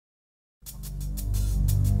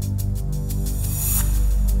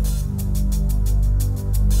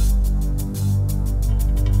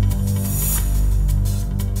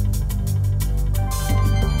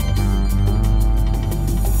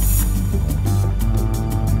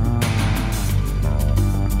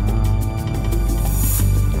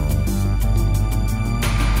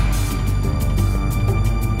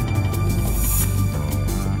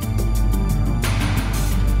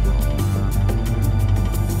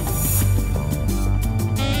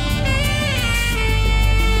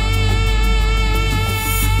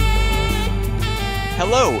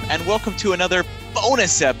Hello, and welcome to another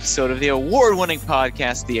bonus episode of the award-winning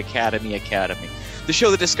podcast, The Academy, the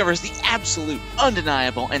show that discovers the absolute,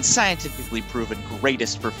 undeniable, and scientifically proven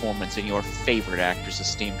greatest performance in your favorite actor's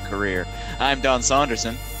esteemed career. I'm Don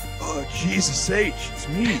Saunderson. Oh, Jesus H, it's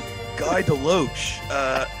me, Guy Deloach.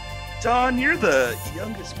 Don, you're the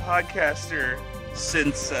youngest podcaster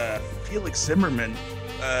since Felix Zimmerman.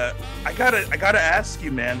 I gotta ask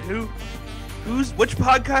you, man, which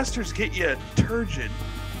podcasters get you turgid?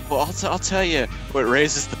 Well, I'll tell you what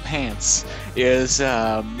raises the pants is,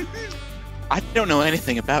 I don't know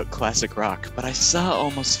anything about classic rock, but I saw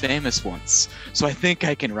Almost Famous once, so I think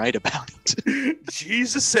I can write about it.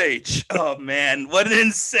 Jesus H. Oh man, what an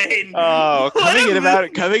insane! Oh, coming in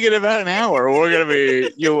about an hour,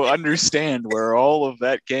 you'll understand where all of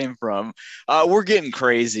that came from. We're getting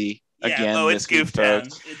crazy again. Oh, it's Goof Town.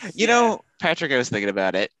 You know, Patrick, I was thinking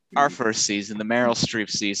about it. Our first season, the Meryl Streep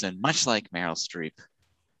season, much like Meryl Streep,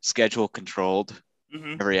 schedule controlled,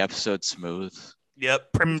 every episode smooth.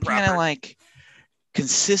 Yep, prim and proper. Kind of like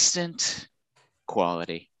consistent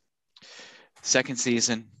quality. Second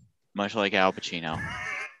season, much like Al Pacino,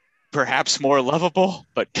 perhaps more lovable,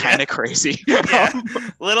 but kind of crazy.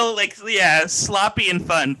 Little sloppy and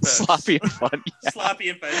fun. Folks. Sloppy and fun. Yeah. Sloppy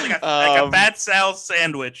and fun. It's like a Fat Sal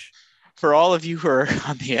sandwich. For all of you who are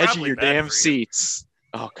on the edge of your damn seats.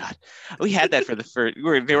 Oh God, we had that for the first.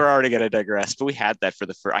 They were already going to digress, but we had that for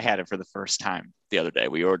the first. I had it for the first time the other day.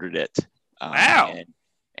 We ordered it. Wow.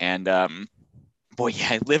 And boy, yeah,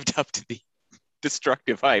 I lived up to the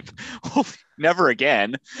destructive hype. Never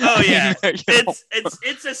again. Oh yeah,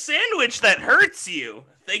 it's a sandwich that hurts you.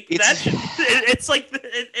 It's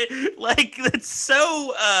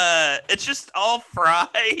just all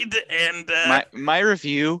fried and. My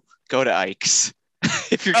review: go to Ike's.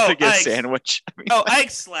 If you're gonna get a sandwich.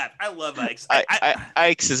 Ike's slap. I love Ike's.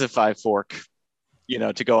 Ike's is a 5-fork,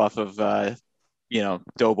 to go off of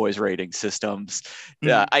Doughboy's rating systems.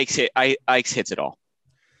 Ike's hits it all.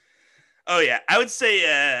 Oh yeah, I would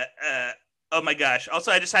say oh my gosh.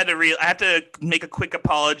 Also, I just had to I have to make a quick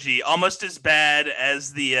apology. Almost as bad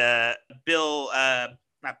as the not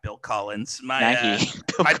Bill Collins.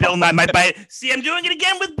 See, I'm doing it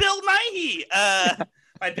again with Bill Nighy.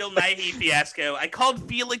 My Bill Nighy fiasco. I called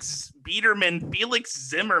Felix Biederman Felix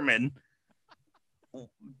Zimmerman.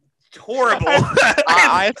 Horrible.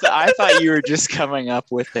 I thought you were just coming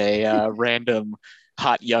up with a random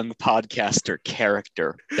hot young podcaster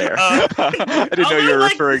character there. I didn't know you were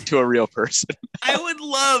referring to a real person. I would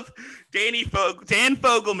love Dan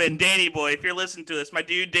Fogelman, Danny boy, if you're listening to this, my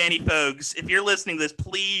dude Danny Fogs, if you're listening to this,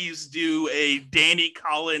 please do a Danny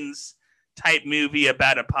Collins type movie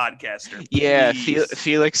about a podcaster. Yeah,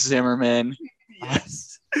 Felix Zimmerman.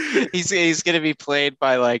 Yes. He's going to be played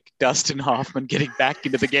by like Dustin Hoffman getting back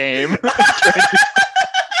into the game. Like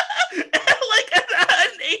an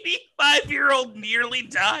 85-year-old nearly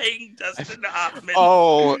dying Dustin Hoffman.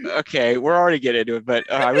 Oh, okay. We're already getting into it, but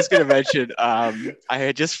I was going to mention I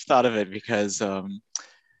had just thought of it because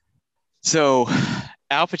so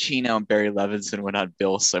Al Pacino and Barry Levinson went on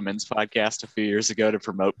Bill Simmons' podcast a few years ago to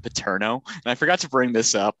promote Paterno. And I forgot to bring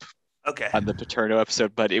this up on the Paterno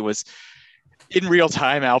episode, but it was in real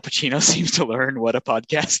time. Al Pacino seems to learn what a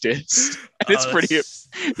podcast is. And it's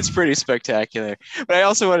pretty spectacular. But I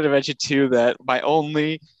also wanted to mention too that my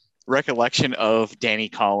only recollection of Danny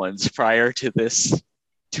Collins prior to this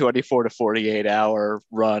 24 to 48 hour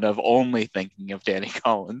run of only thinking of Danny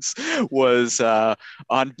Collins was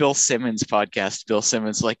on Bill Simmons' podcast. Bill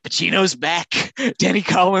Simmons like, Pacino's back. Danny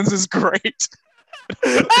Collins is great.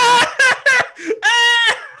 I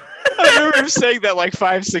remember him saying that like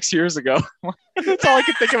 5-6 years ago. That's all I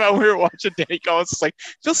could think about when we were watching Danny Collins. It's like,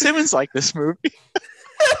 Bill Simmons liked this movie.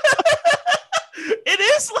 It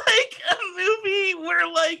is like a movie where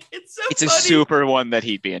like it's funny. A super one that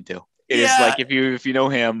he'd be into. It is like if you know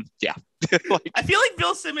him, yeah. I feel like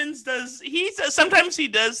Bill Simmons sometimes he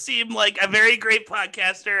does seem like a very great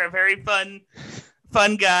podcaster, a very fun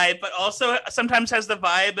guy, but also sometimes has the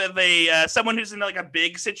vibe of a someone who's in like a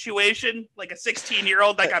big situation, like a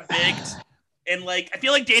 16-year-old that got bigged. And like I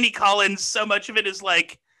feel like Danny Collins, so much of it is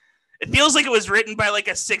like it feels like it was written by like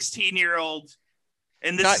a 16-year-old.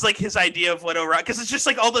 And this is like his idea of what a rock, because it's just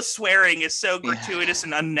like all the swearing is so gratuitous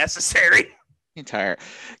and unnecessary.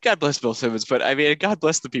 God bless Bill Simmons, but I mean, God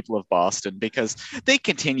bless the people of Boston, because they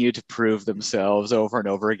continue to prove themselves over and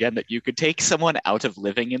over again that you could take someone out of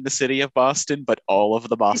living in the city of Boston, but all of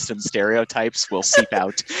the Boston stereotypes will seep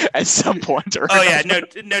out at some point. Oh yeah,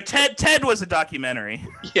 no. Ted was a documentary.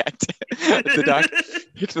 Yeah,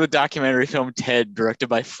 the documentary film Ted, directed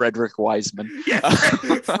by Frederick Wiseman. Yeah,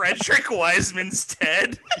 Frederick Wiseman's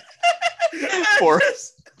Ted. for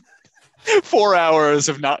 4 hours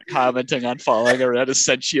of not commenting on falling around a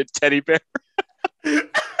sentient teddy bear.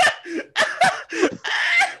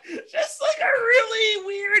 Just like a really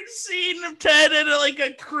weird scene of Ted at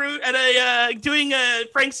doing a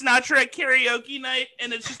Frank Sinatra karaoke night,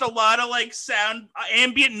 and it's just a lot of like sound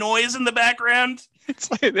ambient noise in the background.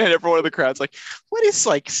 It's like, and everyone in the crowd's like, what is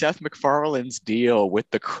like Seth MacFarlane's deal with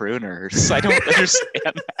the crooners? I don't understand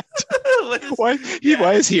that. Why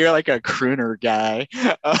is he like a crooner guy?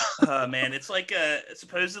 Oh man, it's like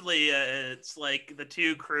supposedly it's like the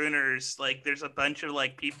two crooners. Like there's a bunch of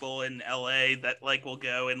like people in LA that like will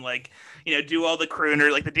go and like, you know, do all the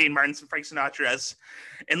crooner, like the Dean Martins and Frank Sinatra's,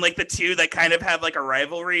 and like the two that kind of have like a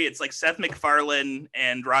rivalry. It's like Seth MacFarlane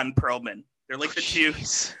and Ron Perlman. They're like the two.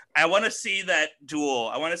 I want to see that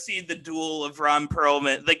duel. I want to see the duel of Ron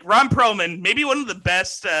Perlman. Like Ron Perlman, maybe one of the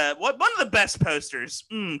best. One of the best posters.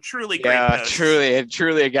 Truly great. Yeah,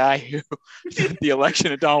 truly a guy who the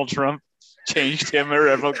election of Donald Trump changed him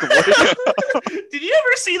irrevocably. Did you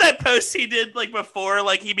ever see that post he did like before,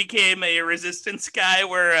 like he became a resistance guy,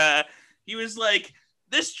 where he was like,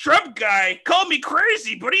 "This Trump guy called me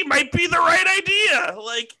crazy, but he might be the right idea."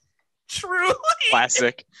 Like. Truly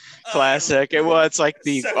classic. It's like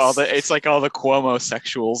all the Cuomo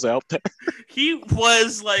sexuals out there. He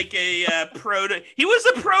was like a proto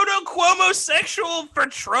Cuomo sexual for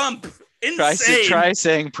Trump. Insane. Try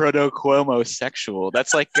saying proto Cuomo sexual.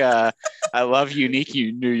 That's like I love unique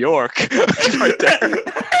New York right there.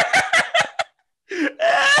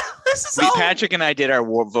 Patrick and I did our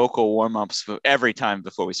vocal warm-ups every time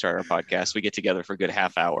before we start our podcast. We get together for a good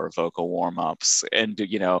half hour of vocal warm-ups and,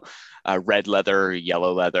 you know, red leather,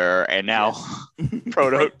 yellow leather, and now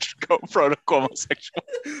proto Cuomo-sexual.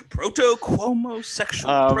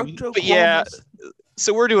 Proto-Cuomo-sexual. But yeah,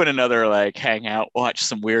 so we're doing another like hangout, watch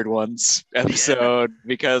some weird ones episode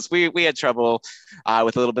because we had trouble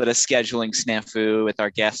with a little bit of scheduling snafu with our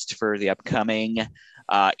guest for the upcoming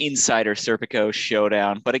Insider Serpico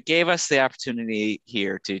showdown, but it gave us the opportunity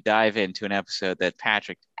here to dive into an episode that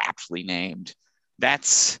Patrick aptly named.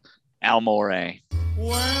 That's Amore.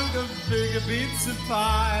 When the big pizza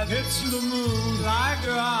pie hits the moon like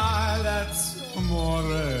your eye, that's Amore.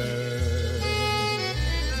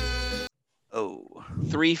 Oh,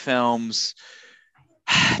 3 films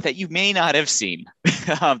that you may not have seen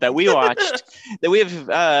that we watched that we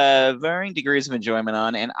have varying degrees of enjoyment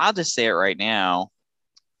on, and I'll just say it right now.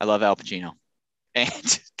 I love Al Pacino,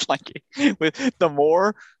 and like with the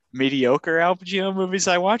more mediocre Al Pacino movies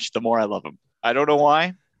I watch, the more I love him. I don't know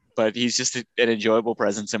why, but he's just an enjoyable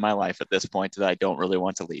presence in my life at this point that I don't really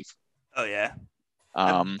want to leave. Oh yeah,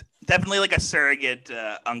 definitely like a surrogate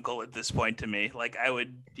uncle at this point to me. Like I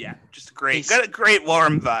would, just got a great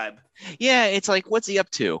warm vibe. Yeah, it's like, what's he up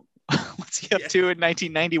to? What's he up to in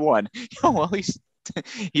 1991? Oh, well, he's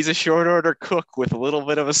a short order cook with a little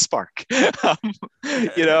bit of a spark,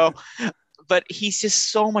 you know, but he's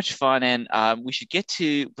just so much fun. And we should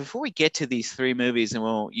before we get to these 3 movies,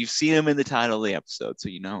 and you've seen them in the title of the episode, so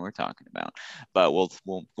you know what we're talking about, but we'll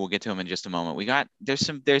get to them in just a moment.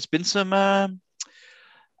 There's been some, I'm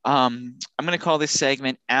going to call this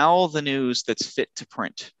segment Al the News That's Fit to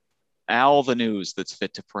Print. Al the News That's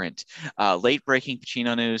Fit to Print. Late breaking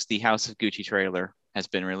Pacino news, the House of Gucci trailer has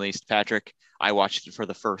been released. Patrick, I watched it for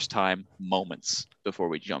the first time moments before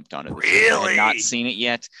we jumped on it. Really? I have not seen it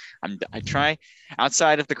yet. I try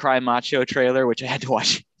outside of the Cry Macho trailer, which I had to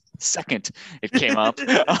watch the second it came up.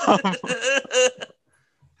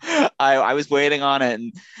 I was waiting on it,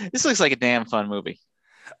 and this looks like a damn fun movie.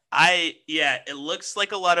 It looks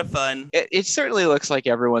like a lot of fun. It certainly looks like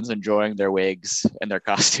everyone's enjoying their wigs and their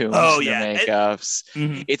costumes and their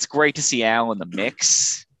makeups. It's great to see Al in the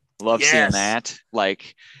mix. Love seeing that.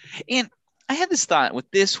 And I had this thought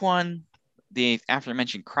with this one, the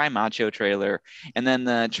aforementioned Cry Macho trailer, and then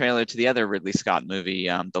the trailer to the other Ridley Scott movie,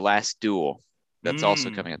 The Last Duel, that's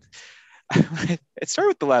also coming out. It started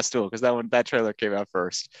with The Last Duel because that trailer came out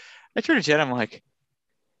first. I turned to Jen, I'm like,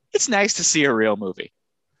 it's nice to see a real movie.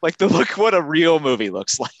 Like look what a real movie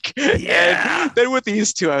looks like. Yeah. And then with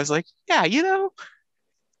these 2, I was like, yeah, you know,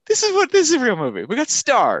 this is a real movie. We got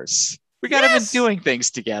stars. We got them doing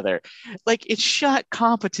things together. Like it's shot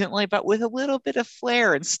competently, but with a little bit of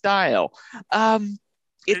flair and style.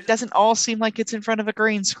 It doesn't all seem like it's in front of a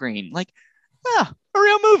green screen. Like, a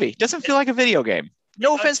real movie. Doesn't feel like a video game.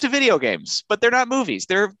 No offense to video games, but they're not movies.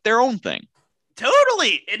 They're their own thing.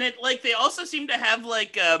 Totally. And it they also seem to have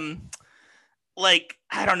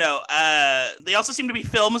I don't know. They also seem to be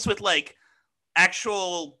films with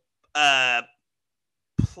actual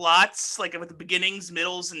plots, like with the beginnings,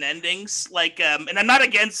 middles, and endings. Like, and I'm not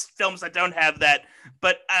against films that don't have that,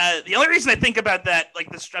 but the only reason I think about that, like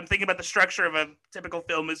I'm thinking about the structure of a typical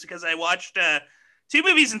film, is because I watched two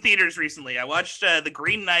movies in theaters recently. I watched The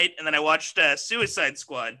Green Knight, and then I watched Suicide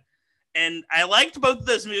Squad, and I liked both of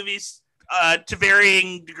those movies to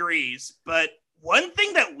varying degrees. But one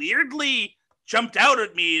thing that weirdly jumped out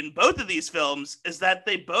at me in both of these films is that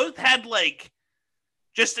they both had like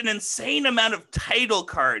just an insane amount of title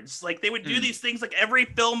cards. Like they would do these things, like every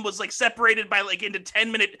film was like separated by like into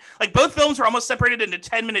 10-minute, like both films were almost separated into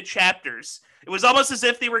 10-minute chapters. It was almost as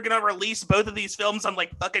if they were going to release both of these films on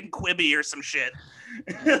like fucking Quibi or some shit.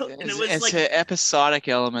 And it was it's like episodic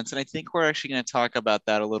elements. And I think we're actually going to talk about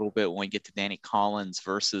that a little bit when we get to Danny Collins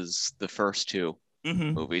versus the first two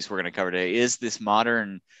movies we're going to cover today. Is this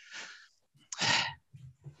modern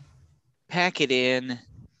pack it in,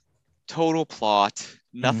 total plot,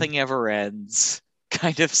 nothing ever ends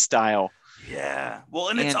kind of style. Yeah. Well,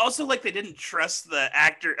 and it's also like they didn't trust the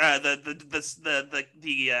actor, the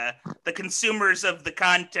consumers of the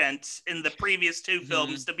content in the previous two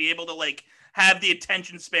films to be able to like have the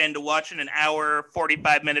attention span to watch an hour,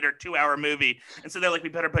 45-minute or 2-hour movie. And so they're like, we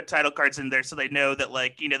better put title cards in there so they know that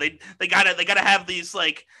like, you know, they gotta have these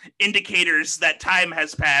like indicators that time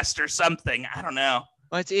has passed or something. I don't know.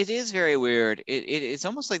 But it is very weird. It's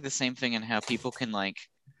almost like the same thing in how people can like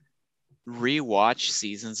rewatch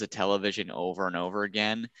seasons of television over and over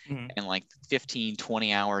again and like 15,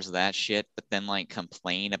 20 hours of that shit, but then like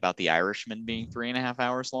complain about The Irishman being 3.5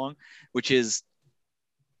 hours long, which is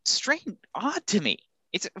strange, odd to me.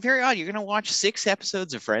 It's very odd. You're going to watch 6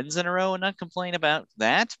 episodes of Friends in a row and not complain about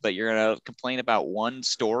that, but you're going to complain about one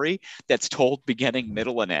story that's told beginning,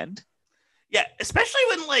 middle, and end. Yeah, especially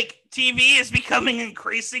when like TV is becoming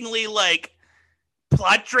increasingly like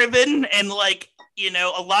plot driven and like, you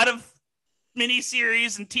know, a lot of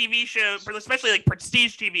miniseries and TV shows, especially like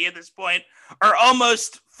prestige TV at this point, are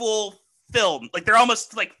almost full film. Like they're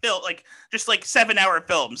almost like just like 7-hour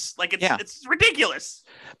films. Like it's ridiculous.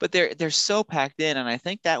 But they're so packed in, and I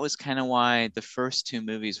think that was kind of why the first two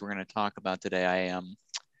movies we're going to talk about today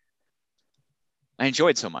I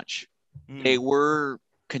enjoyed so much. They were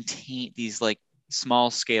contain these like small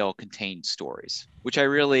scale contained stories, which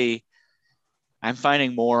I'm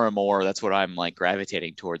finding more and more that's what I'm like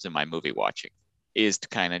gravitating towards in my movie watching, is to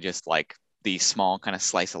kind of just like the small kind of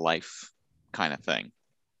slice of life kind of thing.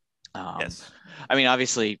 Yes. I mean,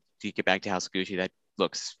 obviously to get back to House of Gucci, that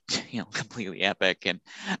looks, you know, completely epic. And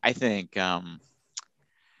I think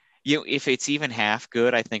you know, if it's even half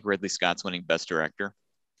good, I think Ridley Scott's winning Best Director.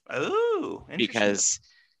 Oh, because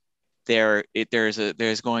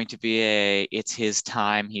there's going to be it's his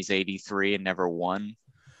time, he's 83 and never won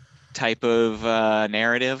type of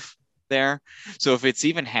narrative there. So if it's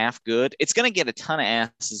even half good, it's going to get a ton of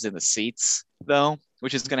asses in the seats though,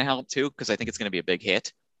 which is going to help too, because I think it's going to be a big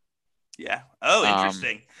hit. Yeah. Oh,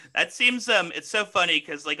 interesting. That seems it's so funny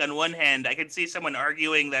because like on one hand I could see someone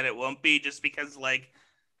arguing that it won't be just because like,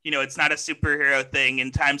 you know, it's not a superhero thing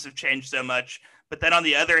and times have changed so much. But then on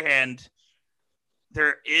the other hand,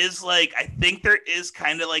 there is like, I think there is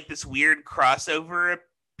kind of like this weird crossover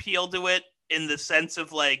appeal to it in the sense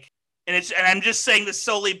of like, and I'm just saying this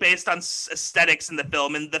solely based on aesthetics in the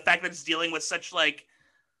film and the fact that it's dealing with such like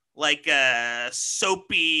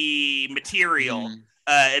soapy material.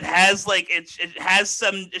 It has like it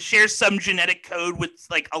shares some genetic code with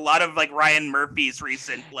like a lot of like Ryan Murphy's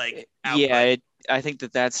recent like output. Yeah, I think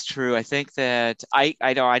that's true. I think that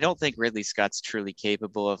I don't think Ridley Scott's truly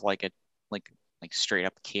capable of like a like straight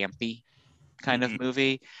up campy kind of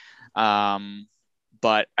movie.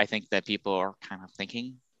 But I think that people are kind of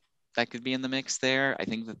thinking that could be in the mix there. I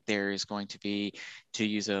think that there is going to be, to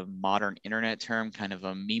use a modern internet term, kind of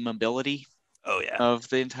a memeability of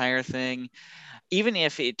the entire thing. Even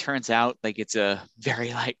if it turns out like it's a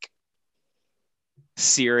very like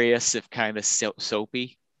serious, if kind of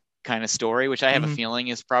soapy kind of story, which I have a feeling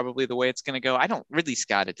is probably the way it's going to go. Ridley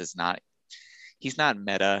Scott, he's not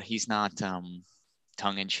meta. He's not tongue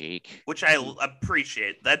in cheek, which I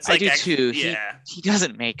appreciate. That's like, I do too. Yeah, he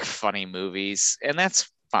doesn't make funny movies, and that's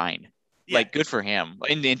fine. Yeah. Like, good for him.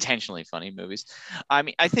 Intentionally funny movies. I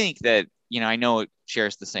mean, I think that, you know, I know it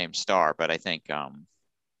shares the same star, but I think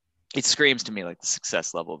it screams to me like the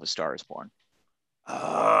success level of A Star Is Born.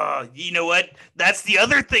 Oh, you know what? That's the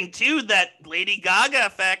other thing too, that Lady Gaga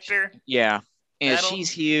factor. Yeah, and she's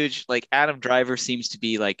huge. Like, Adam Driver seems to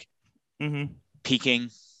be like peaking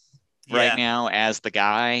right now as the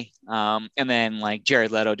guy. And then like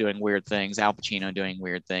Jared Leto doing weird things, Al Pacino doing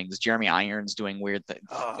weird things, Jeremy Irons doing weird things.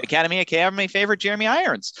 Academy favorite Jeremy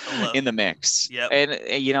Irons in the mix. Yep.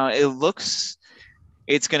 And you know,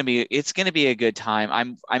 it's gonna be a good time.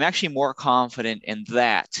 I'm actually more confident in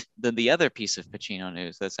that than the other piece of Pacino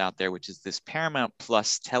news that's out there, which is this Paramount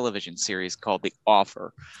Plus television series called The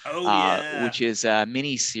Offer, Oh yeah. which is a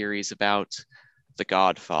mini series about the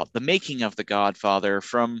Godfather, the making of the Godfather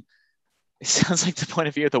from. It sounds like the point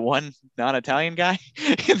of view of the one non-Italian guy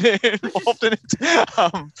involved in it.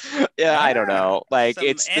 Yeah, I don't know. Like Some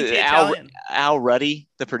it's the anti-Italian. Al Ruddy,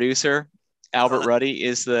 the producer. Albert Ruddy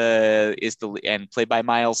is the and played by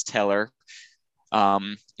Miles Teller,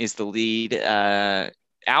 is the lead.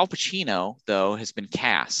 Al Pacino though has been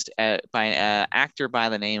cast by an actor by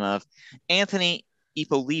the name of Anthony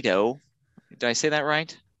Ippolito. Did I say that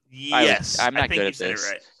right? Yes, I'm not I think good you at said this.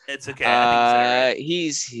 it right. It's okay. I think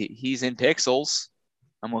you said it right. He's in Pixels.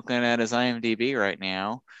 I'm looking at his IMDb right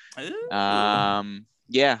now. Ooh.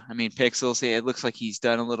 Yeah, I mean Pixels. It looks like he's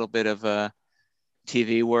done a little bit of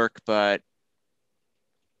TV work, but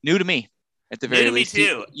new to me at the very least. Me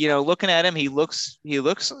too. Looking at him, he looks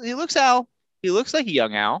Al. He looks like a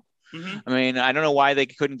young Al. Mm-hmm. I mean, I don't know why they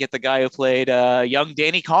couldn't get the guy who played young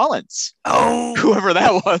Danny Collins. Oh, whoever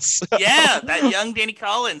that was. Yeah, that young Danny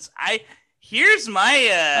Collins. Here's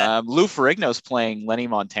my Lou Ferrigno's playing Lenny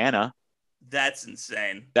Montana. That's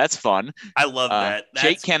insane. That's fun. I love that.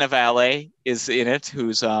 Jake Cannavale is in it,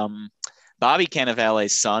 who's Bobby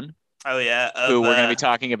Cannavale's son. Oh yeah, who we're going to be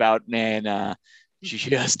talking about in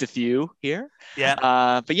just a few here.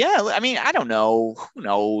 Yeah. But yeah, I mean, I don't know. Who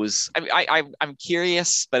knows? I'm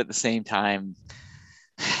curious, but at the same time,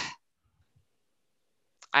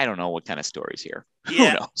 I don't know what kind of stories here.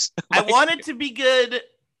 Yeah. Who knows? I want it to be good.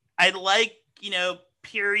 I like,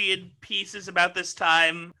 period pieces about this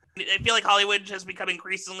time. I feel like Hollywood has become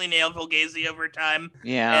increasingly neo-Fugazi over time.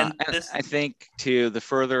 Yeah, and I think too, the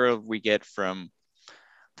further we get from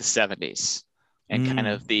the 70s and kind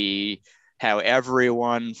of how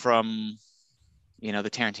everyone from the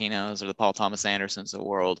Tarantinos or the Paul Thomas Andersons of the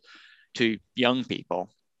world to young people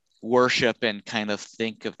worship and kind of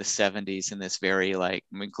think of the 70s in this very, like,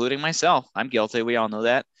 including myself, I'm guilty, we all know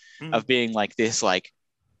that, of being like this, like,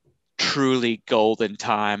 truly golden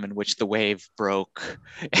time in which the wave broke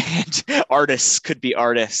and artists could be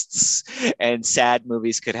artists and sad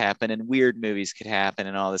movies could happen and weird movies could happen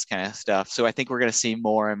and all this kind of stuff. So I think we're going to see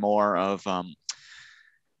more and more of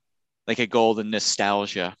like a golden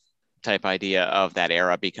nostalgia type idea of that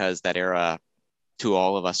era, because that era, to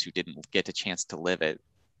all of us who didn't get a chance to live it,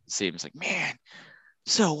 seems like, man,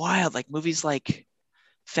 so wild. Like movies like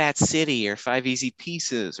Fat City or Five Easy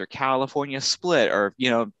Pieces or California Split or,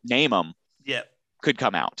 name them, could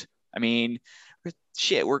come out. I mean,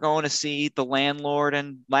 shit, we're going to see The Landlord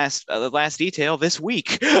and The Last Detail this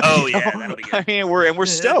week. Oh yeah, that'll be good. I mean, we're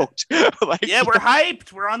stoked. Like, yeah, we're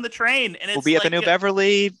hyped. We're on the train, and we'll be at the New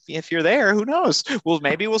Beverly. If you're there, who knows?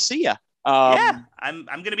 Maybe we'll see you. Yeah, I'm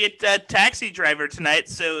gonna be a taxi driver tonight.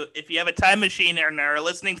 So if you have a time machine and are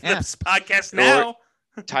listening to this podcast now,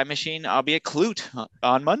 time machine, I'll be at Clute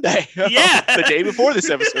on Monday. Yeah, the day before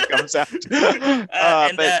this episode comes out.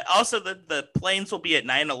 Also the planes will be at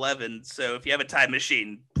 9/11. So if you have a time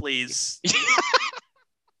machine, please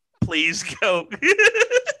go.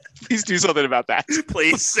 Please do something about that.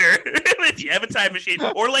 Please, sir. If you have a time machine,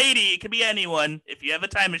 or lady, it could be anyone. If you have a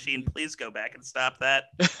time machine, please go back and stop that.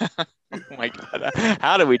 Oh my God.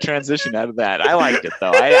 How do we transition out of that? I liked it,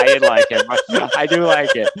 though. I like it. I do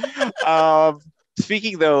like it.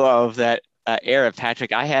 Speaking, though, of that era,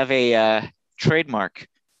 Patrick, I have a trademark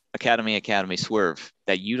Academy swerve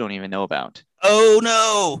that you don't even know about. Oh,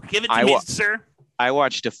 no. Give it to me, sir. I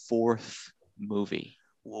watched a fourth movie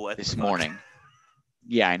this morning.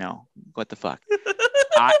 Yeah, I know. What the fuck?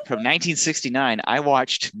 From 1969, I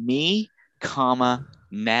watched Me,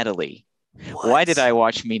 Natalie. What? Why did I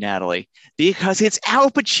watch Me, Natalie? Because it's Al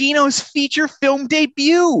Pacino's feature film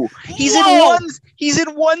debut. He's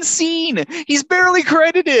in one scene. He's barely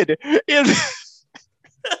credited. And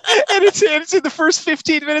it's in the first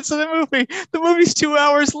 15 minutes of the movie. The movie's 2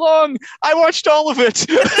 hours long. I watched all of it.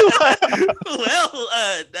 Well,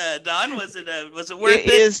 Don, was it worth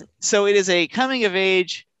it? It is a coming of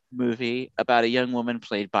age movie about a young woman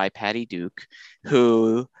played by Patty Duke,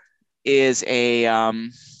 who is a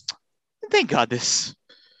thank God this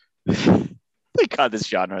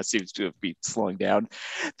genre seems to be slowing down.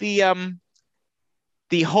 The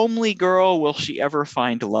homely girl, will she ever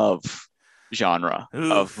find love genre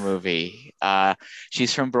of movie.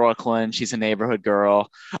 She's from Brooklyn. She's a neighborhood girl.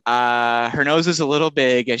 Her nose is a little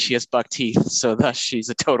big and she has buck teeth, so thus she's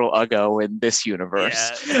a total uggo in this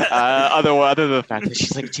universe. Yeah. Other than the fact that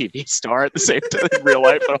she's like a TV star at the same time in real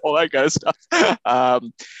life and all that kind of stuff.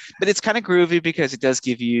 But it's kind of groovy because it does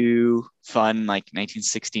give you fun, like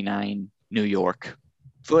 1969 New York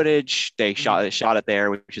footage. They shot it there,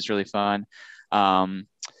 which is really fun.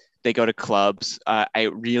 They go to clubs. I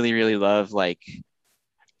really, really love like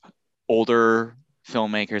older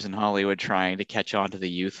filmmakers in Hollywood trying to catch on to the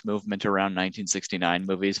youth movement around 1969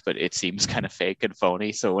 movies, but it seems kind of fake and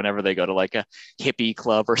phony. So whenever they go to like a hippie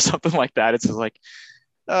club or something like that, it's just like,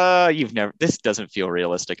 this doesn't feel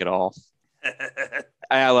realistic at all.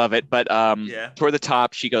 I love it. But toward the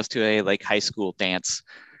top, she goes to a like high school dance,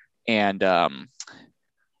 and none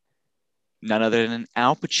other than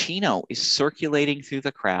Al Pacino is circulating through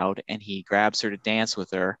the crowd, and he grabs her to dance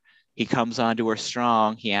with her. He comes onto her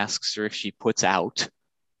strong. He asks her if she puts out.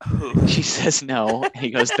 She says no. And he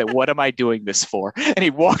goes, "Then what am I doing this for?" And he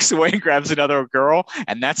walks away and grabs another girl.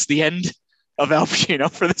 And that's the end of Al Pacino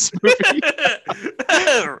for this movie.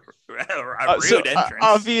 Rude entrance.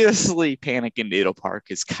 Obviously, Panic in Needle Park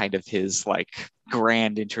is kind of his like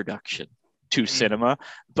grand introduction to cinema,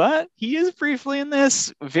 but he is briefly in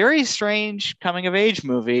this very strange coming of age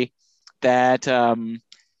movie that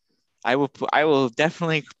I will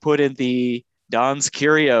definitely put in the Don's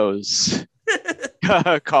Curios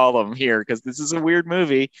column here, because this is a weird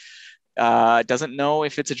movie. Doesn't know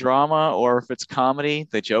if it's a drama or if it's comedy.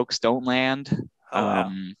 The jokes don't land.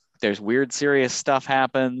 Wow. There's weird, serious stuff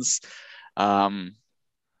happens.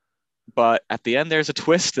 But at the end, there's a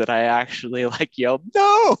twist that I actually like yelled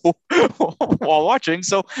no while watching.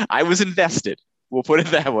 So I was invested. We'll put it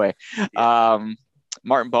that way. Yeah.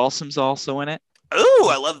 Martin Balsam's also in it. Oh,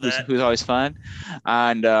 I love that. Who's always fun.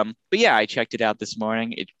 And but yeah, I checked it out this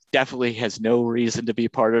morning. It definitely has no reason to be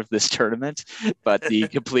part of this tournament, but the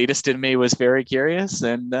completist in me was very curious,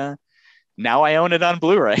 and now I own it on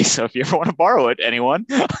Blu-ray. So if you ever want to borrow it, anyone,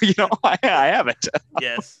 I have it.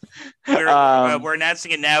 Yes. We're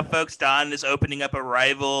announcing it now, folks. Don is opening up a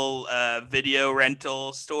rival video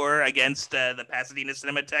rental store against the Pasadena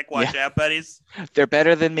Cinematheque. Watch out, buddies. They're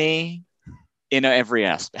better than me in every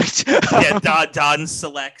aspect. Don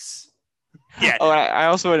selects. Yeah. Oh, I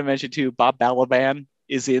also want to mention too, Bob Balaban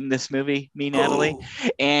is in this movie, Me, Natalie. Ooh.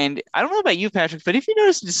 And I don't know about you, Patrick, but if you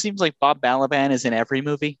notice, it seems like Bob Balaban is in every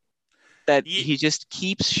movie. That he just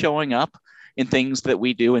keeps showing up in things that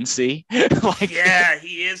we do and see. He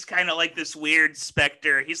is kind of like this weird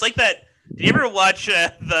specter. He's like that. Did you ever watch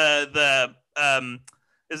this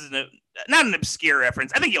is not an obscure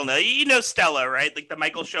reference. I think you'll know. You know Stella, right? Like the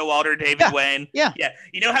Michael Showalter, David Wayne. Yeah.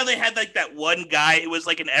 You know how they had like that one guy who was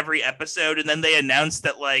like in every episode, and then they announced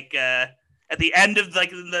that like at the end of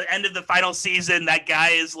the final season, that guy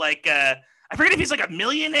is like I forget if he's like a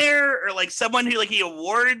millionaire or like someone who like he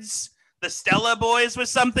awards the Stella boys with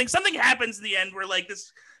something. Something happens in the end where like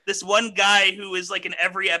this one guy who is like in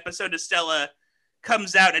every episode of Stella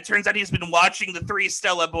comes out, and it turns out he's been watching the 3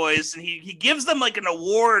 Stella boys, and he gives them like an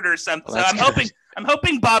award or something. So I'm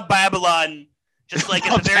hoping Bob Babylon just like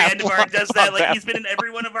at the very end of our does that. Like he's been in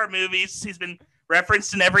every one of our movies. He's been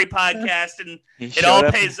referenced in every podcast, and it all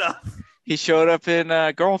pays off. He showed up in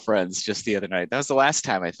Girlfriends just the other night. That was the last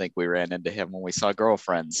time I think we ran into him, when we saw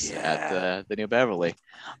Girlfriends at the New Beverly.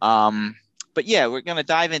 But yeah, we're going to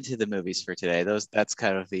dive into the movies for today. That's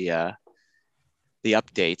kind of the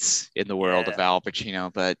updates in the world of Al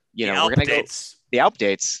Pacino. But we're going to go the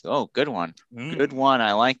updates. Oh, good one. Good one.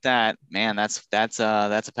 I like that. Man, that's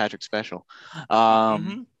a Patrick special.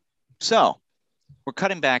 So we're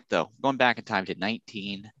cutting back though, going back in time to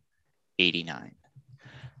 1989.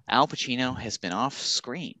 Al Pacino has been off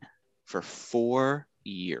screen for 4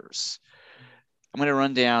 years. I'm going to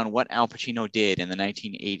run down what Al Pacino did in the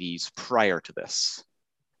 1980s prior to this.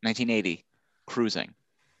 1980, Cruising.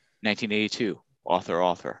 1982, Author.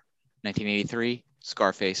 1983,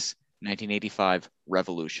 Scarface. 1985,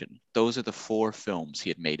 Revolution. Those are the 4 films he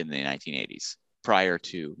had made in the 1980s prior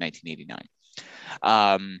to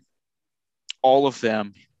 1989. All of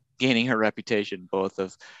them gaining a reputation both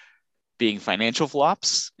of being financial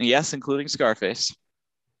flops, yes, including Scarface,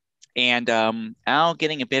 and Al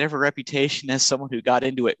getting a bit of a reputation as someone who got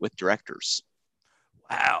into it with directors.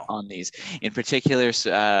 Wow. On these, in particular,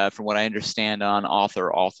 from what I understand, on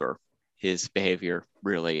Author, his behavior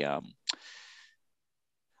really, I don't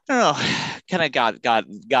know, kind of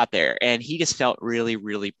got there, and he just felt really,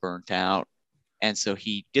 really burnt out, and so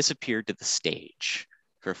he disappeared to the stage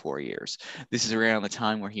for 4 years. This is around the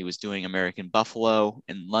time where he was doing American Buffalo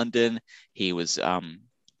in London. He was,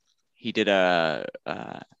 he did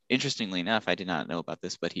interestingly enough, I did not know about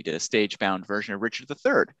this, but he did a stage-bound version of Richard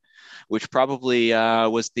III, which probably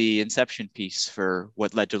was the inception piece for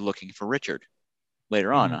what led to Looking for Richard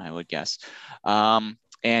later on, I would guess. And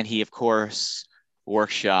he, of course,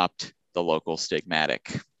 workshopped the local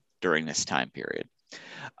Stigmatic during this time period.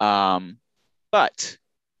 But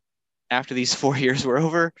after these 4 years were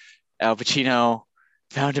over, Al Pacino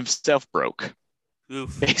found himself broke.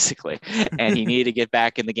 Oof. Basically, and he needed to get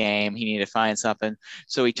back in the game. He needed to find something.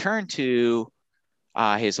 So he turned to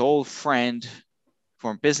his old friend,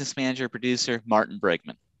 former business manager, producer, Martin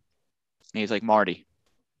Bregman. And he's like, Marty,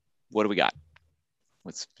 what do we got?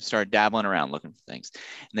 Let's start dabbling around looking for things.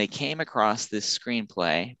 And they came across this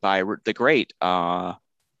screenplay by the great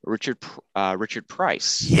Richard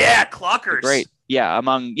Price. Yeah, Clockers. Great. Yeah,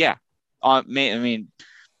 I mean,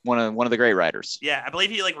 one of the great writers. Yeah, I believe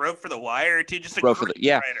he wrote for The Wire too. Just a Wrote great for the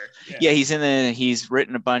writer. He's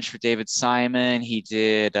written a bunch for David Simon. He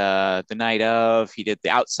did The Night Of. He did The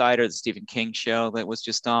Outsider, the Stephen King show that was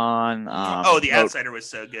just on. The Outsider was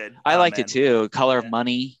so good. I liked it too. Color of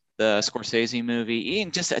Money, the Scorsese movie,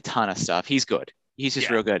 and just a ton of stuff. He's good. He's just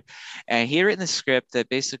real good. And he had written the script that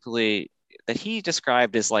he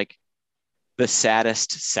described as like the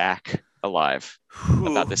saddest sack alive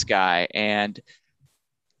about this guy. And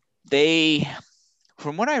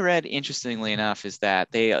from what I read, interestingly enough, is that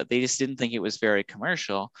they just didn't think it was very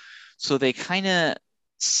commercial. So they kind of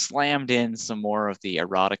slammed in some more of the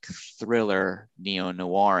erotic thriller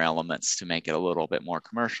neo-noir elements to make it a little bit more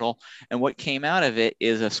commercial. And what came out of it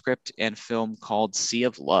is a script and film called Sea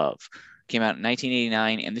of Love. Came out in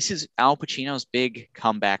 1989, and this is Al Pacino's big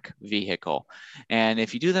comeback vehicle. And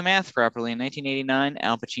if you do the math properly, in 1989,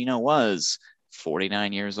 Al Pacino was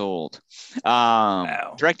 49 years old.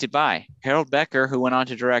 Wow. Directed by Harold Becker, who went on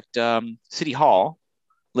to direct City Hall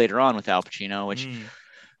later on with Al Pacino, which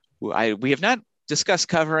we have not discussed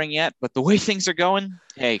covering yet, but the way things are going,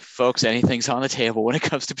 hey, folks, anything's on the table when it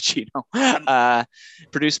comes to Pacino.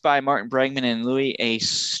 Produced by Martin Bregman and Louis A.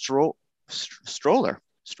 Stroller,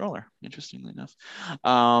 interestingly enough.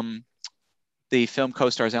 The film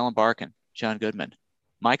co-stars Alan Barkin, John Goodman,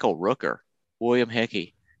 Michael Rooker, William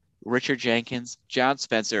Hickey, Richard Jenkins, John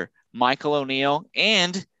Spencer, Michael O'Neill,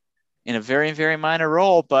 and in a very, very minor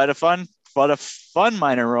role, but a fun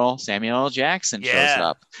minor role, Samuel L. Jackson shows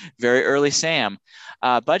up. Very early Sam.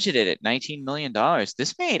 Budgeted at $19 million.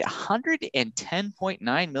 This made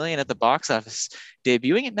 $110.9 million at the box office,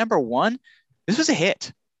 debuting at number 1. This was a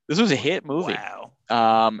hit. This was a hit movie. Wow.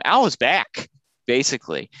 Al was back,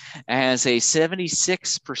 basically, as a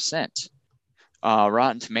 76%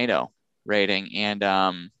 Rotten Tomato rating. And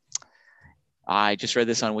I just read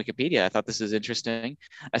this on Wikipedia. I thought this is interesting.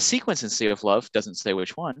 A sequence in Sea of Love, doesn't say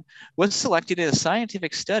which one, was selected in a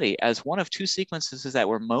scientific study as one of 2 sequences that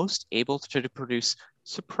were most able to produce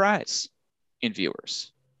surprise in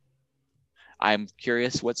viewers. I'm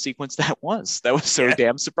curious what sequence that was. That was so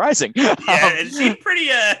damn surprising. It seemed pretty.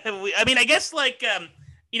 I mean, I guess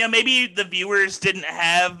maybe the viewers didn't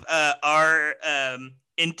have our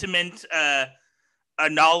intimate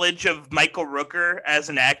knowledge of Michael Rooker as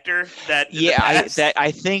an actor.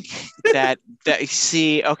 I think that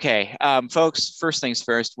see. Okay, folks. First things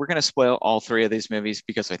first. We're gonna spoil all 3 of these movies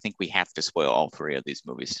because I think we have to spoil all 3 of these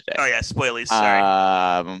movies today. Oh yeah, spoilies.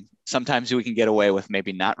 Sorry. Sometimes we can get away with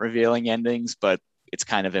maybe not revealing endings, but it's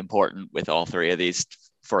kind of important with all 3 of these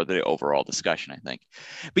for the overall discussion, I think.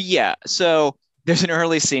 But yeah, so there's an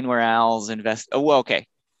early scene where Al's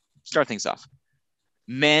start things off.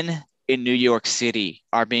 Men in New York City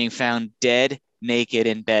are being found dead, naked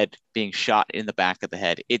in bed, being shot in the back of the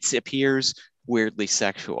head. It appears weirdly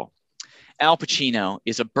sexual. Al Pacino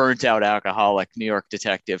is a burnt-out alcoholic New York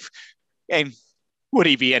detective, and would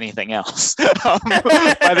he be anything else? By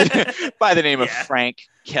the name of Frank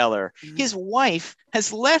Keller. His wife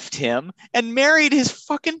has left him and married his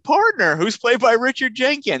fucking partner, who's played by Richard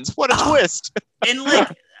Jenkins. What a twist. And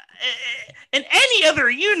in any other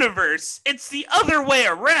universe, it's the other way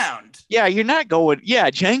around. Yeah, you're not going. Yeah,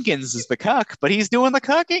 Jenkins is the cuck, but he's doing the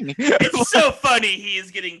cucking. It's so funny he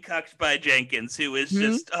is getting cucked by Jenkins, who is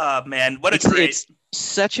just, oh man, it's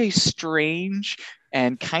such a strange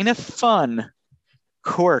and kind of fun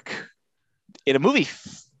quirk in a movie,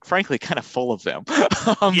 frankly, kind of full of them.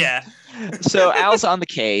 So Al's on the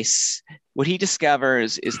case. What he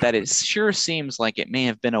discovers is that it sure seems like it may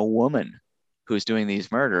have been a woman who's doing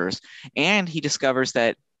these murders. And he discovers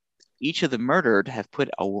that each of the murdered have put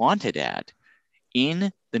a wanted ad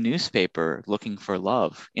in the newspaper looking for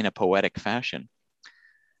love in a poetic fashion.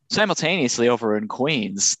 Simultaneously, over in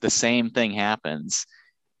Queens, the same thing happens.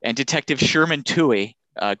 And Detective Sherman Toohey,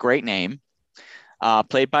 great name,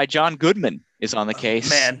 played by John Goodman, is on the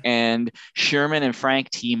case. And Sherman and Frank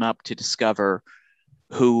team up to discover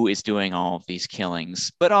who is doing all of these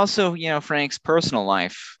killings. But also, Frank's personal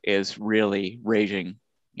life is really raging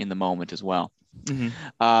in the moment as well.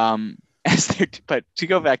 Mm-hmm. But to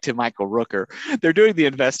go back to Michael Rooker, they're doing the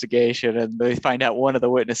investigation and they find out one of the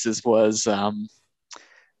witnesses was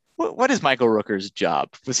what is Michael Rooker's job?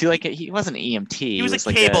 Was he like he wasn't an EMT? He was a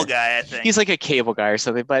like cable guy, I think. He's like a cable guy or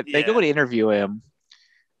something. But they go to interview him,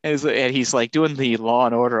 and he's like doing the Law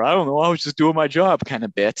and Order. I don't know. I was just doing my job kind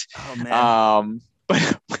of bit. Oh man.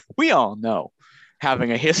 But we all know,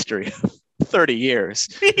 having a history of 30 years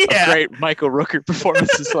of great Michael Rooker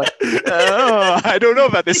performances, like, I don't know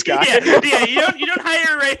about this guy. You don't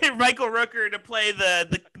hire Michael Rooker to play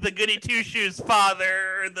the goody two shoes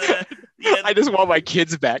father or I just want my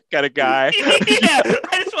kids back kind of guy.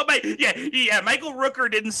 I just want Michael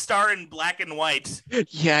Rooker didn't star in Black and White.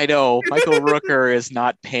 Yeah, I know. Michael Rooker is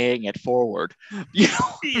not paying it forward. Yeah.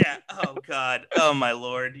 Oh God. Oh my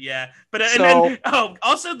Lord. Yeah. But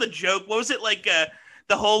also the joke. What was it like?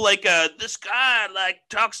 The whole this guy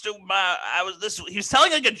talks to he was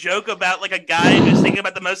telling like a joke about like a guy who's thinking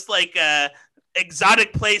about the most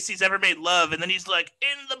exotic place he's ever made love, and then he's like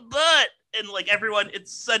in the butt, and like everyone,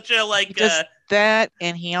 it's such a like he does that,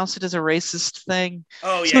 and he also does a racist thing.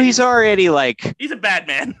 Oh yeah, so he's already like he's a bad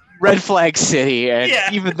man. Red flag city,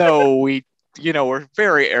 and even though we're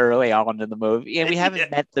very early on in the movie, and we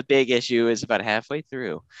haven't met the big issue, is about halfway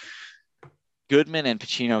through. Goodman and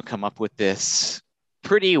Pacino come up with this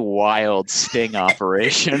pretty wild sting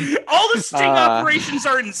operation. All the sting operations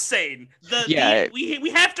are insane.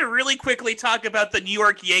 We have to really quickly talk about the New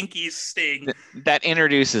York Yankees sting that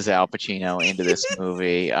introduces Al Pacino into this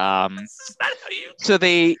movie. But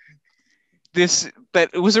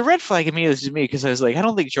it was a red flag immediately to me because I was like, I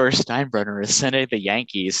don't think George Steinbrenner is sending the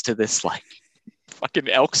Yankees to this like fucking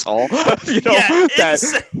Elks Hall.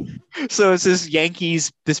 So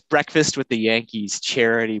it's this breakfast with the Yankees,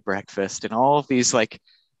 charity breakfast, and all of these like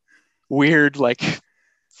weird like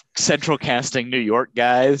central casting New York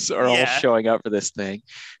guys are all showing up for this thing.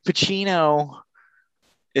 Pacino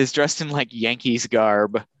is dressed in like Yankees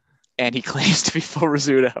garb, and he claims to be Phil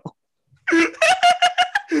Rizzuto.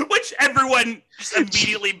 Which everyone just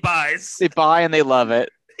immediately buys. They buy and they love it.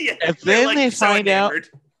 Yeah, and then they find out.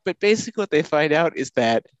 But basically what they find out is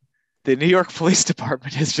that the New York Police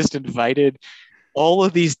Department has just invited all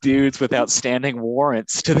of these dudes with outstanding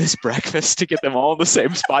warrants to this breakfast to get them all in the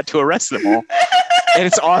same spot to arrest them all. And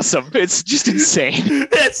it's awesome. It's just insane.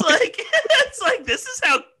 It's like this is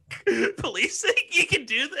how policing you can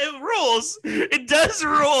do. It rules. It does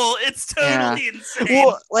rule. It's totally insane.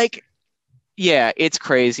 Well, it's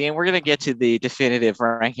crazy. And we're going to get to the definitive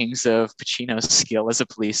rankings of Pacino's skill as a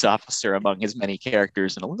police officer among his many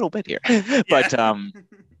characters in a little bit here. But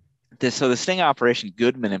so the sting operation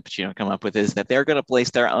Goodman and Pacino come up with is that they're going to place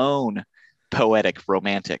their own poetic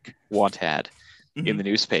romantic want-ad in the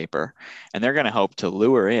newspaper. And they're going to hope to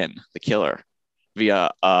lure in the killer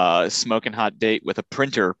via a smoking hot date with a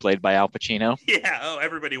printer played by Al Pacino. Yeah. Oh,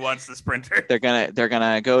 everybody wants this printer. They're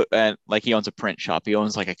gonna go like he owns a print shop. He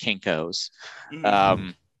owns like a Kinko's. Yeah.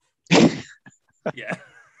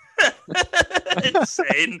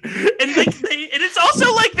 Insane. And it's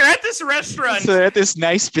also like they're at this restaurant. So they're at this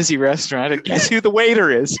nice busy restaurant, and guess who the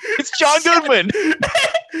waiter is? It's John Goodman.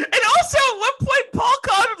 And also at one point, Paul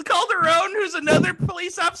Calderone, who's another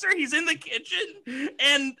police officer, he's in the kitchen,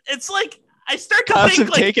 and it's like I start to think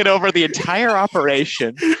like taking over the entire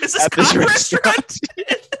operation. Is this this restaurant?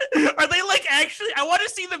 Are they like actually? I want to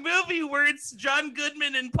see the movie where it's John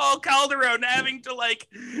Goodman and Paul Calderone having to like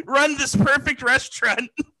run this perfect restaurant.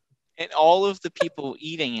 And all of the people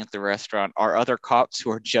eating at the restaurant are other cops who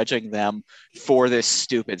are judging them for this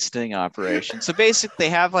stupid sting operation. So basically, they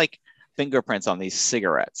have like fingerprints on these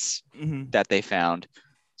cigarettes that they found.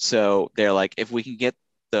 So they're like, if we can get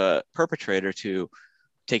the perpetrator to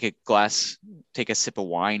take a sip of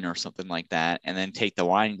wine or something like that, and then take the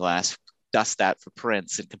wine glass, dust that for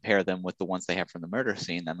prints, and compare them with the ones they have from the murder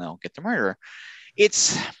scene, then they'll get the murderer.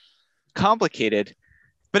 It's complicated,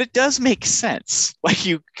 but it does make sense. Like,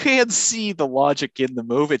 you can see the logic in the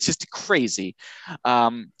move. It's just crazy.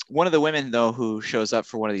 One of the women, though, who shows up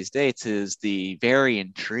for one of these dates is the very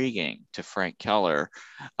intriguing to Frank Keller,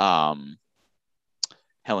 Helen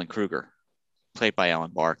Kruger, played by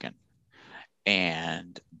Ellen Barkin.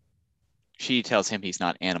 And she tells him he's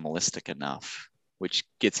not animalistic enough, which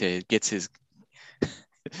gets his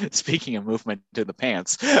speaking of movement to the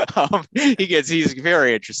pants, he's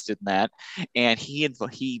very interested in that, and he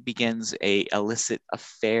begins a illicit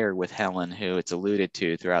affair with Helen, who it's alluded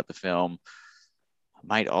to throughout the film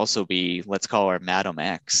might also be, let's call her Madam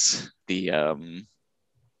X, the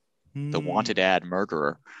wanted ad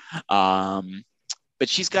murderer. But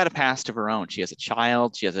she's got a past of her own. She has a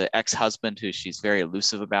child. She has an ex-husband who she's very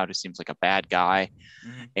elusive about, who seems like a bad guy.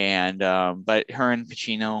 And but her and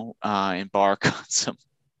Pacino embark on some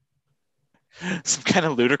kind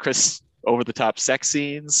of ludicrous over the top sex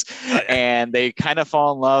scenes, Oh, yeah. and they kind of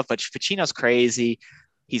fall in love. But Pacino's crazy.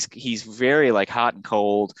 He's very like hot and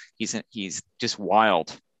cold. He's just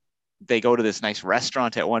wild. They go to this nice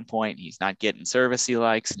restaurant at one point. He's not getting service he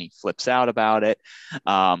likes, and he flips out about it.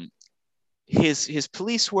 Um, his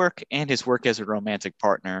police work and his work as a romantic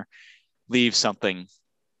partner leave something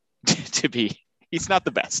to be. He's not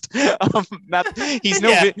the best. Not he's no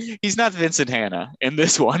Yeah. he's not Vincent Hanna in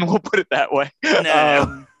this one. We'll put it that way.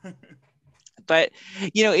 No. But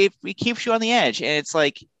it keeps you on the edge, and it's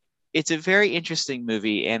like it's a very interesting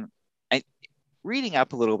movie. And reading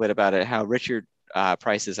up a little bit about it, how Richard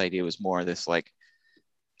Price's idea was more this like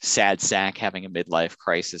sad sack having a midlife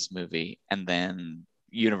crisis movie, and then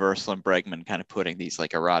Universal and Bregman kind of putting these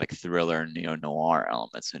like erotic thriller and neo-noir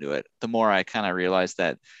elements into it. The more I kind of realized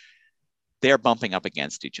that they're bumping up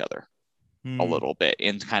against each other a little bit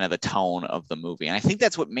in kind of the tone of the movie. And I think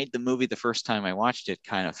that's what made the movie the first time I watched it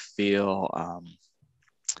kind of feel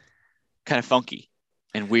kind of funky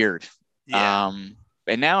and weird. Yeah.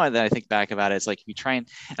 And now that I think back about it, it's like if you try and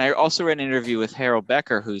I also read an interview with Harold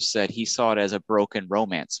Becker, who said he saw it as a broken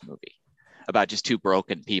romance movie about just two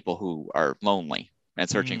broken people who are lonely and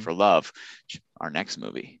searching for love. Our next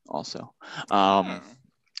movie also.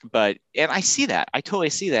 But I see that. I totally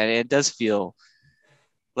see that. And it does feel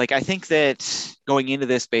like, I think that going into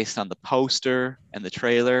this based on the poster and the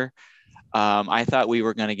trailer, I thought we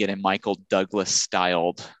were going to get a Michael Douglas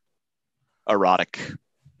styled erotic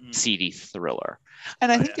seedy thriller.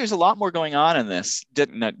 And I think there's a lot more going on in this.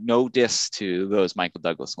 No diss to those Michael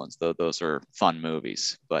Douglas ones, though. Those are fun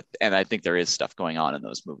movies. And I think there is stuff going on in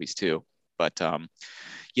those movies too. But,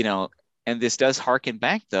 and this does harken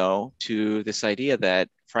back, though, to this idea that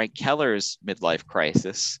Frank Keller's midlife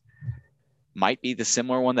crisis might be the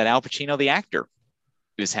similar one that Al Pacino, the actor,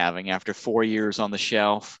 is having after 4 years on the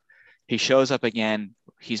shelf. He shows up again.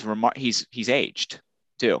 He's aged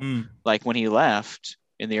too. Like when he left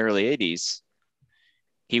in the early 80s,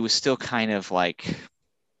 he was still kind of like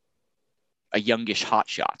a youngish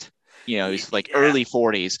hotshot. He's like early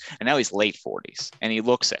 40s, and now he's late 40s, and he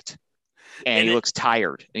looks it. And he looks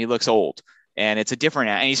tired, and he looks old, and it's a different,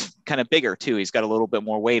 and he's kind of bigger too. He's got a little bit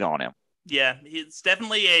more weight on him. Yeah, it's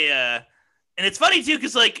definitely and it's funny too,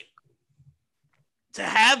 because like to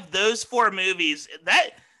have those 4 movies,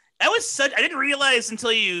 that was such. I didn't realize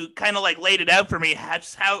until you kind of like laid it out for me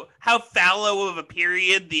just how fallow of a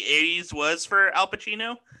period the 80s was for Al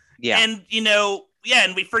Pacino. Yeah, and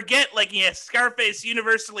and we forget like Scarface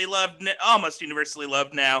universally loved, almost universally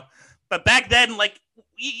loved now, but back then like.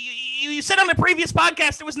 You said on the previous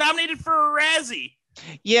podcast it was nominated for a Razzie.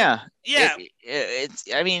 Yeah.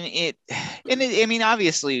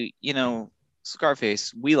 Obviously,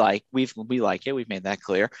 Scarface, we like it. We've made that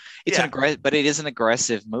clear. But it is an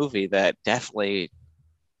aggressive movie that definitely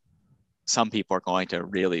some people are going to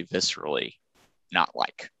really viscerally not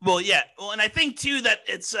like. Well, yeah. Well, and I think too that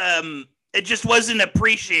it's it just wasn't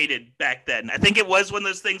appreciated back then. I think it was one of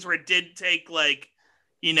those things where it did take like,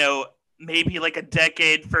 maybe like a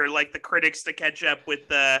decade for like the critics to catch up with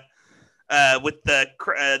the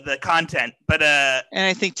content. But and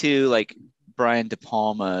I think too, like Brian De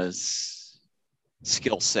Palma's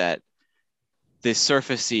skill set, the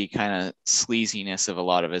surfacey kind of sleaziness of a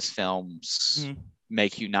lot of his films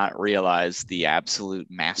make you not realize the absolute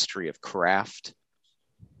mastery of craft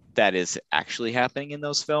that is actually happening in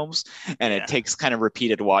those films. And it takes kind of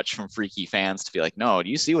repeated watch from freaky fans to be like, no, do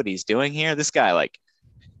you see what he's doing here? This guy like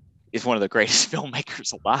is one of the greatest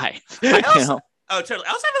filmmakers alive. Oh, totally.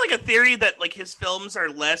 I also have like a theory that like his films are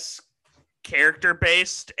less character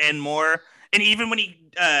based and more, and even when he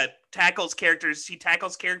tackles characters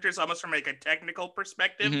almost from like a technical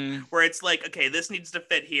perspective, where it's like, okay, this needs to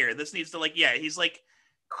fit here. This needs to like, he's like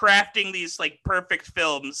crafting these like perfect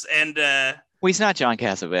films. And well, he's not John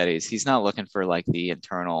Cassavetes. He's not looking for like the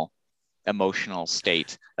internal emotional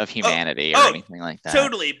state of humanity or anything like that.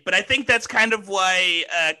 Totally. But I think that's kind of why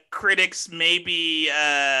critics maybe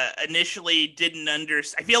initially didn't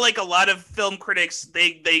understand. I feel like a lot of film critics,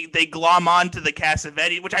 they glom onto the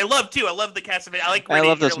Cassavetes, which I love too. I love the Cassavetes. I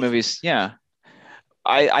love those movies. Yeah.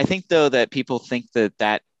 I think though that people think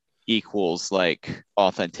that equals like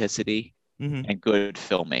authenticity and good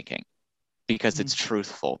filmmaking because it's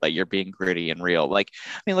truthful, that you're being gritty and real. Like,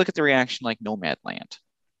 I mean, look at the reaction like Nomadland.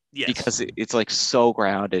 Yes. Because it's like so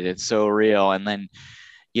grounded, it's so real. And then,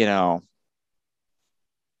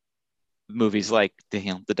 movies like the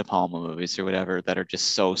De Palma movies or whatever that are just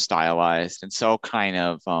so stylized and so kind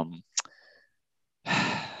of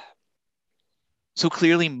so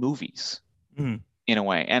clearly movies in a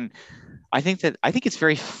way. And I think it's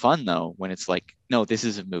very fun though when it's like, no, this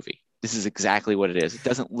is a movie. this is exactly what it is. It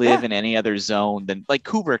doesn't live in any other zone than like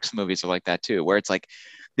Kubrick's movies are like that too, where it's like,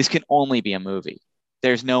 this can only be a movie.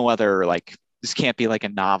 There's no other like, this can't be like a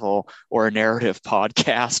novel or a narrative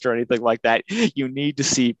podcast or anything like that. You need to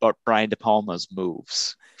see Brian De Palma's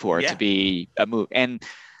moves for it to be a move. And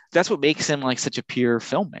that's what makes him like such a pure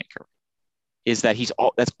filmmaker, is that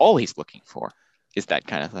that's all he's looking for, is that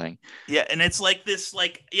kind of thing. Yeah. And it's like this,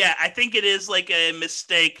 like, yeah, I think it is like a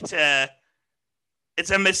mistake to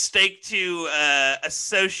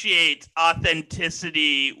associate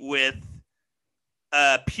authenticity with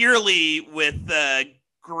purely with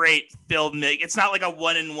great filmmaking. It's not like a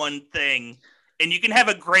one-in-one thing, and you can have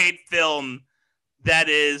a great film that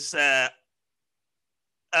is that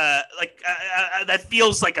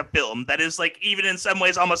feels like a film, that is like even in some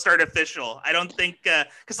ways almost artificial. I don't think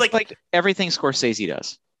because like everything Scorsese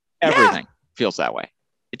does, everything feels that way.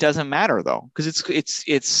 It doesn't matter though, because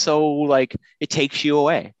it's so like it takes you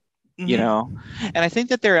away. You know, and I think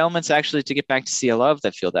that there are elements actually, to get back to Sea of Love,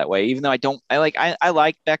 that feel that way, even though I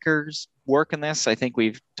like Becker's work in this. I think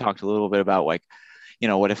we've talked a little bit about like, you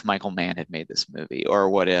know, what if Michael Mann had made this movie, or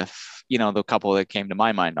what if, you know, the couple that came to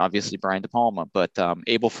my mind, obviously Brian De Palma, but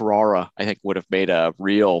Abel Ferrara, I think, would have made a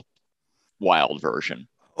real wild version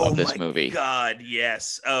of this movie. Oh my God,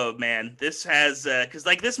 yes. Oh man, this has because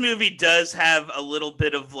like this movie does have a little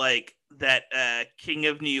bit of like that King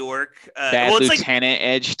of New York that lieutenant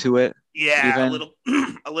edge to it. Yeah, even.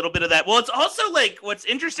 a little bit of that. Well, it's also like what's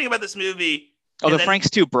interesting about this movie. Although Frank's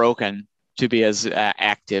too broken to be as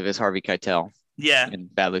active as Harvey Keitel. Yeah, in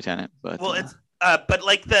Bad Lieutenant. But well, it's but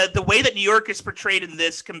like the way that New York is portrayed in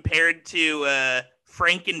this compared to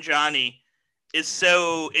Frank and Johnny is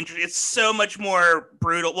so interesting. It's so much more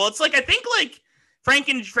brutal. Well, it's like I think like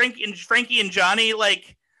Frankie and Johnny,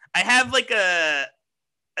 like I have like a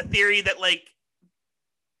theory that like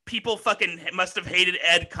people fucking must have hated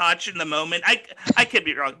Ed Koch in the moment. I could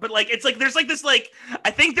be wrong, but like it's like there's like this like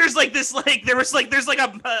I think there's like this like there's like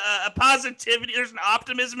a positivity, there's an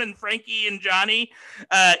optimism in Frankie and Johnny,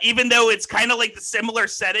 even though it's kind of like the similar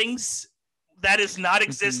settings that is not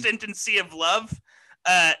existent in Sea of Love.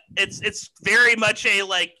 It's very much a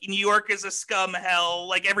like New York is a scum hell,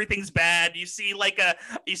 like everything's bad. You see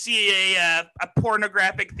a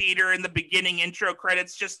pornographic theater in the beginning intro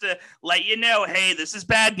credits just to let you know, hey, this is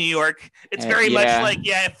bad New York. It's very much like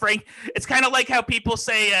Frank. It's kind of like how people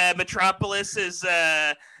say Metropolis is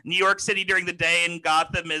New York City during the day and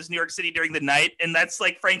Gotham is New York City during the night, and that's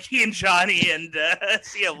like Frankie and Johnny and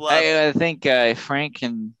Sea of Love. I think Frank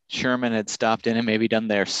and Sherman had stopped in and maybe done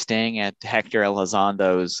their sting at Hector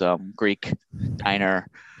Elizondo's Greek diner,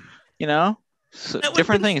 you know. So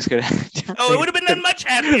different things could. It would have been a much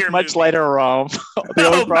happier, much lighter rom.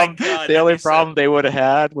 The only problem they would have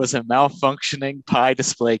had was a malfunctioning pie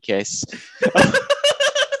display case.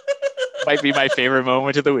 Might be my favorite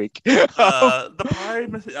moment of the week. The pie.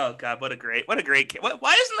 Oh God, what a great. Why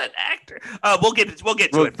isn't that actor? We'll get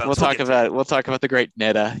to it, folks. We'll talk about the great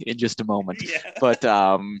Nedda in just a moment.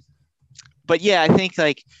 Yeah. But yeah, I think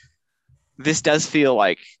like this does feel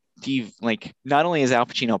like not only is Al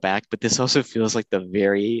Pacino back, but this also feels like the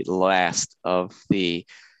very last of the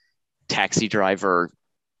taxi driver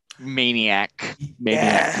maniac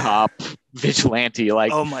cop vigilante,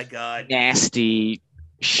 like, oh my God, nasty,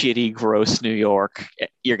 shitty, gross New York.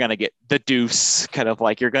 You're gonna get the deuce, kind of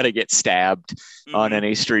like you're gonna get stabbed on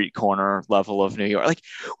any street corner level of New York. Like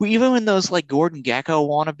even when those like Gordon Gekko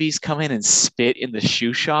wannabes come in and spit in the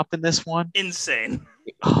shoe shop in this one, insane.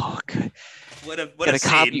 Oh, good. What a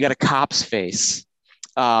cop! You got a cop's face.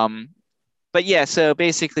 But yeah, so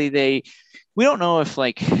basically we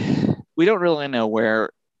don't really know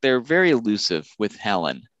where. They're very elusive with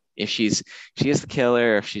Helen. If she is the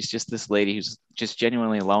killer, if she's just this lady who's just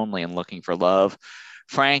genuinely lonely and looking for love.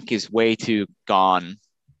 Frank is way too gone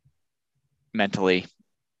mentally,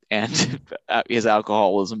 and his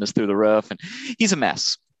alcoholism is through the roof, and he's a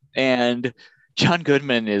mess. And John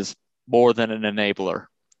Goodman is more than an enabler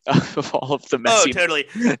of all of the messy. Oh, totally.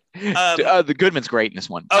 The Goodman's great in this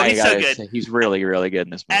one. Oh, he's so good. He's really, really good in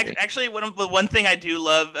this movie. Actually, one thing I do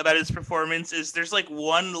love about his performance is there's like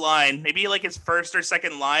one line, maybe like his first or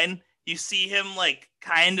second line, you see him like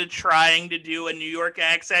kind of trying to do a New York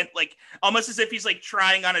accent, like almost as if he's like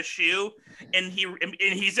trying on a shoe, and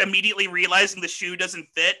he's immediately realizing the shoe doesn't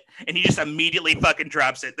fit, and he just immediately fucking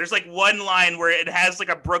drops it. There's like one line where it has like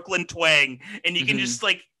a Brooklyn twang, and you can just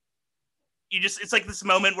like. It's like this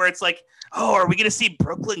moment where it's like, oh, are we going to see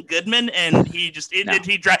Brooklyn Goodman? And he just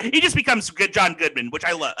becomes good John Goodman, which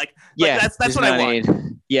I love. That's what I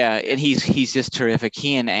want. Yeah, and he's just terrific.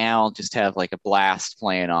 He and Al just have like a blast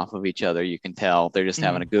playing off of each other. You can tell they're just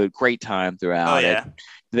having a great time throughout it.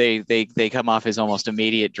 they come off as almost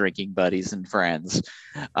immediate drinking buddies and friends.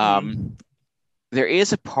 There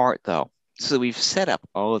is a part though. So we've set up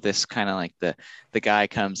all of this kind of like the guy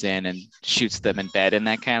comes in and shoots them in bed and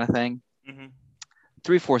that kind of thing.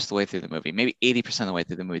 3/4 of the way through the movie, maybe 80% of the way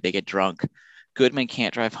through the movie, they get drunk. Goodman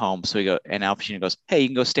can't drive home, so and Al Pacino goes, "Hey, you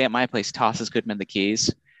can go stay at my place." Tosses Goodman the keys.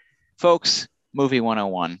 Folks, movie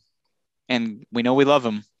 101, and we know we love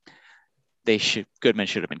him. Goodman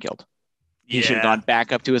should have been killed. He should have gone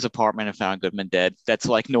back up to his apartment and found Goodman dead. That's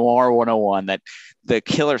like noir 101. That the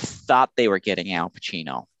killer thought they were getting Al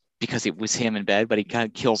Pacino because it was him in bed, but he kind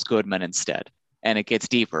of kills Goodman instead. And it gets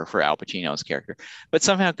deeper for Al Pacino's character. But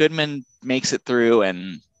somehow Goodman makes it through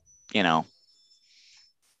and,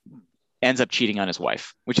 ends up cheating on his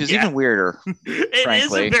wife, which is even weirder. It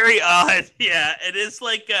frankly. is very odd. Yeah, it is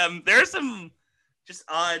like there are some just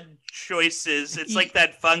odd choices. It's like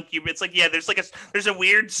that funky. It's like there's a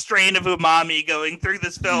weird strain of umami going through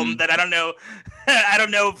this film that I don't know. I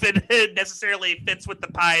don't know if it necessarily fits with the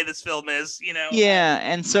pie this film is. Yeah,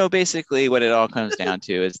 and so basically, what it all comes down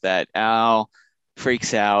to is that Al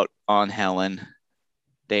freaks out on Helen.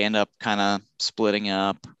 They end up kind of splitting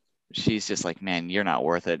up. She's just like, man, you're not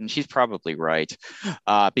worth it. And she's probably right.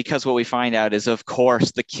 Because what we find out is, of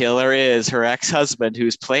course, the killer is her ex-husband,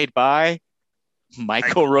 who's played by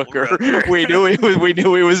Michael Rooker. We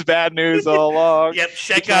knew he was bad news all along. Yep,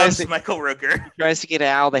 Chekhov's Michael Rooker. He tries to get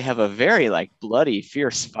Al. They have a very bloody,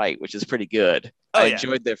 fierce fight, which is pretty good. I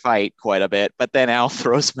enjoyed their fight quite a bit, but then Al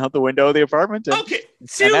throws him out the window of the apartment. And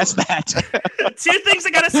that's that. 2 things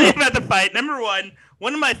I gotta say about the fight. Number one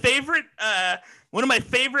of my favorite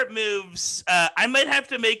moves. I might have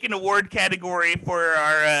to make an award category for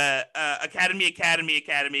our academies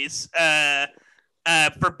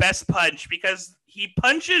for best punch, because he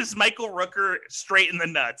punches Michael Rooker straight in the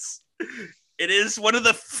nuts. It is one of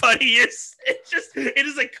the funniest. It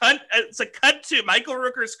is a cut. It's a cut to Michael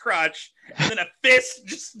Rooker's crotch, and then a fist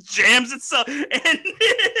just jams itself. And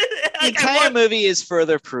the entire movie is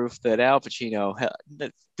further proof that Al Pacino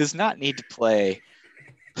does not need to play.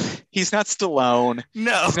 He's not Stallone.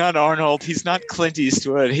 No, he's not Arnold. He's not Clint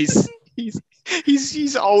Eastwood. He's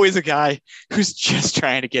always a guy who's just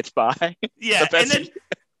trying to get by. Yeah, and then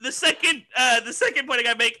the second point I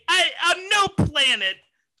gotta make, on no planet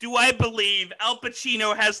do I believe Al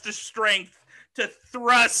Pacino has the strength to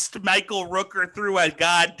thrust Michael Rooker through a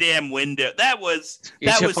goddamn window. That was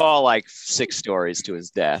fall 6 stories to his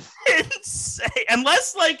death. Insane.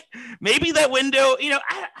 Unless maybe that window,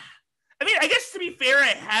 I mean, I guess to be fair,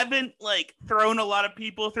 I haven't thrown a lot of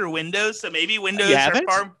people through windows, so maybe windows are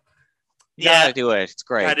far. You gotta do it. It's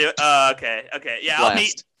great. I do. Okay. Yeah,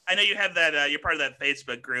 I know you have that. You're part of that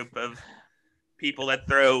Facebook group of people that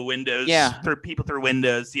throw windows. Yeah. People through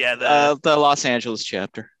windows. Yeah. The Los Angeles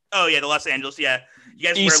chapter. Oh yeah, the Los Angeles. Yeah. You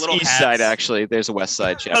guys wear little East hats. Side, actually. There's a West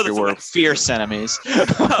Side chapter. We're fierce enemies.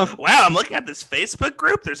 Wow, I'm looking at this Facebook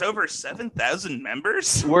group. There's over 7,000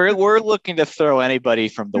 members. We're looking to throw anybody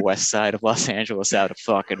from the West Side of Los Angeles out a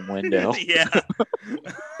fucking window. Yeah.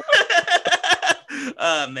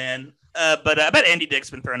 Oh man. But I bet Andy Dick's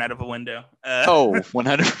been thrown out of a window.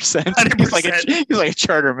 100%. He's like a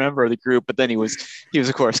charter member of the group, but then he was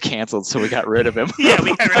of course canceled, so we got rid of him. Yeah,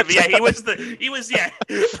 we got rid of him. Yeah, he was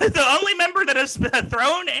the only member that has been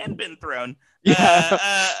thrown and been thrown.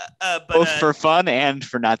 Yeah. Both for fun and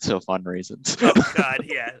for not so fun reasons. Oh God,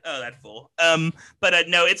 yeah. Oh, that fool. No,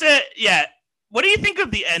 it's What do you think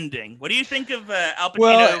of the ending? What do you think of Al Pacino?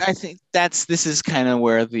 Well, I think this is kind of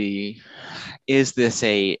where is this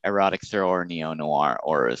a erotic thriller neo-noir,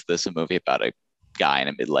 or is this a movie about a guy in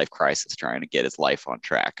a midlife crisis trying to get his life on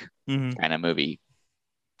track? Kind of movie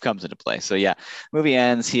comes into play. So yeah, movie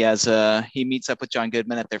ends. He meets up with John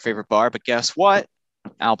Goodman at their favorite bar, but guess what?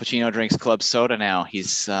 Al Pacino drinks club soda now.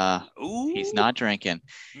 He's not drinking.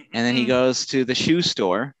 And then he goes to the shoe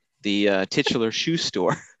store, the titular shoe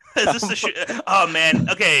store. Is this the shoe? Oh man.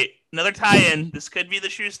 Okay, another tie-in. This could be the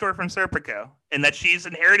shoe store from Serpico, and that she's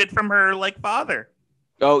inherited from her father.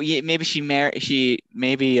 Oh yeah, maybe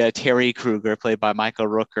maybe Terry Kruger, played by Michael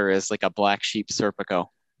Rooker, is like a black sheep Serpico.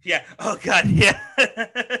 Yeah. Oh God. Yeah.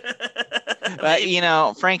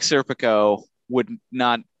 Frank Serpico would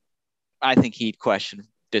not. I think he'd question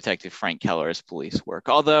Detective Frank Keller's police work.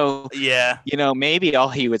 Although, yeah, maybe all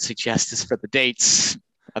he would suggest is for the dates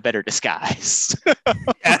a better disguise.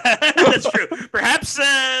 That's true. Perhaps,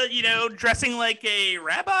 dressing like a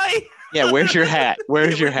rabbi. Yeah. Where's your hat?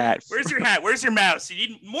 Where's your hat? Where's your hat? Where's your mouse? You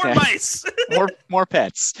need more mice. more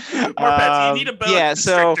pets. More pets. You need a boa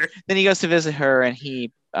constrictor. So then he goes to visit her, and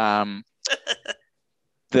he,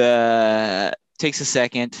 the takes a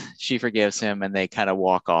second. She forgives him, and they kind of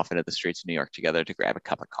walk off into the streets of New York together to grab a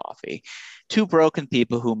cup of coffee. Two broken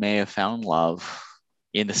people who may have found love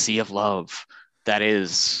in the sea of love that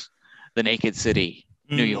is the naked city,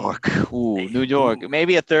 New York. Ooh, New York.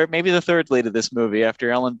 Maybe the third lead of this movie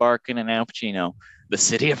after Ellen Barkin and Al Pacino. The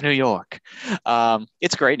city of New York.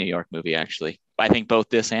 It's a great New York movie, actually. I think both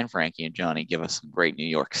this and Frankie and Johnny give us some great New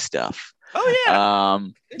York stuff. Oh yeah.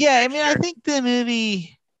 Yeah, I mean, I think the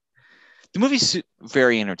movie's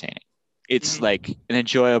very entertaining. It's like an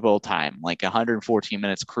enjoyable time. Like 114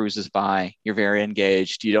 minutes cruises by. You're very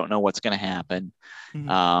engaged. You don't know what's going to happen.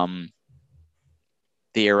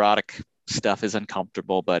 The erotic stuff is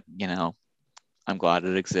uncomfortable, but you know, I'm glad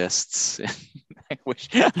it exists. I wish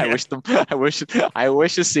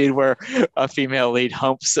a scene where a female lead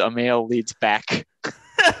humps a male lead's back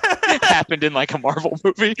happened in like a Marvel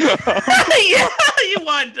movie. Yeah, you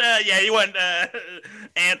want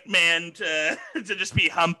Ant-Man to just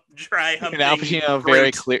be dry humping. And Al Pacino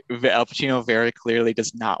very clearly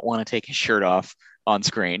does not want to take his shirt off on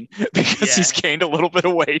screen because he's gained a little bit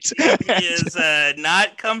of weight. He is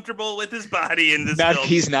not comfortable with his body in this film.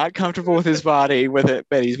 He's not comfortable with his body with it,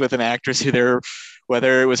 but he's with an actress who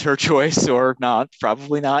whether it was her choice or not,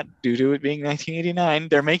 probably not, due to it being 1989,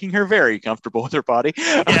 they're making her very comfortable with her body.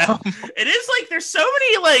 Yeah, it is like there's so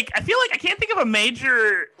many like I feel like I can't think of a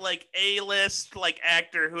major like A-list like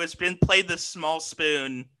actor who has played the small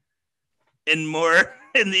spoon in more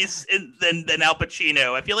than Al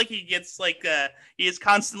Pacino. I feel like he gets like he is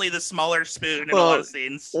constantly the smaller spoon in a lot of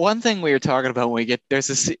scenes. One thing we were talking about when we get let's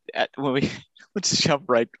just jump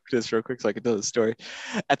right to this real quick so I can tell the story.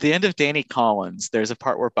 At the end of Danny Collins, there's a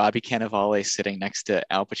part where Bobby Cannavale is sitting next to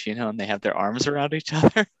Al Pacino and they have their arms around each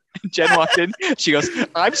other. And Jen walked in. She goes,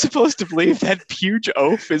 "I'm supposed to believe that huge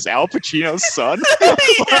oaf is Al Pacino's son."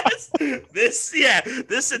 Yes. This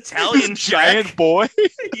Italian giant boy.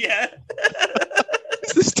 Yeah.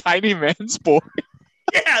 This tiny man's boy.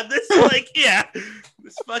 Yeah, this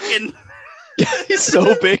fucking. He's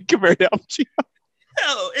so big compared to Al Pacino.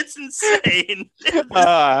 No, it's insane.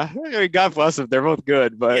 I mean, God bless them. They're both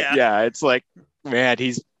good, but yeah it's like, man,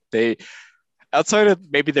 outside of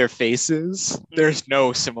maybe their faces, there's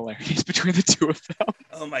no similarities between the two of them.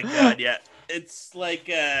 Oh my God, yeah. It's like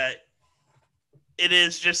it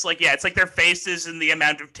is just like it's like their faces and the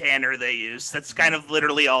amount of tanner they use. That's kind of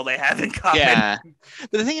literally all they have in common. Yeah.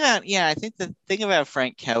 But I think the thing about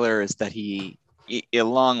Frank Keller is that a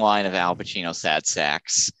long line of Al Pacino sad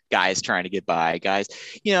sacks, guys trying to get by, guys.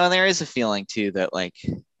 You know, and there is a feeling too that like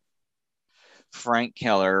Frank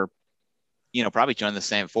Keller, you know, probably joined the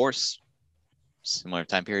same force, similar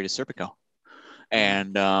time period as Serpico.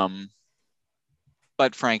 And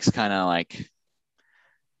but Frank's kind of like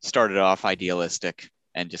started off idealistic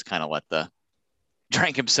and just kind of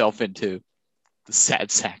drank himself into the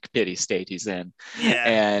sad sack pity state he's in. Yeah.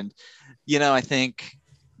 And you know, I think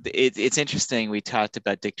it's interesting. We talked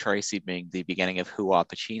about Dick Tracy being the beginning of Al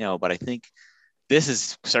Pacino, but I think this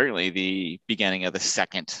is certainly the beginning of the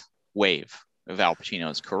second wave of Al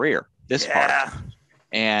Pacino's career. This part,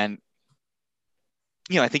 and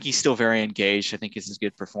you know, I think he's still very engaged. I think it's a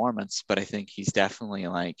good performance, but I think he's definitely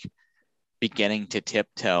like beginning to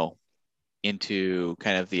tiptoe into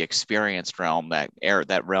kind of the experienced realm, that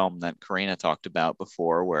realm that Karina talked about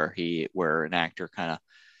before, where an actor kind of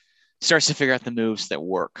starts to figure out the moves that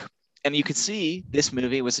work. And you could see this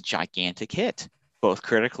movie was a gigantic hit, both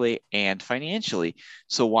critically and financially.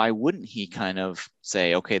 So why wouldn't he kind of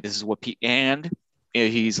say, okay, this is what and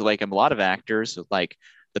he's like a lot of actors, like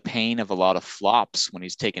the pain of a lot of flops when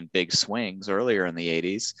he's taken big swings earlier in the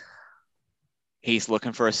 80s. He's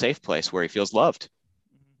looking for a safe place where he feels loved,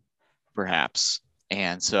 perhaps.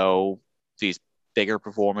 And so these bigger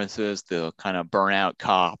performances, the kind of burnout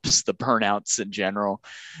cops, the burnouts in general,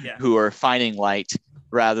 who are finding light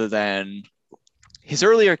rather than his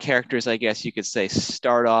earlier characters, I guess you could say,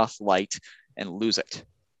 start off light and lose it.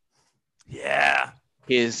 Yeah.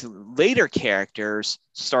 His later characters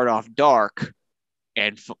start off dark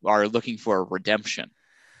and are looking for a redemption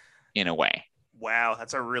in a way. Wow,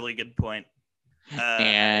 that's a really good point.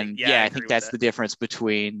 I think that's the difference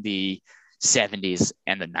between the 70s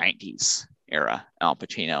and the 90s era Al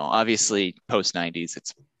Pacino. Obviously, post 90s,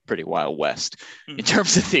 it's pretty Wild West in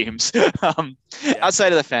terms of themes.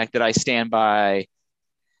 Outside of the fact that I stand by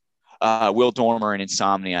Will Dormer in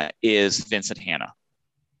Insomnia is Vincent Hanna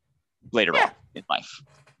later on in life.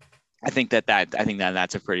 I think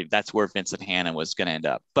that's where Vincent Hanna was going to end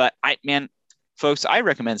up. But folks, I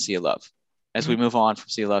recommend Sea of Love as we move on from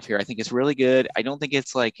Sea of Love here. I think it's really good. I don't think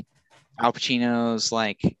it's like Al Pacino's,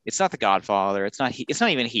 like, it's not The Godfather. It's not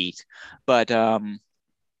even Heat, but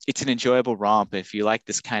it's an enjoyable romp. If you like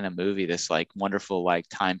this kind of movie, this like wonderful like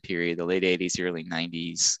time period, the late 80s, early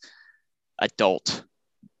 90s adult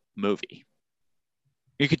movie,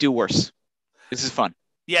 you could do worse. This is fun.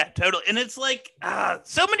 Yeah, totally. And it's like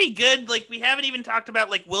so many good, like we haven't even talked about,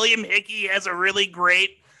 like William Hickey has a really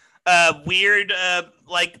great weird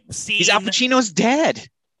like scene. He's Al Pacino's dad.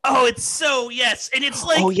 Oh, it's so, yes. And it's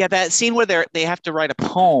like, oh yeah, that scene where they have to write a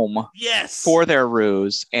poem yes, for their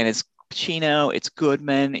ruse, and it's Pacino, it's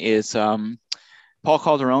Goodman, it's Paul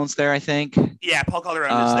Calderon's there, I think. Yeah, Paul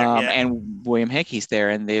Calderon is there. Yeah. And William Hickey's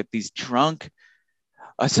there, and they have these drunk.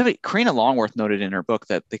 Karina Longworth noted in her book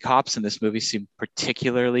that the cops in this movie seem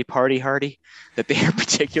particularly party hardy, that they are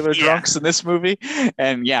particular drunks in this movie,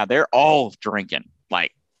 and yeah, they're all drinking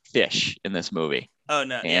like fish in this movie. Oh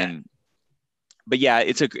no, but yeah,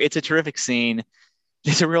 it's a terrific scene.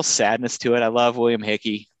 There's a real sadness to it. I love William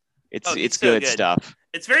Hickey. It's good stuff.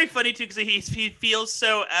 It's very funny too because he feels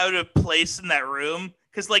so out of place in that room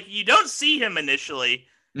because like you don't see him initially.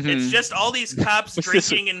 Mm-hmm. It's just all these cops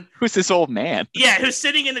drinking who's this old man? Yeah, who's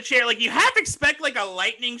sitting in the chair. Like you have to expect like a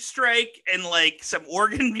lightning strike and like some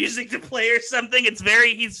organ music to play or something. It's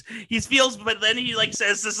very he feels, but then he like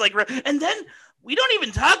says this like, and then we don't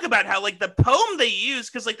even talk about how like the poem they use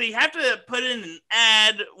because like they have to put in an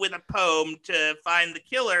ad with a poem to find the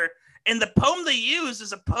killer, and the poem they use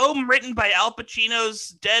is a poem written by Al Pacino's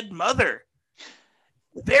dead mother.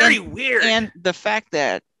 Very weird. And the fact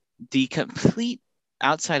that the complete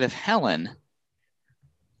outside of Helen,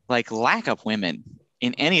 like lack of women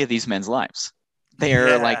in any of these men's lives.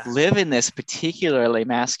 They're like live in this particularly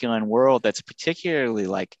masculine world that's particularly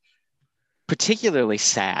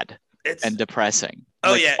sad and depressing.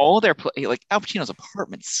 Oh like, yeah. All their like Al Pacino's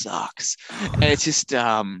apartment sucks, and it's just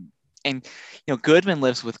and Goodman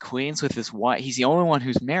lives with Queens with his wife. He's the only one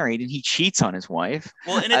who's married, and he cheats on his wife.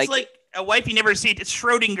 Well, and it's like a wife you never see. It's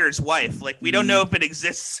Schrodinger's wife. Like, we don't know if it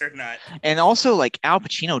exists or not. And also, like, Al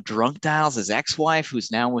Pacino drunk dials his ex-wife,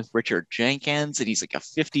 who's now with Richard Jenkins, and he's like a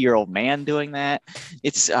 50-year-old man doing that.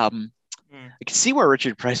 It's I can see where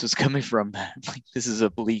Richard Price was coming from. Like, this is a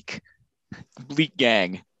bleak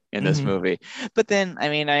gang in this movie. But then, I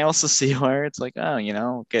mean, I also see where it's like,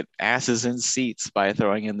 get asses in seats by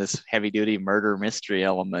throwing in this heavy-duty murder mystery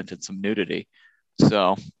element and some nudity.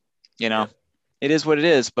 So, it is what it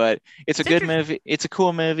is, but it's a good movie. It's a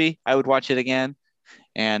cool movie. I would watch it again.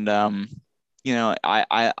 And, I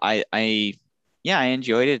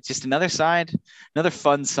enjoyed it. It's just another fun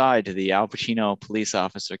side to the Al Pacino police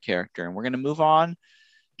officer character. And we're going to move on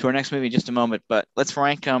to our next movie in just a moment, but let's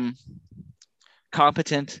rank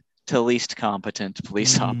competent to least competent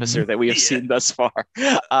police officer that we have seen thus far.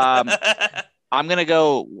 I'm going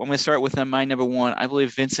to start with my number one. I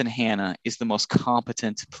believe Vincent Hanna is the most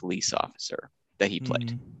competent police officer that he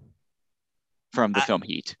played from the film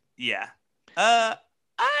Heat. Yeah.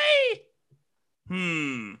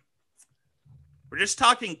 We're just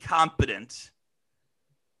talking competent.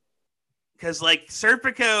 Because, like,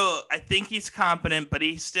 Serpico, I think he's competent, but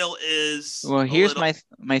he still is. Well, here's my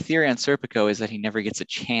theory on Serpico is that he never gets a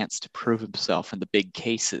chance to prove himself in the big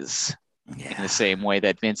cases in the same way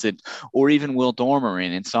that Vincent or even Will Dormer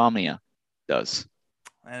in Insomnia does.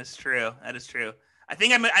 That is true. I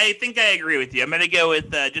think I agree with you. I'm gonna go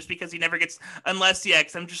with just because he never gets, unless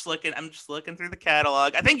because I'm just looking through the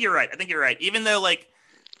catalog. I think you're right. Even though like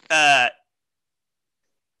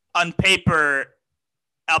on paper,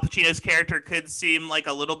 Al Pacino's character could seem like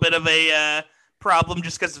a little bit of a problem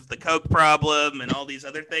just because of the coke problem and all these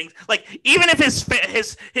other things. Like even if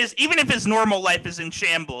his normal life is in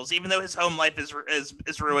shambles, even though his home life is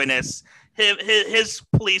ruinous, his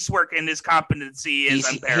police work and his competency is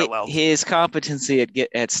unparalleled. His competency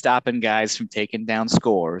at stopping guys from taking down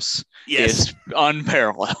scores is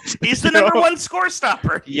unparalleled. He's the number one score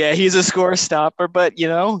stopper. Yeah, he's a score stopper, but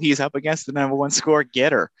he's up against the number one score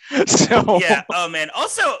getter. So yeah. Oh man.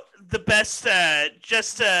 Also, the best.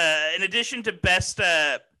 In addition to best.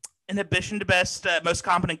 Most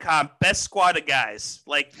competent comp, best squad of guys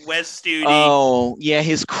like Wes Studi. Oh yeah,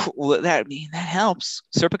 that helps.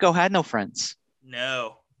 Serpico had no friends.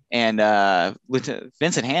 No. And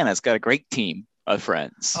Vincent Hanna's got a great team of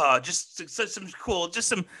friends. Oh, just some cool,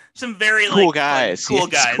 some very cool guys. Cool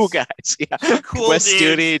guys. Yeah. Cool Wes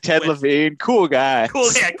Studi, Ted Levine, cool guys.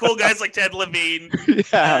 Cool guys like Ted Levine.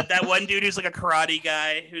 Yeah. That one dude who's like a karate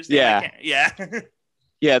guy who's Yeah,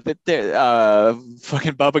 but they're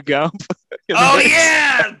fucking Bubba Gump. Oh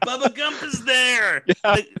yeah, Bubba Gump is there.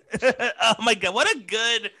 Yeah. Oh my god, what a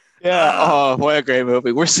good. Yeah. What a great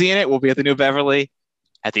movie. We're seeing it. We'll be at the New Beverly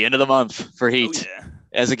at the end of the month for Heat.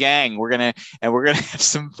 as a gang. We're gonna have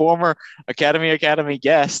some former Academy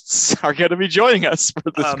guests are gonna be joining us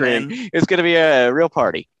for the screening. Man. It's gonna be a real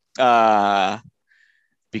party.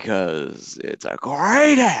 Because it's a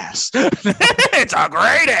great ass. It's a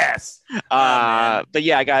great ass. But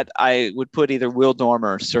yeah, I would put either Will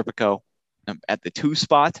Dormer or Serpico at the 2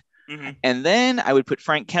 spot. Mm-hmm. And then I would put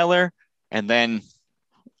Frank Keller. And then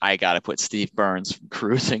I got to put Steve Burns from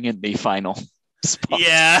Cruising in the final spot.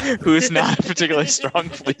 Yeah. Who's not a particularly strong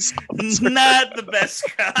police officer. Not the best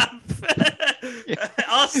cop. Yeah.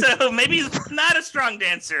 Also, maybe he's not a strong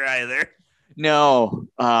dancer either. No.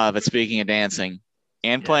 But speaking of dancing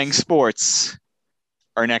and playing sports,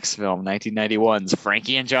 our next film, 1991's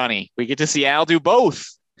Frankie and Johnny. We get to see Al do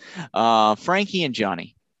both. Frankie and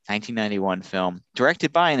Johnny, 1991 film,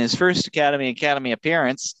 directed by, in his first Academy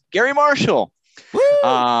appearance, Gary Marshall.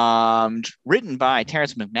 Written by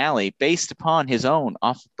Terrence McNally, based upon his own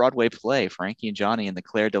off-Broadway play, Frankie and Johnny and the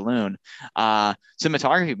Claire de Lune.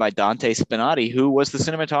 Cinematography by Dante Spinati, who was the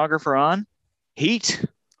cinematographer on Heat.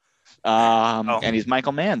 And he's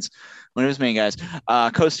Michael Mann's one of his main guys.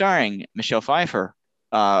 Co-starring Michelle Pfeiffer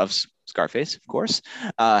of Scarface, of course.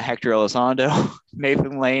 Hector Elizondo,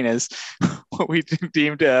 Nathan Lane as what we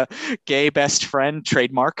deemed a gay best friend,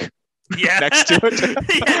 trademark. Yeah. Next to it.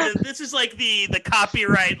 Yeah, this is like the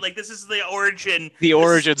copyright. Like, this is the origin.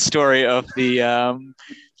 Origin story of the,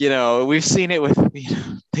 we've seen it with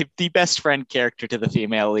the best friend character to the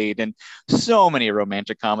female lead in so many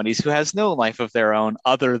romantic comedies, who has no life of their own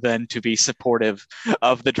other than to be supportive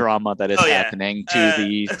of the drama that is happening to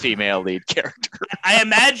the female lead character. I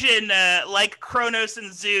imagine, like Kronos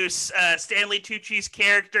and Zeus, Stanley Tucci's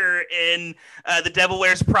character in The Devil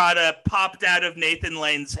Wears Prada popped out of Nathan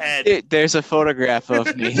Lane's head. There's a photograph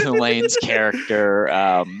of Nathan Lane's character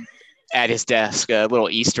at his desk, a little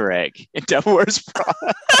Easter egg in Devil Wears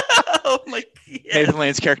Prada. Oh my God. Nathan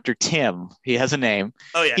Lane's character, Tim. He has a name.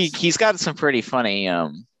 Oh, yes. He's got some pretty funny,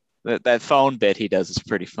 that phone bit he does is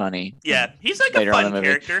pretty funny. Yeah, he's like a fun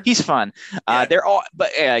character. He's fun. Yeah. They're all, but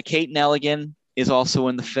Kate Nelligan is also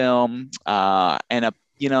in the film.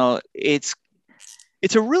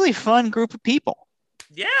 It's a really fun group of people.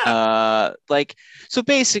 Yeah. So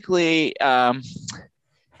basically, your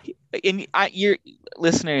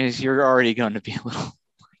listeners, you're already going to be a little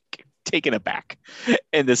taken aback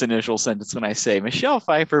in this initial sentence when I say Michelle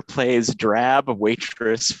Pfeiffer plays drab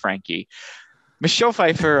waitress Frankie. Michelle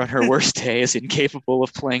Pfeiffer on her worst day is incapable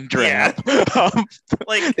of playing drab. Yeah.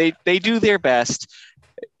 They do their best.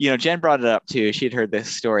 Jen brought it up too. She'd heard this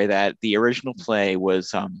story that the original play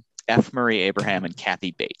was F. Murray Abraham and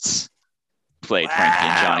Kathy Bates played Frankie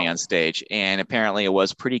and Johnny on stage, and apparently it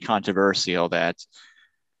was pretty controversial that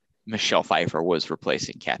Michelle Pfeiffer was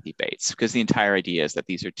replacing Kathy Bates, because the entire idea is that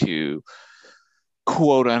these are two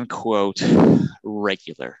quote unquote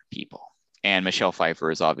regular people. And Michelle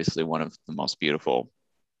Pfeiffer is obviously one of the most beautiful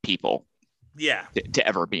people to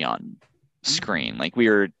ever be on screen. Like, we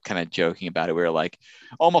were kind of joking about it. We were like,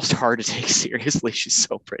 almost hard to take seriously. She's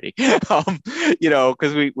so pretty.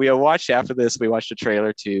 Because we watched after this, we watched a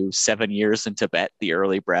trailer to 7 Years in Tibet, the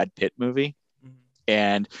early Brad Pitt movie.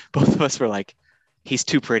 And both of us were like, he's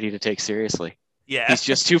too pretty to take seriously. Yeah. He's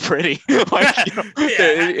just too pretty.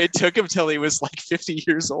 It took him till he was like 50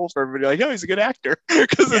 years old for everybody to be like, oh, he's a good actor.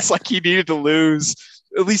 Because it's like he needed to lose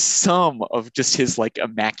at least some of just his like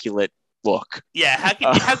immaculate look. Yeah.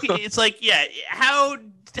 How can it's like, how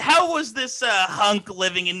was this hunk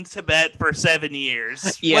living in Tibet for 7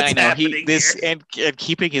 years? Yeah, What's I know. here? And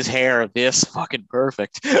keeping his hair this fucking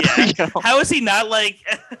perfect. Yeah. How is he not like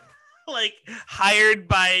hired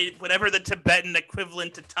by whatever the Tibetan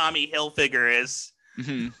equivalent to Tommy Hilfiger is?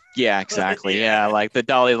 Mm-hmm. Yeah, exactly. Yeah, like the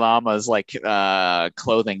Dalai Lama's like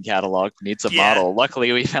clothing catalog needs a model.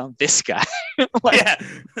 Luckily, we found this guy.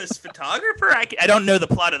 This photographer. I don't know the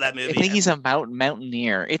plot of that movie. I think he's a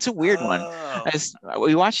mountaineer. It's a weird one. As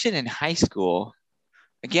we watched it in high school.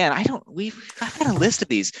 Again, I've got a list of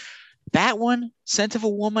these. That one, Scent of a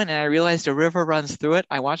Woman, and I realized a river runs through it.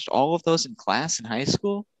 I watched all of those in class in high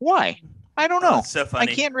school. Why? I don't know. So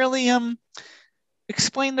funny. I can't really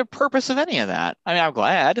explain the purpose of any of that. I mean, I'm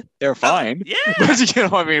glad they're fine. Yeah. But,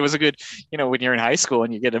 it was a good, when you're in high school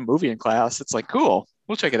and you get a movie in class, it's like, cool,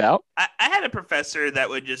 we'll check it out. I had a professor that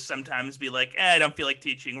would just sometimes be like, I don't feel like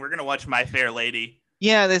teaching. We're going to watch My Fair Lady.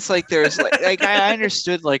 Yeah, it's like there's like I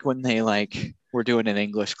understood like when they like were doing an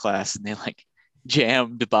English class and they like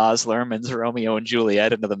jammed Baz Luhrmann's Romeo and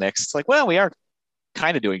Juliet into the mix. It's like, well, we are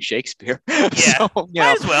kind of doing Shakespeare. Yeah, so,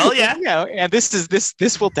 might as well. Yeah. And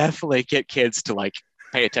this will definitely get kids to like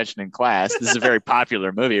pay attention in class. This is a very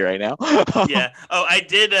popular movie right now. Yeah. Oh, I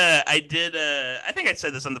did. I think I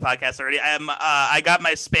said this on the podcast already. I got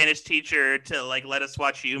my Spanish teacher to like let us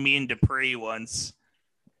watch You, Me, and Dupree once.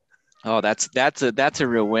 Oh, that's a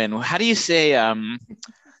real win. How do you say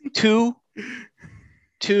two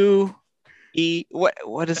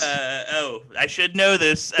what is I should know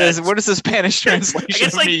this. what is the Spanish translation? I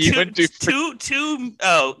guess of like me, you, and Dupree? two.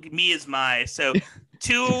 Oh, me is my. So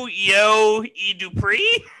two yo e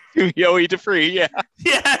Dupree. Yo, e Dupree, yeah.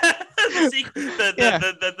 Yeah. The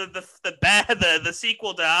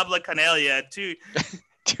sequel to Habla Canalia. Two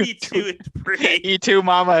Dupree. E2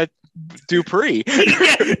 Mama Dupree.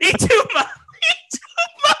 Yeah, E2 Mama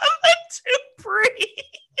Dupree.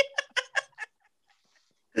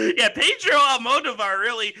 Yeah, Pedro Almodovar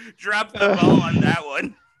really dropped the ball on that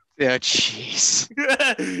one. Yeah, jeez.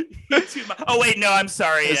 Oh wait, no, I'm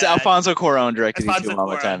sorry. It's Alfonso Cuarón directed Alfonso E2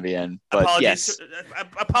 Mama Cuarón. Tambien, but apologies, yes.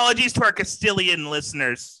 Apologies to our Castilian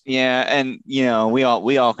listeners. Yeah, and we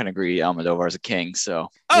all can agree Almodovar is a king. So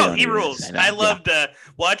he rules. I loved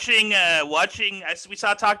watching. We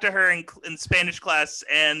saw Talk to Her in Spanish class,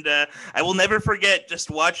 and I will never forget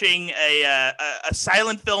just watching a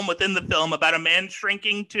silent film within the film about a man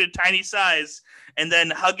shrinking to a tiny size and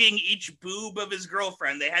then hugging each boob of his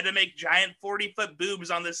girlfriend. They had to make giant 40-foot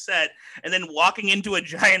boobs on this set, and then walking into a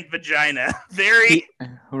giant vagina.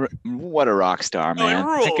 What a rock star, man!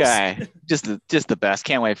 That guy, just the best.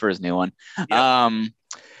 Can't wait for his new one. Yep.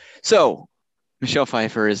 So Michelle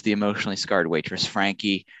Pfeiffer is the emotionally scarred waitress,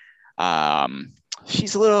 Frankie.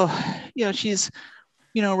 She's a little, she's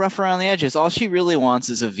rough around the edges. All she really wants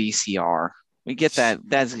is a VCR. We get that.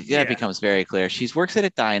 That becomes very clear. She works at a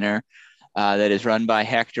diner that is run by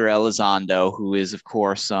Hector Elizondo, who is, of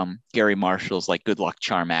course, Gary Marshall's like good luck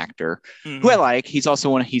charm actor, who I like. He's also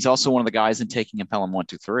one of the guys in Taking of Pelham 1,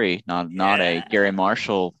 2, 3. Not a Gary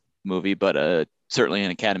Marshall movie, but certainly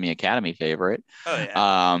an Academy favorite. Oh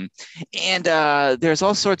yeah. And there's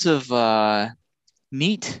all sorts of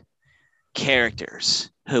neat characters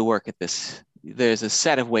who work at this. There's a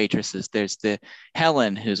set of waitresses. There's the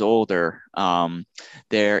Helen, who's older.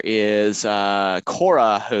 There is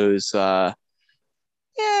Cora, who's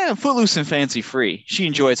footloose and fancy free. She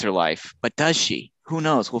enjoys her life, but does she? Who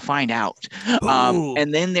knows? We'll find out.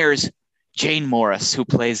 And then there's Jane Morris, who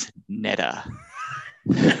plays Nedda.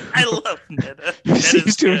 I love Nedda. Who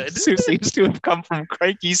seems to have come from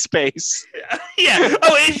cranky space. Yeah.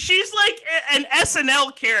 Oh, and she's like an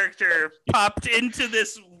SNL character popped into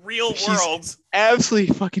this real world.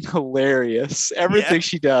 Absolutely fucking hilarious. Everything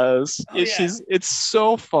she does. It's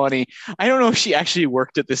so funny. I don't know if she actually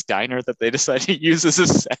worked at this diner that they decided to use as a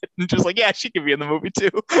set and just like, she could be in the movie too.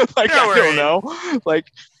 I don't know. Like,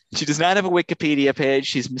 she does not have a Wikipedia page.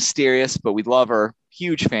 She's mysterious, but we love her.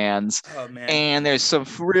 Huge fans. Oh man. And there's some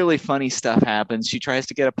really funny stuff happens. She tries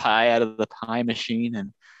to get a pie out of the pie machine,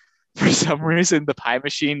 and for some reason the pie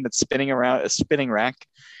machine that's spinning around a spinning rack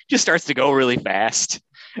just starts to go really fast.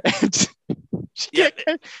 And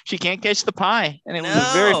she can't catch the pie. And it was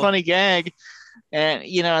a very funny gag. And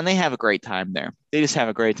and they have a great time there. They just have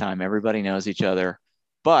a great time. Everybody knows each other.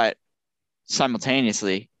 But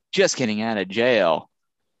simultaneously, just getting out of jail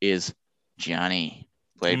is Johnny,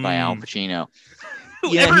 played by Al Pacino.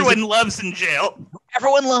 Who everyone loves in jail.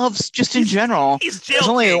 Everyone loves just in general. He's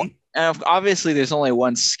jail king. Obviously, there's only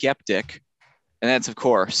one skeptic, and that's, of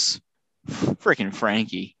course, freaking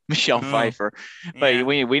Frankie, Michelle Pfeiffer. But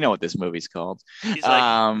we know what this movie's called. He's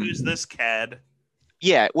like, who's this cad?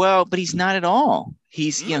 Yeah, well, but he's not at all.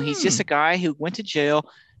 He's he's just a guy who went to jail.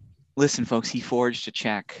 Listen, folks, he forged a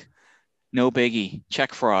check. No biggie,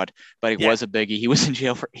 check fraud, but it was a biggie. He was in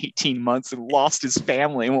jail for 18 months and lost his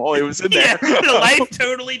family while he was in there. Life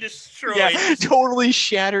totally destroyed. Yeah, totally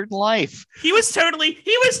shattered life. He was totally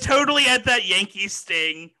at that Yankee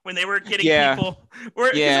sting when they were getting people.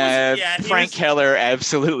 Frank Keller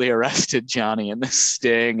absolutely arrested Johnny in this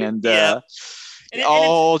sting, and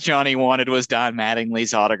all Johnny wanted was Don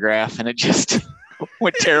Mattingly's autograph, and it just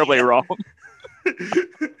went terribly wrong.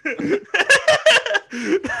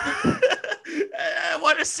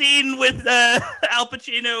 What a scene with Al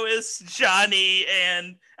Pacino as Johnny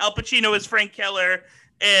and Al Pacino as Frank Keller,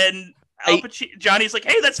 and Johnny's like,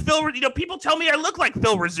 "Hey, that's Phil." People tell me I look like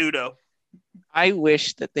Phil Rizzuto. I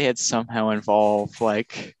wish that they had somehow involved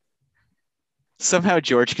somehow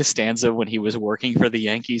George Costanza, when he was working for the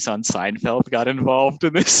Yankees on Seinfeld, got involved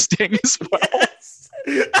in this sting as well.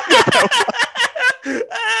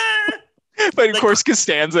 But of course,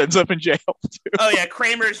 Costanza ends up in jail too. Oh yeah,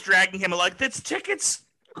 Kramer's dragging him like, that's tickets.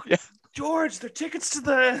 Yeah, George, they're tickets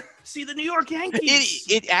to see the New York Yankees.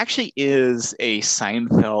 It actually is a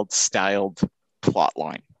Seinfeld styled plot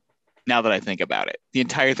line. Now that I think about it, the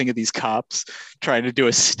entire thing of these cops trying to do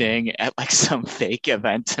a sting at like some fake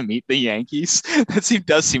event to meet the Yankees,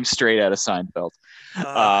 does seem straight out of Seinfeld.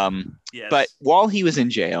 Yes. But while he was in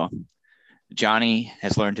jail, Johnny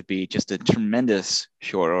has learned to be just a tremendous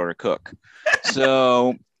short order cook.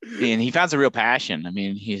 So, and he found a real passion. I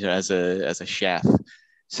mean, he's as a chef.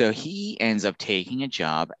 So he ends up taking a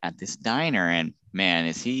job at this diner, and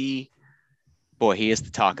man, he is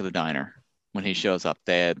the talk of the diner. When he shows up,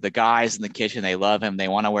 the guys in the kitchen, they love him. They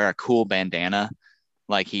want to wear a cool bandana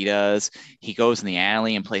like he does. He goes in the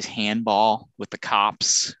alley and plays handball with the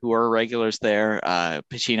cops who are regulars there.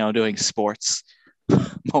 Pacino doing sports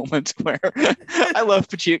moments where I love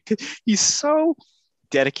Pacino. He's so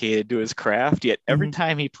dedicated to his craft, yet every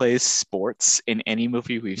time he plays sports in any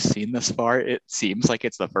movie we've seen thus far, it seems like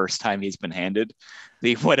it's the first time he's been handed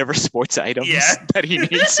the whatever sports items that he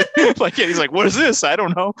needs. Like he's like, what is this? I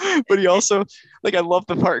don't know. But he also, like, I love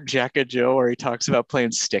the part in Jack and Jill where he talks about playing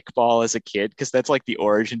stickball as a kid, because that's like the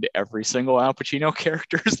origin to every single Al Pacino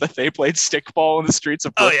characters, that they played stickball in the streets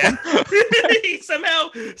of Brooklyn. somehow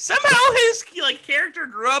his like character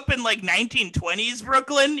grew up in like 1920s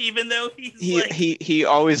Brooklyn, even though he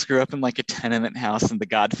always grew up in like a tenement house in The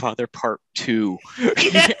Godfather Part 2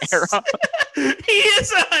 era. He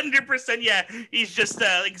is 100%. Yeah, he's just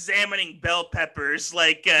examining bell peppers,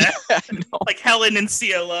 like Helen and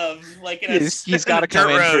Sia Love. Like he's got to come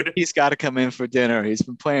in. He's got to come in for dinner. He's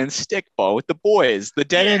been playing stickball with the boys, the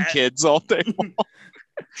dead end kids, all day long.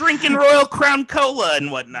 Drinking Royal Crown Cola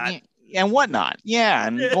and whatnot. And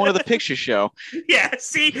going to the picture show. Yeah,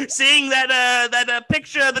 seeing that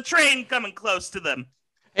picture of the train coming close to them.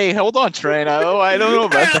 Hey, hold on, train. I don't know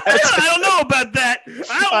about that. I don't know about that.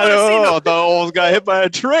 I don't know. I almost got hit by a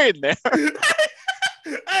train there.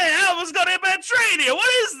 Hey, I almost got hit by a train here. What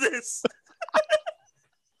is this?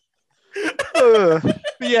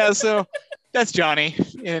 Yeah, so that's Johnny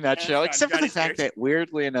in a nutshell. Except for the fact that,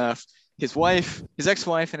 weirdly enough, his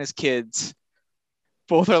ex-wife, and his kids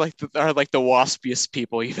both are like the waspiest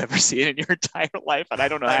people you've ever seen in your entire life, and I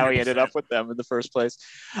don't know how 100%. He ended up with them in the first place.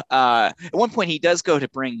 At one point, he does go to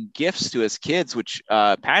bring gifts to his kids, which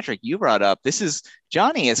Patrick, you brought up.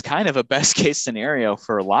 Johnny is kind of a best case scenario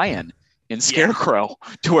for Lion in Scarecrow,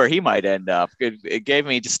 to where he might end up. It gave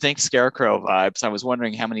me distinct Scarecrow vibes. I was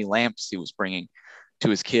wondering how many lamps he was bringing to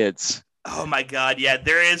his kids. Oh my God, yeah,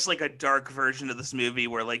 there is like a dark version of this movie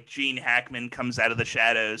where like Gene Hackman comes out of the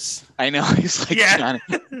shadows. I know, he's like, Johnny,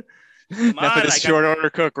 enough of this short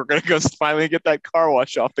order cook. We're gonna go finally get that car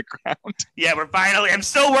wash off the ground. Yeah, I'm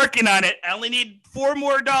still working on it. I only need $4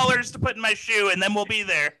 more to put in my shoe, and then we'll be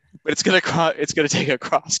there. But it's gonna take a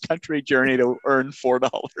cross country journey to earn $4.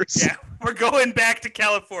 Yeah, we're going back to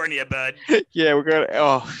California, bud. Yeah, we're gonna.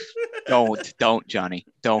 Oh, don't, Johnny,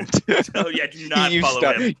 don't. Oh yeah, do not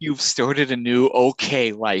follow him. You've started a new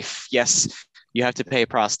okay life. Yes, you have to pay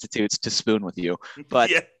prostitutes to spoon with you,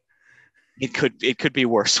 but it could be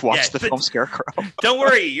worse. Watch the film Scarecrow. Don't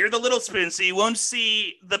worry, you're the little spoon, so you won't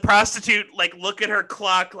see the prostitute like look at her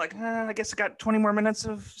clock like, I guess I got 20 more minutes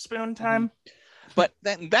of spoon time. But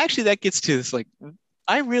that gets to this, like,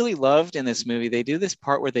 I really loved in this movie, they do this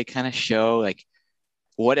part where they kind of show like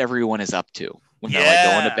what everyone is up to when they're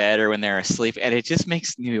like going to bed or when they're asleep, and it just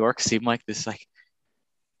makes New York seem like this, like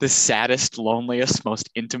the saddest, loneliest, most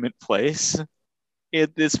intimate place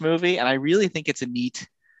in this movie. And I really think it's a neat.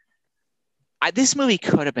 This movie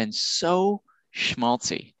could have been so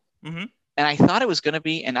schmaltzy, and I thought it was going to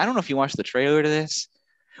be. And I don't know if you watched the trailer to this.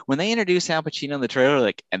 When they introduce Al Pacino in the trailer,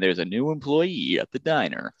 like, and there's a new employee at the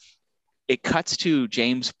diner, it cuts to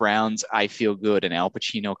James Brown's "I Feel Good" and Al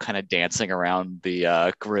Pacino kind of dancing around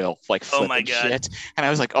the grill, like flipping shit. And I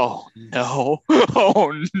was like, oh no.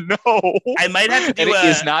 I might have to do It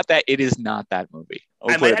is not that movie.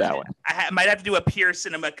 I'll put it that way. I might have to do a pure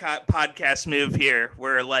cinema podcast move here,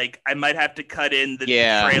 where like I might have to cut in the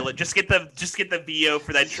trailer. Just get the VO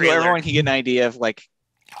for that trailer, so everyone can get an idea of like.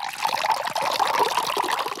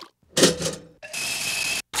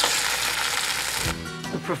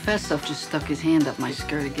 The professor just stuck his hand up my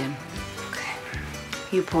skirt again. Okay.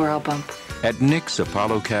 You pour, I'll bump. At Nick's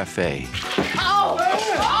Apollo Cafe. Oh!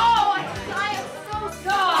 I am so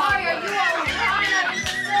sorry. Are you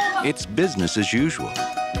all right? It's business as usual.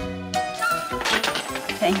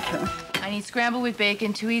 Thank you. I need scrambled with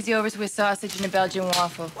bacon, 2 easy overs with sausage, and a Belgian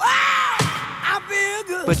waffle. Wow! I feel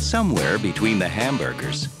good. But somewhere between the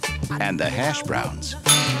hamburgers and the hash browns.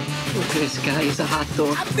 Look, this guy is a hot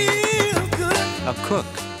dog. I feel good. A cook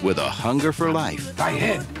with a hunger for life. Thy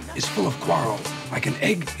head is full of quarrel, like an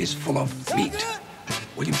egg is full of meat.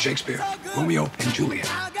 William Shakespeare, Romeo and Juliet.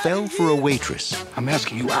 fell for a waitress I'm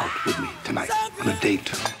asking you out with me tonight on a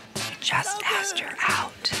date. Just asked her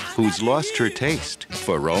out. who's lost her taste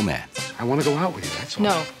for romance. I want to go out with you, that's all.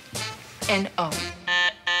 No. N-O.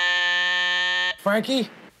 Frankie?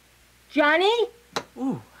 Johnny?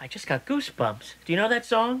 Ooh, I just got goosebumps. Do you know that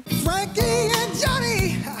song? Frankie and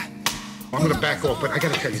Johnny. I'm going to back off, but I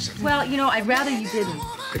got to tell you something. Well, I'd rather you didn't.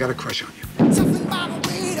 I got a crush on you.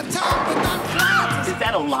 Is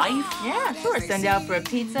that a life? Yeah, sure. Send out for a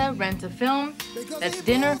pizza, rent a film. That's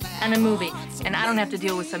dinner and a movie. And I don't have to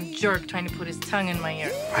deal with some jerk trying to put his tongue in my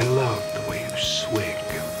ear. I love the way you swing.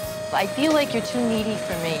 I feel like you're too needy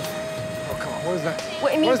for me. Oh, come on, what is that?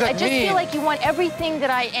 Well, What does that I just mean? feel like you want everything that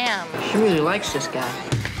I am. She really likes this guy.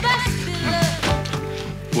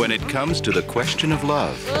 When it comes to the question of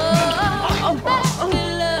love,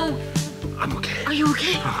 I'm okay. Are you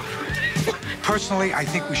okay? Personally, I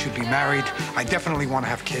think we should be married. I definitely want to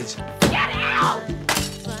have kids.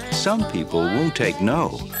 some people won't take no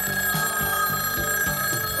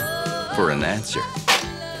for an answer.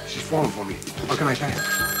 She's falling for me. What can I say?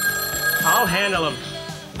 I'll handle him.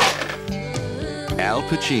 Al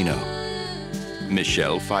Pacino,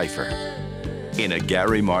 Michelle Pfeiffer, in a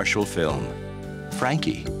Gary Marshall film,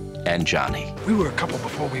 Frankie and Johnny. We were a couple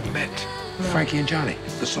before we met. Frankie and Johnny,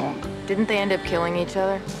 the song. Didn't they end up killing each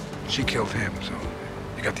other? She killed him, so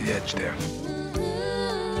you got the edge there.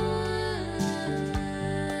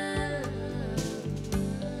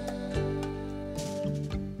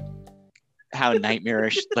 How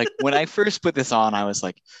nightmarish. Like when I first put this on, I was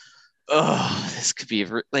like, oh, this could be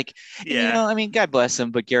like, Yeah. you know, I mean, God bless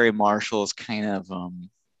him, but Gary Marshall is kind of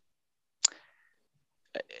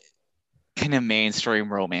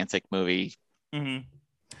mainstream romantic movie. Mm-hmm.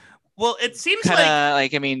 Well, it seems Kind of like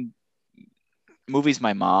like, I mean, movies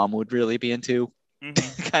my mom would really be into.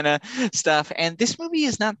 Mhm. Kind of stuff. And this movie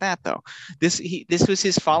is not that though. This was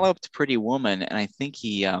his follow-up to Pretty Woman, and I think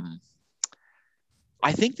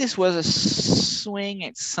this was a swing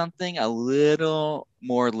at something a little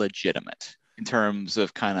more legitimate in terms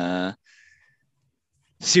of kind of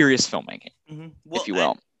serious filmmaking, Well, if you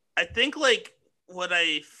will. I think like what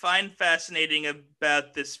I find fascinating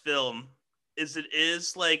about this film is it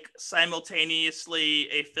is like simultaneously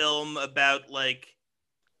a film about like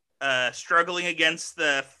struggling against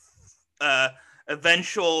the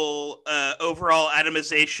eventual overall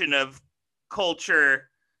atomization of culture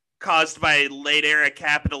caused by late era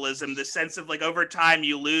capitalism, the sense of like over time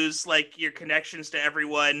you lose like your connections to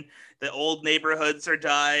everyone, the old neighborhoods are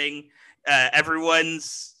dying,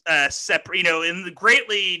 everyone's separate, you know, and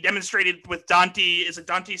greatly demonstrated with Dante. Is it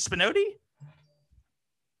Dante Spinotti?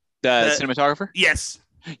 The cinematographer? Yes.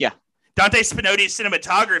 Yeah. Dante Spinotti's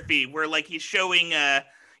cinematography, where like he's showing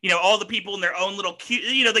you know, all the people in their own little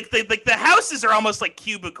you know, like the houses are almost like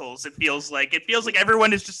cubicles. It feels like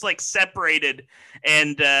everyone is just like separated,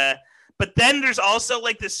 and but then there's also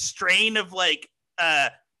like this strain of like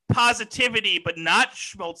positivity, but not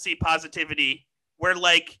schmaltzy positivity, where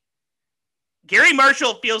like Gary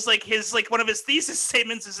Marshall feels like his like one of his thesis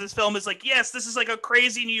statements is this film is like, yes, this is like a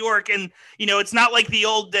crazy New York, and you know, it's not like the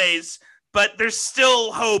old days, but there's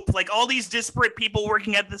still hope. Like all these disparate people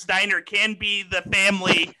working at this diner can be the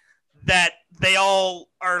family that they all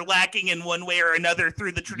are lacking in one way or another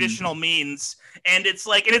through the traditional means. And it's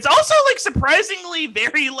like, and it's also like surprisingly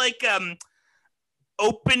very like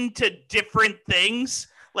open to different things.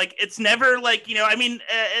 Like it's never like, you know, I mean,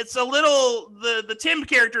 it's a little, the Tim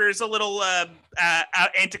character is a little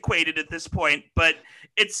antiquated at this point, but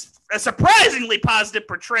it's a surprisingly positive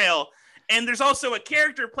portrayal. And there's also a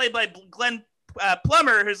character played by Glenn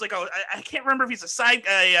Plummer, who's like, I can't remember if he's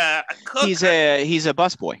a cook. He's a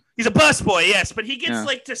busboy. He's a busboy, yes, but he gets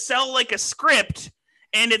like to sell like a script,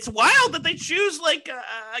 and it's wild that they choose like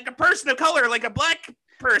a person of color, like a black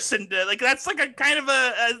person, to like that's like a kind of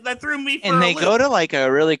that threw me for And they a go to like a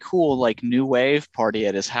really cool like new wave party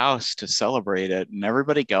at his house to celebrate it, and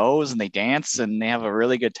everybody goes and they dance and they have a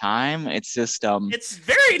really good time. It's just it's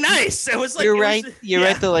very nice. It was like you're right.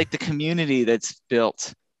 The like the community that's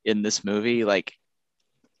built in this movie, like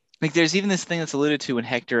there's even this thing that's alluded to when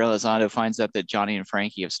Hector Elizondo finds out that Johnny and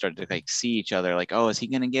Frankie have started to like see each other. Like, oh, is he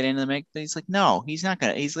gonna get into the mix? He's like, no, he's not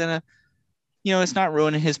gonna. He's gonna, you know, it's not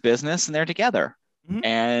ruining his business, and they're together.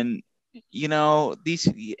 And you know, these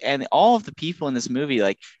and all of the people in this movie,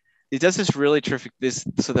 like it does this really terrific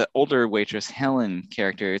so the older waitress Helen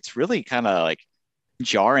character, it's really kind of like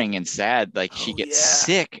jarring and sad. Like she gets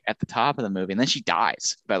sick at the top of the movie, and then she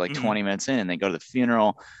dies about like 20 minutes in, and they go to the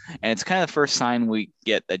funeral, and it's kind of the first sign we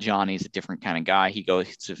get that Johnny's a different kind of guy. He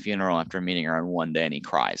goes to the funeral after meeting her on one day, and he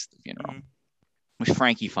cries at the funeral, which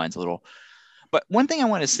Frankie finds a little. But one thing I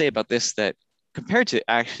want to say about this that compared to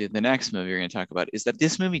actually the next movie we're going to talk about, is that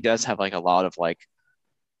this movie does have like a lot of like,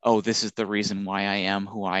 oh, this is the reason why I am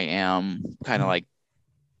who I am, kind of like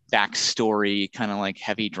backstory, kind of like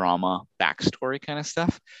heavy drama backstory kind of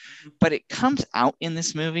stuff. But it comes out in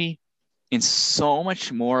this movie in so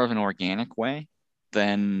much more of an organic way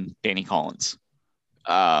than Danny Collins,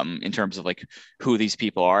 in terms of like who these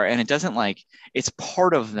people are. And it doesn't like, it's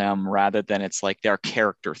part of them rather than it's like their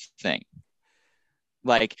character thing.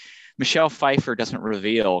 Like Michelle Pfeiffer doesn't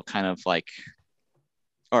reveal kind of like,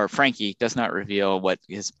 or Frankie does not reveal what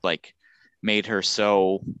is like made her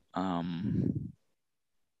so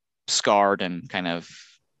scarred and kind of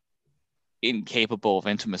incapable of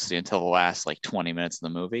intimacy until the last like 20 minutes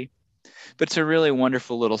of the movie. But it's a really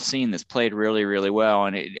wonderful little scene that's played really, really well.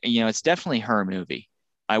 And it, you know, it's definitely her movie.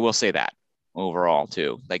 I will say that overall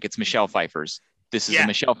too. Like it's Michelle Pfeiffer's. This is a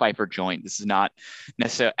Michelle Pfeiffer joint. This is not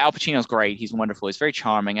necessarily, Al Pacino's great. He's wonderful. He's very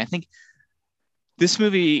charming. I think this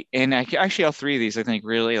movie, and actually all three of these, I think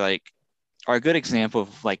really like are a good example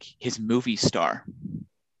of like his movie star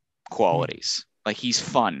qualities. Like he's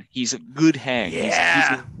fun. He's a good hang. He's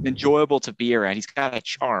enjoyable to be around. He's got a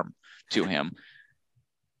charm to him.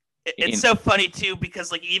 It's so funny too,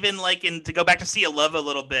 because like even like to go back to Sea of Love a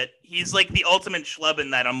little bit, he's like the ultimate schlub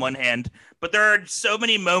in that on one hand, but there are so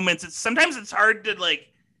many moments. Sometimes it's hard to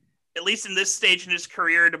like, at least in this stage in his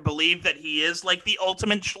career, to believe that he is like the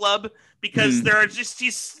ultimate schlub, because there are just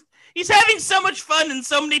he's having so much fun, and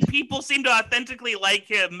so many people seem to authentically like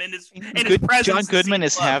him and his presence. John Goodman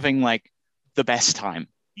is having like the best time.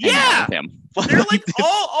 Yeah, with him. They're like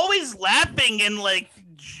always laughing and like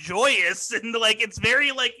joyous, and like it's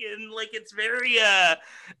very like it's very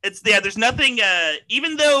there's nothing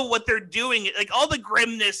even though what they're doing, like all the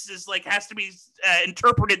grimness is like has to be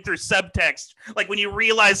interpreted through subtext, like when you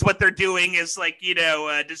realize what they're doing is like, you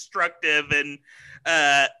know, destructive, and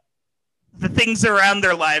the things around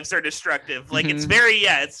their lives are destructive. Like it's very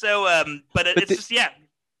it's so but it's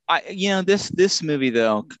just this movie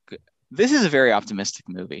though, this is a very optimistic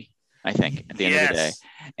movie, I think, at the end of the day.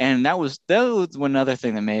 And that was one other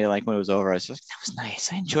thing that made it, like when it was over, I was just like, that was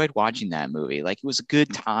nice. I enjoyed watching that movie. Like it was a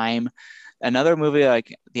good time. Another movie,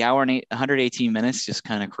 like the hour and 118 minutes just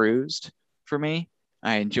kind of cruised for me.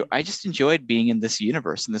 I just enjoyed being in this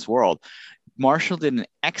universe, in this world. Marshall did an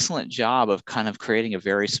excellent job of kind of creating a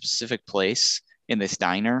very specific place in this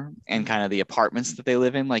diner and kind of the apartments that they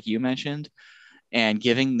live in, like you mentioned, and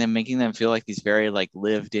making them feel like these very like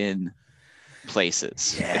lived in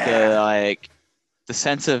places. Like the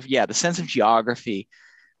sense of geography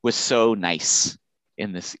was so nice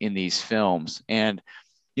in these films. And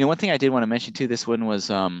you know, one thing I did want to mention too, this one was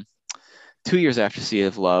 2 years after Sea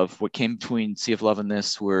of Love. What came between Sea of Love and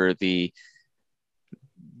this were the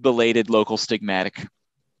belated local Stigmatic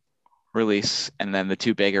release, and then the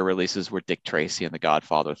two bigger releases were Dick Tracy and The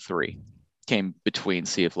Godfather 3 came between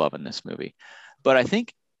Sea of Love and this movie. But I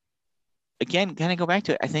think, again, kind of go back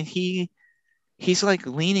to it, I think he's like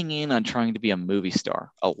leaning in on trying to be a movie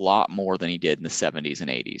star a lot more than he did in the 70s and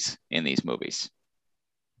 80s in these movies,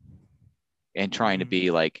 and trying to be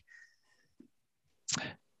like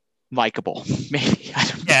likable, maybe.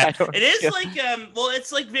 It is like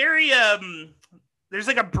it's like very there's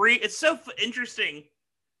like a brief. It's so interesting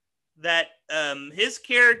that his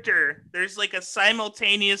character, there's like a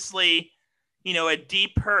simultaneously, you know, a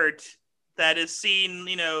deep hurt that is seen,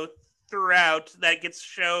 you know, throughout, that gets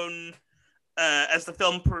shown as the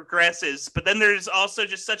film progresses, but then there's also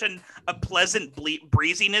just such a pleasant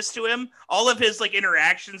breeziness to him. All of his like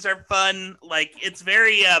interactions are fun. Like it's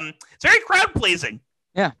very crowd pleasing.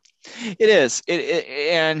 Yeah, it is.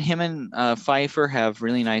 And him and Pfeiffer have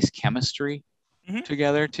really nice chemistry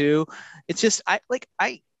together too. It's just I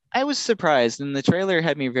was surprised, and the trailer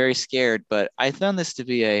had me very scared, but I found this to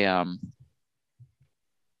be a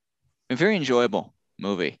very enjoyable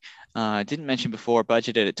movie. I didn't mention before,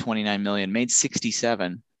 budgeted at 29 million, made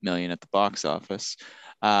 67 million at the box office.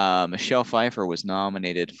 Michelle Pfeiffer was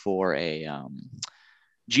nominated for a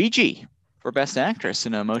Gigi for Best Actress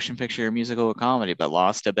in a motion picture musical comedy, but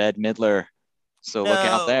lost to Bette Midler. So look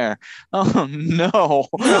out there. Oh no.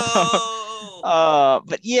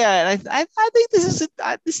 But yeah, and I think this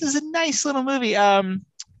is a nice little movie. You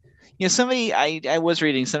know, somebody I was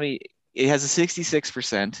reading, it has a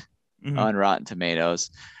 66% on Rotten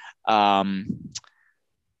Tomatoes.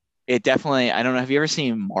 It definitely, I don't know, have you ever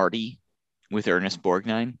seen Marty with Ernest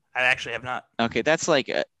Borgnine? I actually have not. Okay, that's like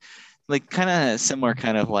kind of similar,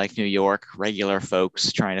 kind of like New York regular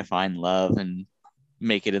folks trying to find love and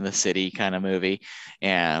make it in the city kind of movie.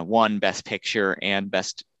 And won Best Picture and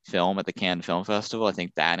Best Film at the Cannes Film Festival. I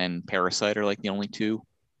think that and Parasite are like the only two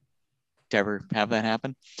to ever have that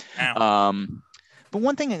happen. Wow. But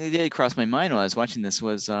one thing that did cross my mind while I was watching this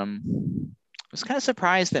was I was kind of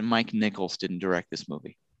surprised that Mike Nichols didn't direct this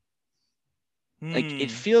movie. Like it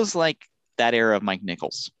feels like that era of Mike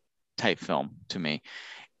Nichols type film to me.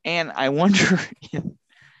 And I wonder if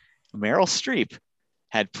Meryl Streep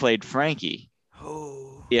had played Frankie,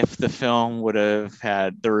 if the film would have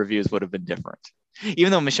had, the reviews would have been different.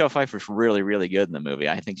 Even though Michelle Pfeiffer's really, really good in the movie,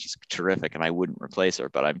 I think she's terrific and I wouldn't replace her,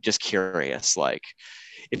 but I'm just curious, like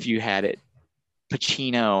if you had it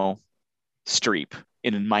Pacino, Streep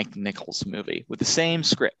in a Mike Nichols movie with the same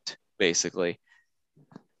script, basically,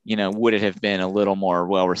 would it have been a little more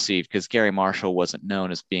well received? Because Gary Marshall wasn't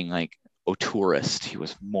known as being like a tourist. He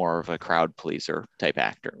was more of a crowd pleaser type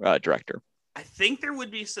director. I think there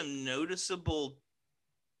would be some noticeable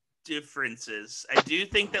differences. I do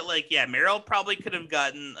think that Meryl probably could have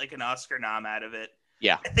gotten like an Oscar nom out of it.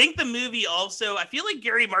 Yeah. I think the movie also, I feel like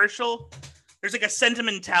Gary Marshall, there's like a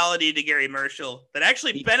sentimentality to Gary Marshall that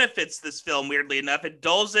actually benefits this film, weirdly enough. It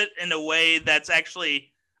dulls it in a way that's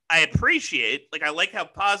actually, I appreciate. Like, I like how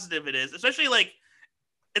positive it is, especially like,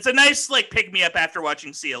 it's a nice like pick me up after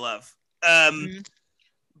watching Sea of Love.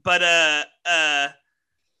 But I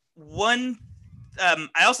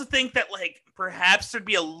also think that like perhaps there'd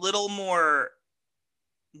be a little more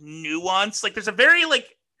nuance. Like there's a very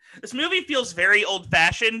like, this movie feels very old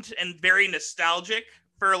fashioned and very nostalgic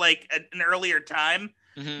for like an earlier time.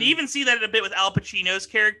 You even see that a bit with Al Pacino's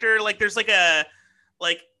character. Like there's like a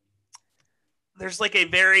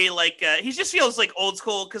very like he just feels like old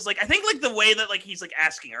school because like I think like the way that like he's like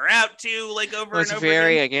asking her out too like over and over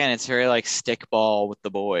again. It's very like stickball with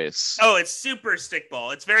the boys. Oh, it's super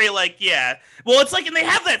stickball. It's very like, yeah. Well, it's like, and they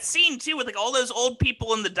have that scene too with like all those old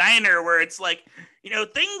people in the diner where it's like,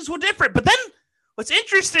 things were different. But then what's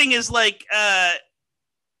interesting is like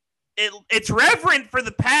it's reverent for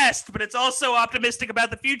the past, but it's also optimistic about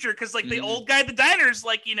the future because like the old guy at the diner's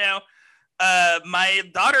like, my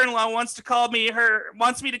daughter-in-law wants me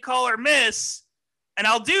to call her Miss, and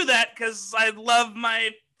I'll do that because I want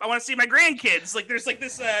to see my grandkids. Like there's like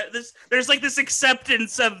this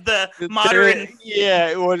acceptance of the modern.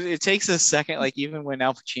 Yeah, well, it takes a second. Like even when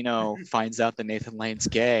Al Pacino finds out that Nathan Lane's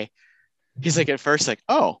gay, he's like at first like,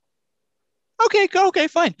 oh, okay,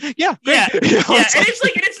 fine, yeah, great. Yeah, and it's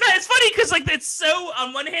like, and it's funny because like it's so,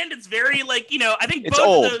 on one hand it's very like I think it's both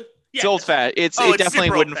old. Of the, it's old fat. It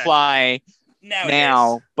definitely wouldn't fly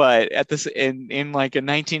now, but at this in like in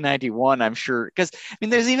 1991, I'm sure, because I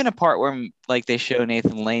mean, there's even a part where like they show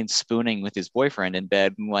Nathan Lane spooning with his boyfriend in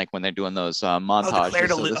bed, like when they're doing those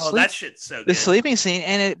montages. That shit's so good. The sleeping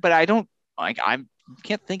scene, but I don't like. I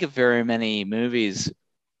can't think of very many movies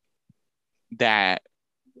that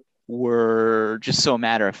were just so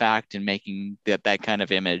matter of fact in making that kind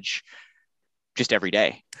of image just every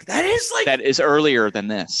day. That is earlier than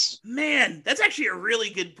this. Man, that's actually a really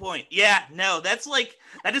good point. Yeah, no, that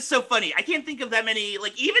is so funny. I can't think of that many,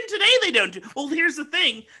 like even today they don't do. Well, here's the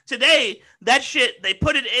thing. Today, that shit, they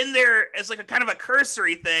put it in there as like a kind of a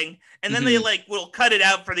cursory thing, and then they like will cut it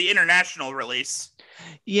out for the international release.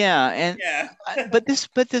 Yeah, and but this,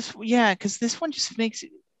 because this one just makes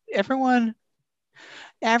everyone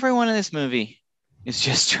in this movie is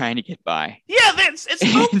just trying to get by. Yeah, it's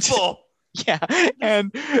hopeful. Yeah,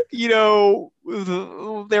 and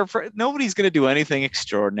nobody's gonna do anything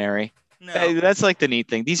extraordinary. No. That's like the neat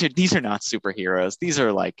thing. These are not superheroes. These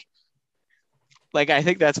are like I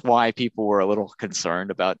think that's why people were a little concerned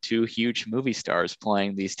about two huge movie stars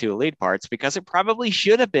playing these two lead parts, because it probably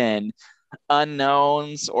should have been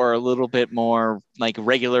unknowns or a little bit more like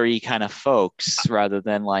regular-y kind of folks rather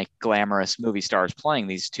than like glamorous movie stars playing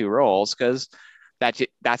these two roles, because that's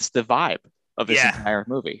the vibe of this entire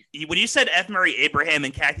movie. When you said F. Murray Abraham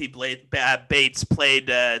and Kathy Bates played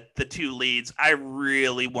the two leads, I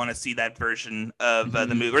really want to see that version of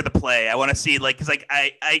the movie or the play. I want to see because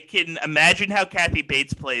I can imagine how Kathy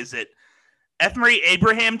Bates plays it. F. Murray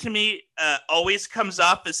Abraham to me always comes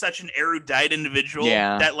off as such an erudite individual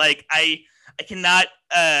that like I cannot.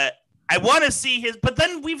 I want to see his, but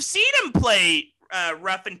then we've seen him play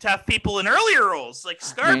rough and tough people in earlier roles like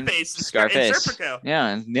Scarface and Serpico.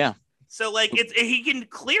 Yeah. So like he can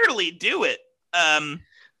clearly do it.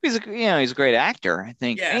 He's a great actor, I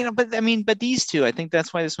think. Yeah. But these two, I think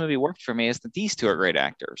that's why this movie worked for me, is that these two are great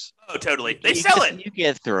actors. Oh, totally. They sell it. You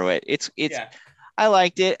get through it. It's I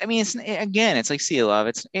liked it. I mean, it's like Sea of Love.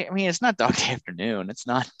 It's not Dog Day Afternoon. It's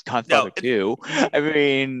not Godfather 2. I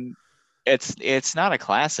mean, it's not a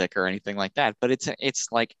classic or anything like that, but it's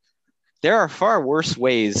like there are far worse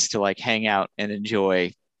ways to like hang out and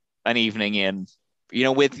enjoy an evening in,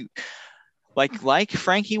 like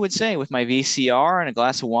Frankie would say, with my VCR and a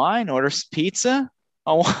glass of wine, order some pizza.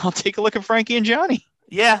 I'll take a look at Frankie and Johnny.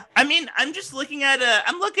 Yeah, I mean, I'm just looking at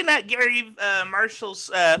Gary Marshall's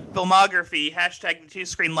filmography, hashtag the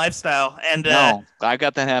two-screen lifestyle, and No, I've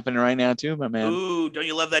got that happening right now too, my man. ooh, don't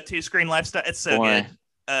you love that two-screen lifestyle? It's so Boy.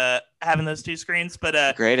 good, having those two screens.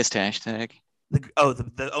 But Greatest hashtag.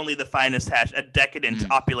 the only the finest a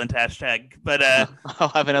decadent, opulent hashtag. But I'll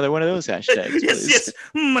have another one of those hashtags. yes.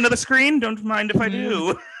 Another screen. Don't mind if I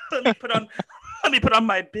do. Let me put on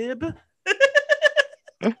my bib.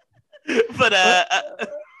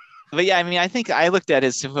 But yeah, I mean, I think I looked at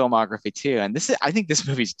his filmography too, and I think this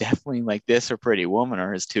movie's definitely like this or Pretty Woman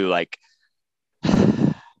are his two like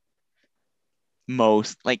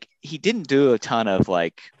most like he didn't do a ton of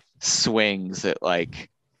like swings at like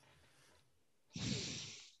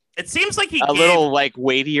it seems like he little like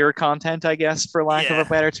weightier content, I guess, for lack of a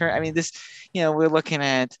better term. I mean, this, we're looking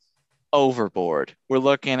at Overboard. We're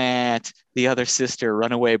looking at The Other Sister,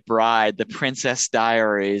 Runaway Bride, The Princess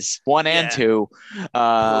Diaries 1 and 2.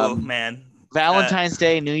 Oh man. Valentine's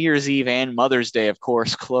Day, New Year's Eve, and Mother's Day, of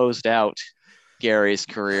course, closed out Gary's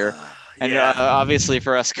career. And obviously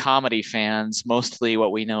for us comedy fans, mostly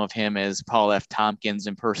what we know of him is Paul F. Tompkins'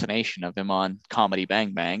 impersonation of him on Comedy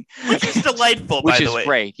Bang Bang. Which is delightful, by the way. Which is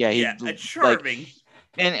great. Yeah, it's charming.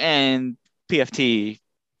 Like, and PFT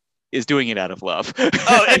is doing it out of love.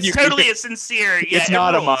 Oh, it's totally a sincere. Yeah, it's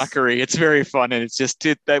not a mockery. It's very fun, and it's just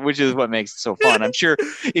that, which is what makes it so fun. I'm sure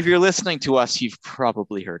if you're listening to us, you've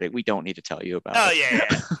probably heard it. We don't need to tell you about it. Oh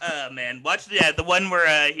yeah. Oh man, watch the one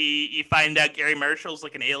where you find out Gary Marshall's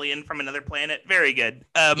like an alien from another planet. Very good.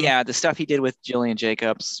 Yeah, the stuff he did with Gillian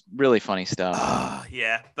Jacobs, really funny stuff. Oh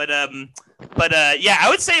yeah, but yeah, I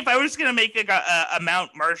would say if I was gonna make a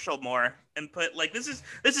Mount Marshall more and put like this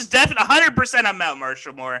is definitely 100% on Mount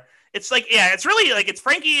Marshall more. It's like, it's really like, it's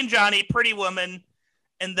Frankie and Johnny, Pretty Woman,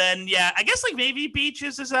 and then, I guess like maybe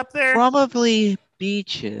Beaches is up there. Probably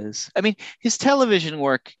Beaches. I mean, his television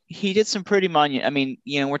work, he did some pretty I mean,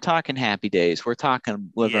 we're talking Happy Days. We're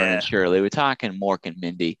talking Laverne and Shirley. We're talking Mork and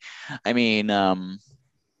Mindy. I mean,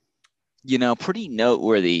 pretty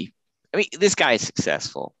noteworthy. I mean, this guy is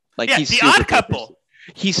successful. Like, he's The Odd Couple.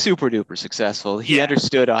 He's super duper successful. He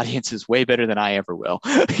understood audiences way better than I ever will.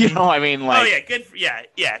 I mean, like, good. Yeah.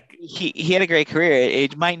 He had a great career.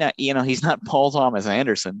 It might not, he's not Paul Thomas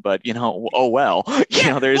Anderson, but oh well.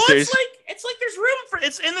 There's it's like there's room for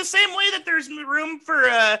it's in the same way that there's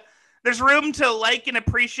room to like and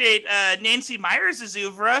appreciate Nancy Meyers'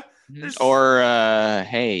 oeuvre. Or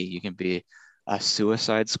hey, you can be a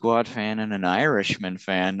Suicide Squad fan and an Irishman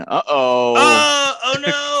fan. Oh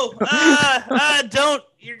no! Don't!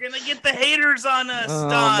 You're gonna get the haters on us,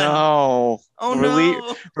 Don. Oh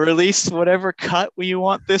no! Release whatever cut you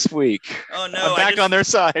want this week. Oh no! I'm back on their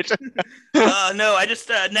side. No! I just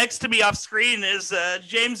next to me off screen is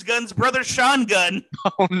James Gunn's brother, Sean Gunn.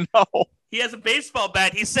 Oh no! He has a baseball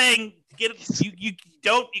bat. He's saying, you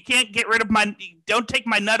can't get rid of don't take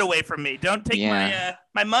my nut away from me. Don't take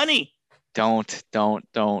my money. Don't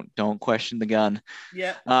question the gun.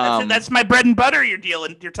 Yeah, that's my bread and butter.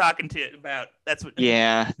 You're talking to about. That's what.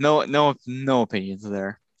 Yeah, no opinions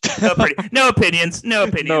there. No opinions. No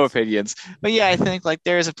opinions. But yeah, I think like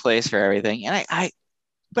there's a place for everything, and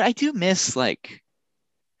but I do miss like,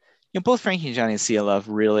 both Frankie and Johnny and Sea of Love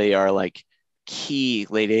really are like key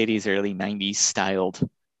late '80s, early '90s styled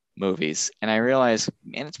movies, and I realize,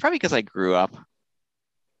 and it's probably because I grew up.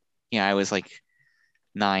 I was like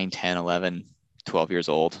 9, 10, 11, 12 years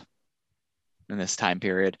old in this time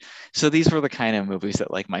period. So these were the kind of movies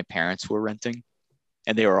that like my parents were renting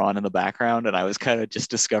and they were on in the background. And I was kind of just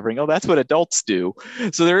discovering, that's what adults do.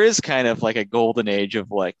 So there is kind of like a golden age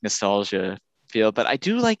of like nostalgia feel, but I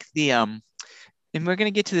do like the, and we're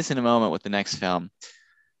going to get to this in a moment with the next film,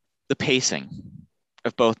 the pacing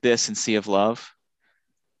of both this and Sea of Love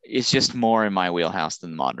is just more in my wheelhouse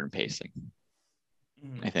than modern pacing.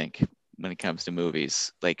 I think. When it comes to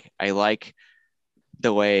movies, like I like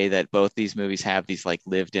the way that both these movies have these like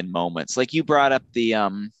lived in moments. Like you brought up the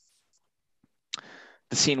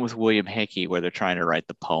scene with William Hickey where they're trying to write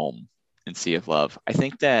the poem in Sea of Love. I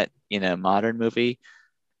think that in a modern movie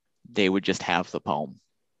they would just have the poem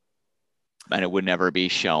and it would never be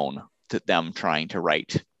shown to them trying to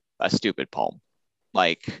write a stupid poem.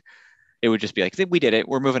 Like it would just be like, we did it,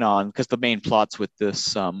 we're moving on, because the main plot's with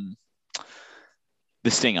this the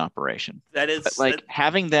sting operation. That is, but like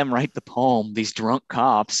having them write the poem, these drunk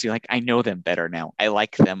cops, you're like, I know them better now. I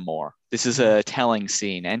like them more. This is a telling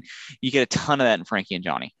scene, and you get a ton of that in Frankie and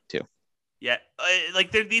Johnny too. Yeah,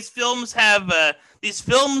 like these films have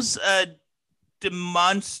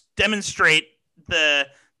demonstrate the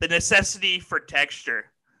the necessity for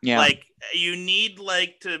texture. Yeah. Like you need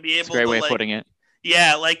like to be able It's a great to way like, of putting it.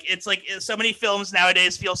 Yeah, like it's like so many films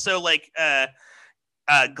nowadays feel so like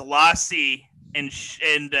glossy and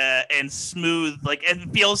smooth. Like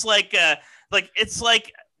it feels like it's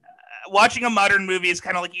like watching a modern movie is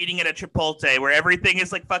kind of like eating at a Chipotle, where everything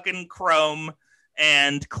is like fucking chrome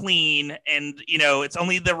and clean, and you know it's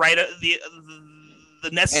only the right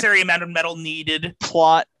the necessary amount of metal needed.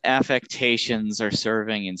 Plot affectations are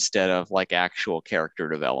serving instead of like actual character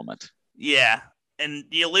development. Yeah. And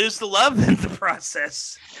you lose the love in the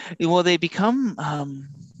process. Well, they become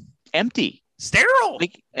empty, sterile.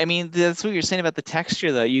 Like, I mean, that's what you're saying about the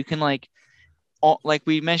texture, though. You can like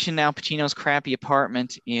we mentioned Al Pacino's crappy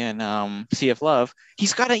apartment in Sea of Love.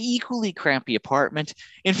 He's got an equally crappy apartment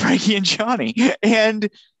in Frankie and Johnny, and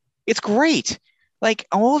it's great. Like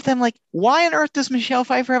all of them, like why on earth does Michelle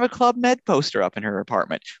Pfeiffer have a Club Med poster up in her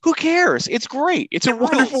apartment? Who cares? It's great. It's a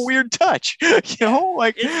wonderful, weird touch. You know,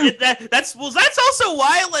 like that's also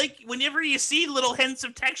why, like, whenever you see little hints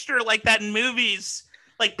of texture like that in movies,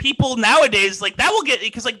 like people nowadays, like that will get,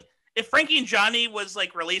 because like if Frankie and Johnny was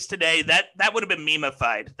like released today, that would have been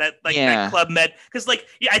meme-ified. That Club Med, because like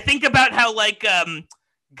I think about how like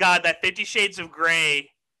God, that 50 Shades of Grey.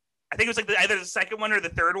 I think it was like either the second one or the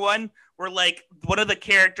third one, where like one of the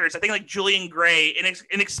characters, I think like Julian Gray,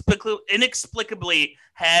 inexplicably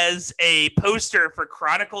has a poster for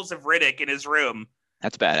Chronicles of Riddick in his room.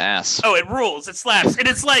 That's badass. Oh, it rules! It slaps, and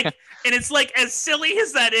it's like, as silly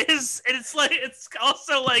as that is, and it's like, it's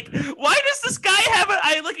also like, why does this guy have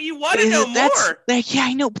a? You want to know more? Yeah,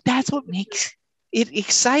 I know, but that's what makes it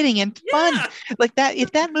exciting and fun. Like that,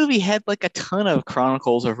 if that movie had like a ton of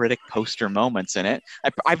Chronicles of Riddick poster moments in it,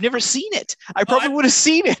 I've never seen it. I probably would have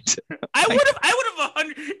seen it. I would have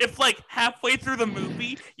 100. If like halfway through the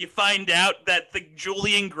movie you find out that the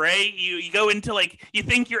Julian Gray, you go into like, you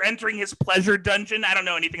think you're entering his pleasure dungeon. I don't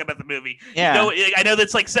know anything about the movie. Yeah, I know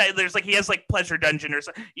that's like, there's like, he has like pleasure dungeon or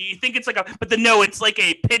something. You think it's like no, it's like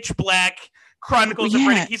a pitch black Chronicles of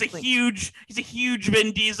Riddick. He's a huge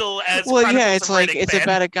Vin Diesel as. Well, Chronicles yeah, it's of like Riddick it's fan.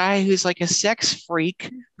 about a guy who's like a sex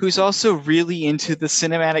freak who's also really into the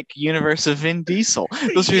cinematic universe of Vin Diesel.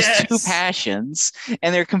 Those are his two passions,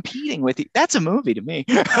 and they're competing with you. That's a movie to me.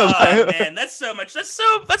 Oh man, that's so much. That's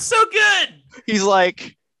so good. He's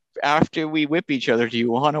like, after we whip each other, do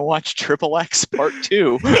you want to watch Triple X Part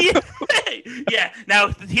 2? Yeah. Now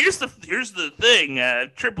here's the thing.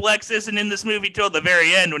 Triple X isn't in this movie till the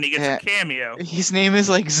very end when he gets a cameo. His name is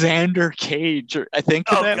like Xander Cage, I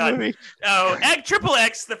think, in that movie. Oh, Triple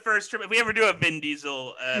X, the first. If we ever do a Vin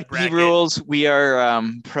Diesel bracket. He rules. We are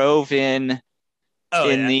pro Vin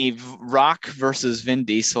the Rock versus Vin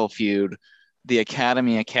Diesel feud. The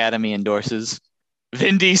Academy endorses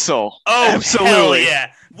Vin Diesel. Oh, absolutely! Hell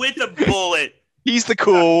yeah, with a bullet. He's the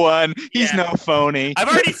cool one. He's no phony. I've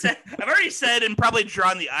already said, and probably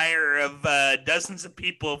drawn the ire of dozens of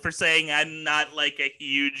people for saying I'm not like a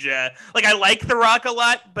huge like, I like The Rock a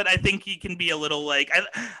lot, but I think he can be a little like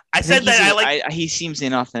I said that I like. He seems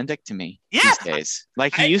inauthentic to me these days.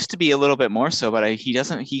 Like he used to be a little bit more so, but he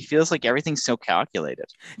doesn't. He feels like everything's so calculated.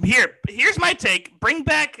 Here's my take. Bring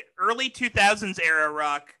back early 2000s era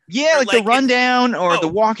Rock. Yeah, like the Rundown or the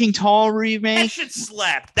Walking Tall remake. That shit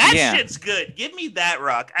slapped. That shit's good. Give me that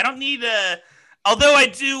Rock. I don't need although I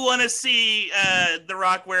do want to see The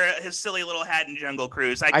Rock wear his silly little hat in Jungle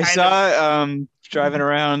Cruise. I saw driving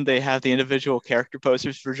around, they have the individual character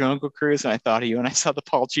posters for Jungle Cruise, and I thought of you, and I saw the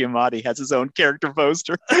Paul Giamatti has his own character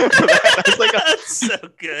poster. I was like, that's so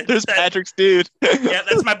good. There's Patrick's dude. Yeah,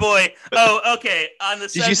 that's my boy. Oh, okay. On the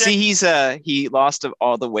Did you see he lost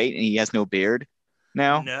all the weight and he has no beard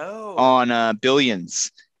now? No. On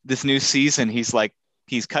Billions, this new season, he's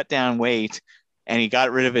cut down weight and he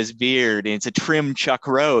got rid of his beard, and it's a trim Chuck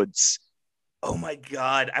Rhodes. Oh my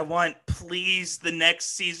God. I want, please, the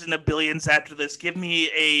next season of Billions after this, give me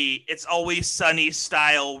a It's Always Sunny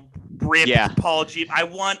style ripped Paul G. I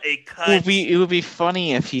want a cut. It would be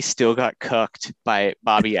funny if he still got cooked by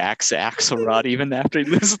Bobby Axelrod even after he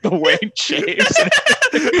loses the weight, shaves.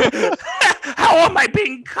 How am I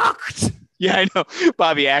being cooked? Yeah, I know.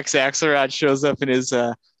 Bobby Axelrod shows up in his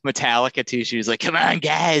Metallica t-shirt. He's like, "Come on,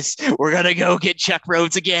 guys, we're gonna go get Chuck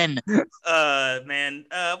Rhodes again." Man,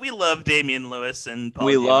 we love Damian Lewis and Paul.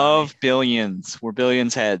 We love Billions. We're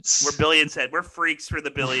Billions heads. We're Billions head. We're freaks for the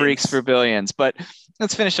Billions. Freaks for Billions. But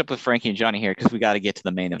let's finish up with Frankie and Johnny here because we got to get to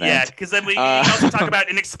the main event. Yeah, because then we can also talk about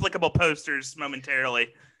inexplicable posters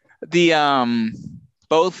momentarily. The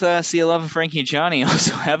both Sea of Love and Frankie and Johnny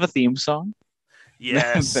also have a theme song.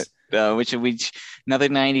 Yes. which another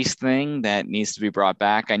 90s thing that needs to be brought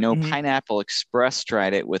back. I know Pineapple Express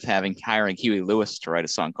tried it with hiring Huey Lewis to write a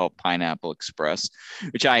song called Pineapple Express,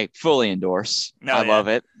 which I fully endorse. I love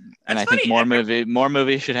it. And I think more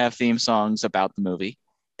movies should have theme songs about the movie.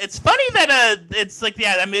 It's funny that it's like,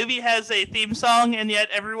 that movie has a theme song, and yet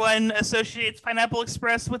everyone associates Pineapple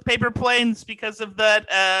Express with Paper Planes because of that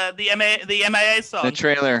the MIA song. The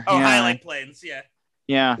trailer. Oh, Highlight Planes, yeah.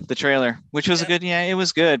 Yeah, the trailer, which was it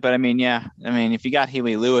was good, but I mean, if you got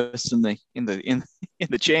Huey Lewis in the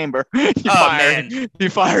chamber, you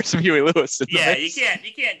fire some Huey Lewis. You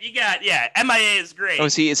can't. You got MIA is great. Oh,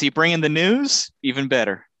 is he bringing the news? Even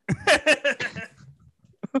better.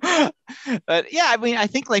 But I mean, I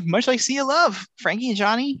think much like Sea of Love, Frankie and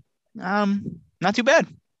Johnny, not too bad.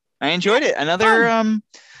 I enjoyed it.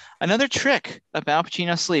 Another trick up Al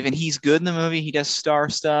Pacino's sleeve, and he's good in the movie. He does star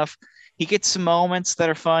stuff. He gets some moments that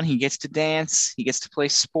are fun. He gets to dance. He gets to play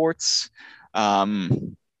sports. I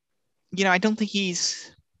don't think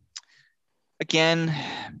he's, again,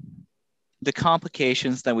 the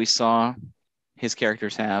complications that we saw his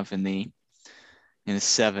characters have in the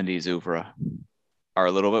 70s oeuvre are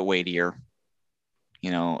a little bit weightier,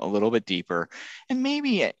 a little bit deeper. And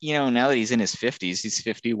maybe, now that he's in his 50s, he's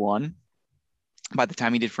 51. By the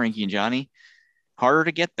time he did Frankie and Johnny, harder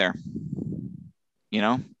to get there,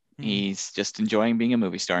 He's just enjoying being a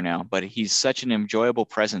movie star now, but he's such an enjoyable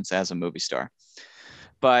presence as a movie star.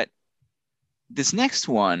 But this next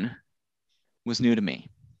one was new to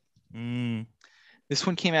me. This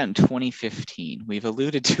one came out in 2015. We've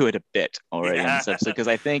alluded to it a bit already in this episode, because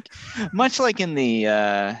I think, much like in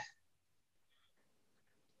the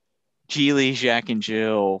Geely, Jack and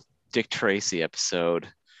Jill, Dick Tracy episode,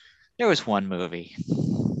 there was one movie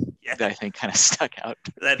that I think kind of stuck out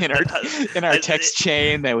in our text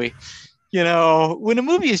chain that we, when a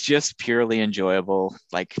movie is just purely enjoyable,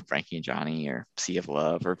 like Frankie and Johnny or Sea of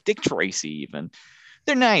Love or Dick Tracy even,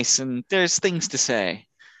 they're nice and there's things to say.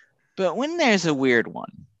 But when there's a weird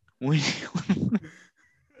one, when you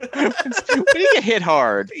get hit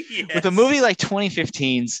hard with a movie like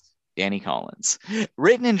 2015's Danny Collins,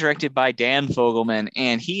 written and directed by Dan Fogelman,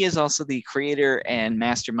 and he is also the creator and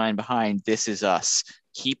mastermind behind This Is Us.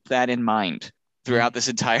 Keep that in mind throughout this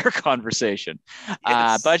entire conversation.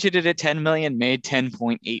 Budgeted at $10 million, made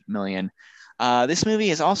 $10.8 million. This movie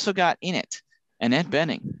has also got in it Annette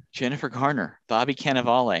Bening, Jennifer Garner, Bobby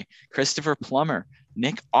Cannavale, Christopher Plummer,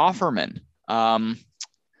 Nick Offerman.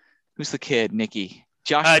 Who's the kid? Nicky.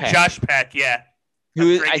 Josh Peck. Josh Peck, yeah.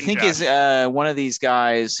 Who I think is one of these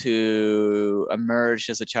guys who emerged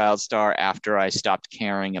as a child star after I stopped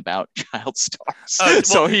caring about child stars.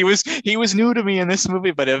 So he was new to me in this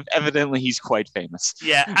movie, but evidently he's quite famous.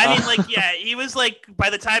 Yeah, I mean, he was by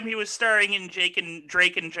the time he was starring in Drake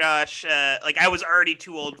and Josh, I was already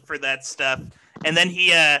too old for that stuff. And then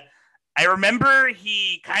I remember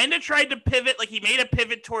he kind of tried to pivot, he made a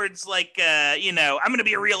pivot towards I'm going to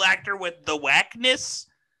be a real actor with the whackness.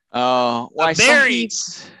 Oh, well, I saw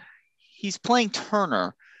he's playing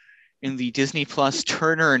Turner in the Disney Plus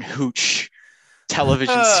Turner and Hooch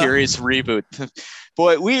television series reboot.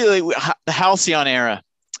 Boy, the halcyon era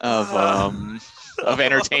of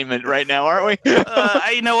entertainment right now, aren't we?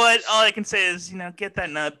 You know what? All I can say is, get that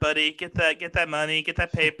nut, buddy. Get that money. Get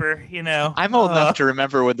that paper. I'm old enough to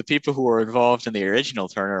remember when the people who were involved in the original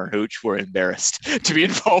Turner and Hooch were embarrassed to be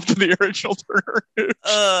involved in the original Turner and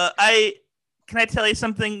Hooch. Can I tell you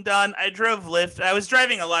something, Don? I drove Lyft. I was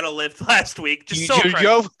driving a lot of Lyft last week.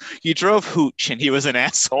 You drove Hooch, and he was an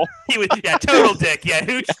asshole. He was, total dick. Yeah,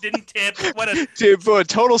 Hooch didn't tip. What a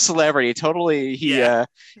total celebrity. Totally, he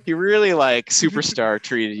really superstar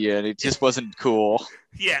treated you, and it just wasn't cool.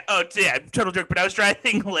 Yeah. Oh, yeah. Total jerk. But I was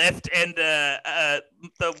driving Lyft, and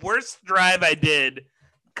the worst drive I did.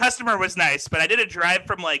 Customer was nice, but I did a drive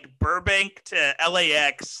from Burbank to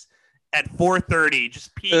LAX. At 4:30,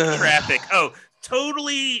 just peak traffic. Oh,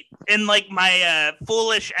 totally in my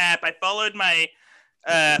foolish app. I followed my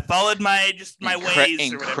ways.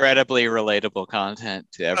 Incredibly relatable content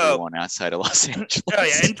to everyone outside of Los Angeles. Oh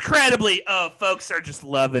yeah, incredibly. Oh, folks are just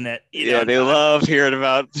loving it. They love hearing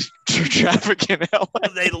about traffic in LA.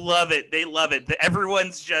 They love it.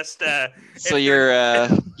 Everyone's just. So you're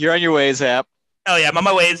on your Waze app. Oh yeah, I'm on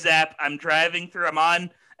my Waze app. I'm driving through. I'm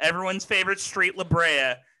on everyone's favorite street, La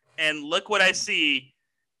Brea. And look what I see,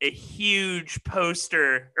 a huge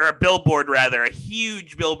poster, or a billboard rather, a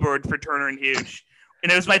huge billboard for Turner and Hooch.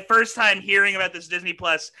 And it was my first time hearing about this Disney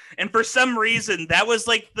Plus. And for some reason, that was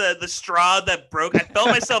the straw that broke. I felt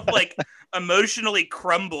myself emotionally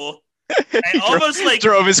crumble. I almost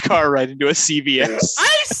drove his car right into a CVS.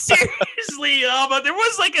 I seriously Seriously, but there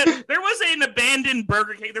was an abandoned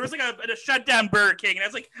Burger King. There was like a shut down Burger King, and I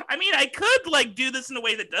was like, I mean, I could like do this in a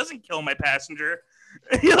way that doesn't kill my passenger.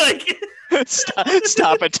 Like,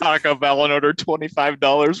 stop at Taco Bell and order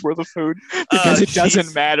 $25 worth of food because it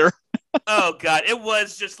doesn't matter. Oh God, it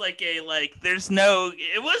was just like it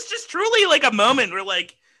was just truly like a moment where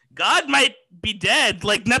like God might be dead.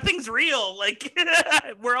 Like nothing's real. Like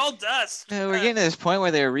we're all dust. We're getting to this point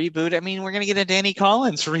where they're reboot. I mean, we're gonna get a Danny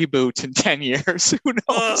Collins reboot in 10 years. Who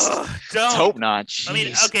knows? Don't. Let's hope not. Jeez. I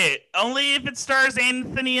mean, okay, only if it stars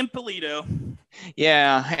Anthony Ippolito.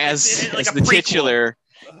 Yeah, as the titular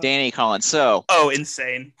Danny Collins. So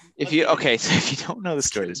insane. So if you don't know the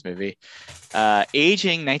story of this movie,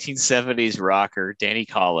 aging 1970s rocker Danny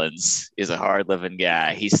Collins is a hard living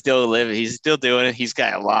guy. He's still living. He's still doing it. He's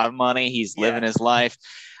got a lot of money. He's living his life.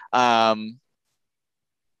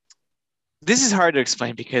 This is hard to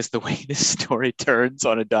explain because the way this story turns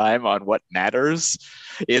on a dime on what matters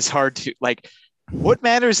is hard to like. What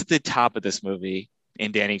matters at the top of this movie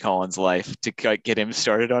in Danny Collins' life to get him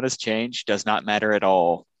started on his change does not matter at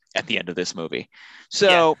all at the end of this movie.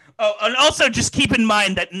 So, and also just keep in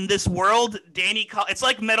mind that in this world, it's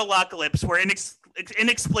like Metalocalypse, where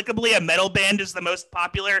inexplicably a metal band is the most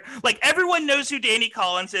popular. Like everyone knows who Danny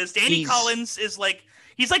Collins is. Danny Collins is like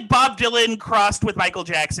he's like Bob Dylan crossed with Michael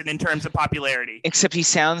Jackson in terms of popularity. Except he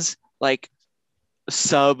sounds like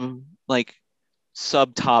sub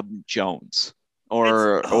Tom Jones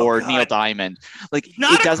or Neil Diamond. Like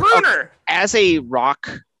not it a crooner.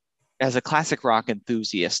 As a classic rock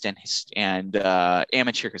enthusiast and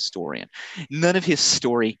amateur historian, none of his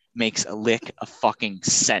story makes a lick of fucking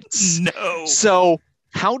sense. No. So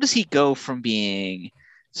how does he go from being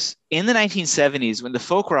in the 1970s when the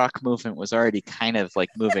folk rock movement was already kind of like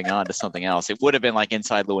moving on to something else? It would have been like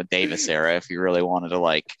Inside Llewyn Davis era if you really wanted to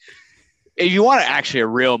like. If you want actually a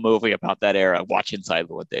real movie about that era, watch Inside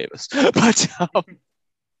Llewyn Davis. But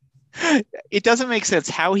it doesn't make sense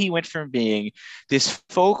how he went from being this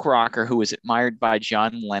folk rocker who was admired by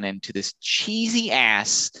John Lennon to this cheesy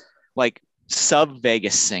ass, like sub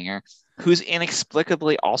Vegas singer who's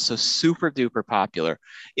inexplicably also super duper popular.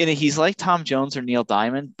 And he's like Tom Jones or Neil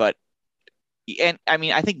Diamond, I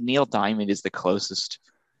think Neil Diamond is the closest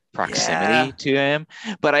proximity to him,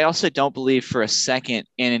 but I also don't believe for a second,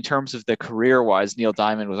 and in terms of the career wise, Neil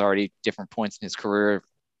Diamond was already different points in his career,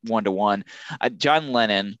 1-to-1. John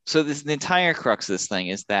Lennon. So the entire crux of this thing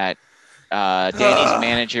is that Danny's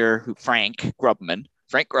manager, Frank Grubman,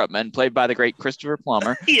 played by the great Christopher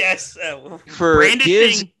Plummer, yes,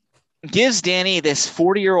 gives Danny this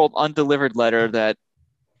 40-year-old undelivered letter that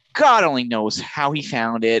God only knows how he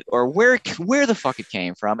found it or where the fuck it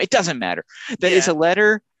came from. It doesn't matter. That is a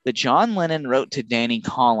letter that John Lennon wrote to Danny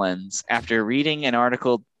Collins after reading an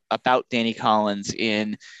article about Danny Collins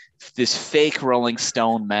in this fake Rolling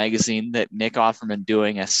Stone magazine that Nick Offerman,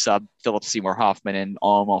 doing a sub Philip Seymour Hoffman and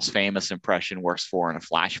Almost Famous impression, works for in a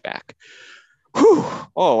flashback. Whew.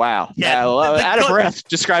 Oh, wow. Yeah, out of breath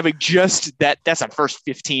describing just that. That's the first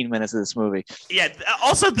 15 minutes of this movie. Yeah.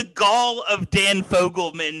 Also, the gall of Dan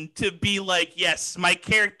Fogelman to be like, yes, my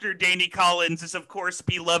character Danny Collins is, of course,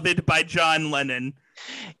 beloved by John Lennon.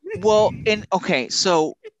 Well,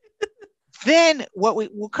 so then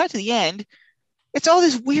we'll cut to the end. It's all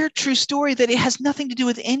this weird true story that it has nothing to do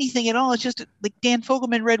with anything at all. It's just like Dan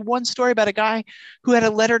Fogelman read one story about a guy who had a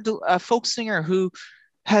letter to a folk singer who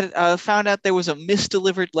had found out there was a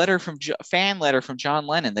misdelivered letter fan letter from John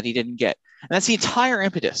Lennon that he didn't get. And that's the entire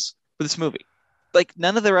impetus for this movie. Like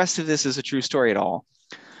none of the rest of this is a true story at all.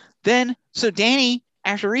 Then, so Danny,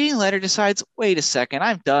 after reading the letter, decides, wait a second,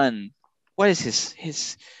 I'm done. What is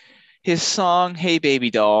his song, Hey Baby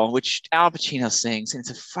Doll, which Al Pacino sings, and it's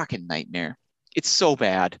a fucking nightmare. It's so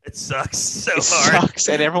bad. It sucks so hard. Sucks,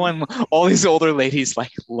 and all these older ladies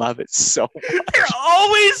like love it so much. They're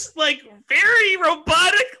always like very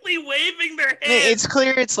robotically waving their hands. It's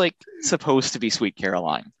clear it's like supposed to be Sweet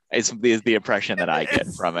Caroline. Is the impression that I get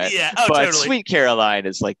from it. Yeah, but totally. Sweet Caroline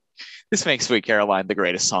is like, this makes Sweet Caroline the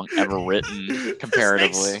greatest song ever written comparatively.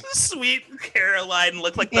 This makes Sweet Caroline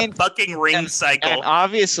look like the fucking ring cycle. And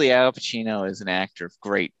obviously Al Pacino is an actor of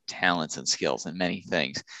great talents and skills in many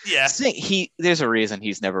things. Yeah. There's a reason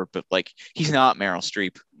he's not Meryl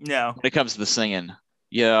Streep. No. When it comes to the singing.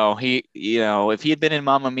 If he had been in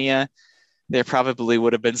Mamma Mia, there probably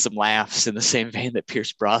would have been some laughs in the same vein that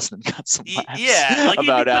Pierce Brosnan got some laughs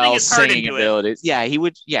about Al's singing abilities. Yeah, he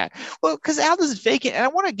would. Yeah. Well, because Al doesn't fake it. And I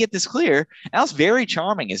want to get this clear. Al's very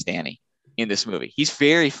charming as Danny in this movie. He's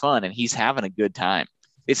very fun and he's having a good time.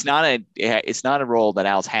 It's not a role that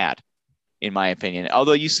Al's had, in my opinion.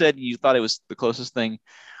 Although you said you thought it was the closest thing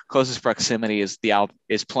closest proximity is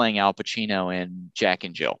is playing Al Pacino in Jack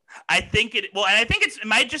and Jill. I think it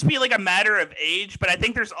might just be like a matter of age, but I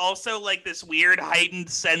think there's also like this weird heightened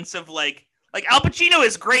sense of like Al Pacino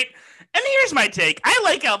is great. And here's my take. I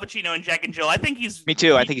like Al Pacino and Jack and Jill. I think he's Me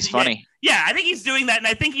too. I think he's funny. Yeah, I think he's doing that, and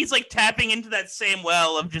I think he's like tapping into that same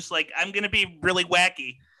well of just like I'm gonna be really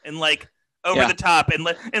wacky and like over the top, and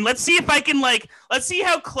let's see if I can let's see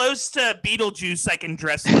how close to Beetlejuice I can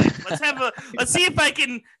dress like. Let's see if I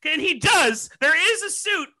can. And he does. There is a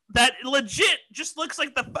suit that legit just looks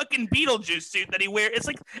like the fucking Beetlejuice suit that he wears.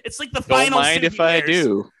 It's like the final. Don't mind suit if I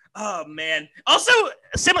do. Oh man! Also,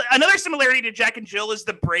 another similarity to Jack and Jill is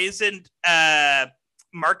the brazen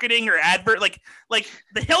marketing or advert. Like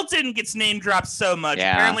the Hilton gets name dropped so much.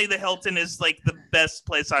 Yeah. Apparently, the Hilton is like the best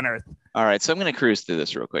place on earth. All right, so I'm going to cruise through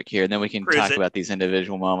this real quick here, and then we can talk about these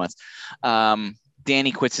individual moments.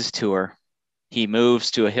 Danny quits his tour. He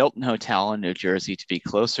moves to a Hilton hotel in New Jersey to be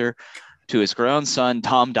closer to his grown son,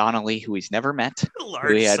 Tom Donnelly, who he's never met.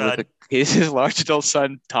 His large adult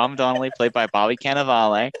son, Tom Donnelly, played by Bobby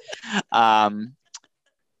Cannavale,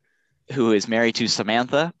 who is married to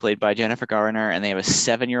Samantha, played by Jennifer Garner, and they have a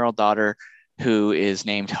 7-year-old daughter who is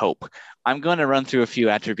named Hope. I'm going to run through a few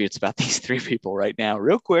attributes about these three people right now,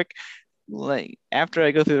 real quick. After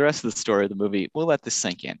I go through the rest of the story of the movie, we'll let this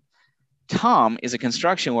sink in. Tom is a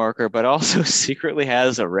construction worker, but also secretly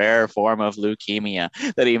has a rare form of leukemia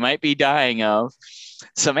that he might be dying of.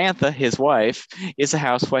 Samantha, his wife, is a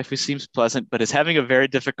housewife who seems pleasant, but is having a very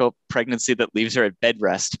difficult pregnancy that leaves her at bed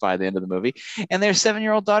rest by the end of the movie. And their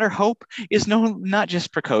 7-year-old daughter, Hope, is not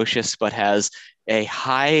just precocious, but has a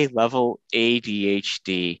high-level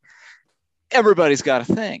ADHD. Everybody's got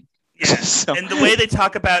a thing. Yeah, and the way they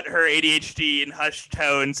talk about her ADHD in hushed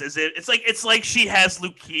tones is it's like she has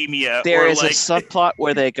leukemia. There is a subplot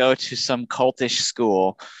where they go to some cultish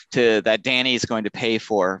school that Danny is going to pay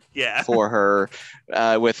for her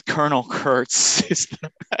with Colonel Kurtz.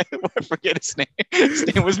 I forget his name.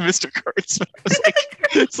 His name was Mr. Kurtz.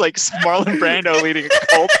 It's like Marlon Brando leading a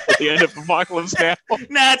cult at the end of Apocalypse Now.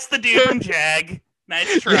 Nah, it's the dude from Jag.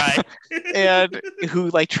 Nice try. And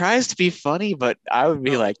who tries to be funny, but I would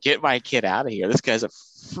be like, get my kid out of here. This guy's a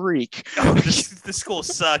freak. Oh, the school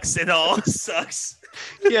sucks. It all sucks.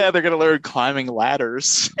 Yeah, they're gonna learn climbing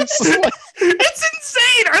ladders. It's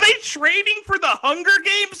insane. Are they training for the Hunger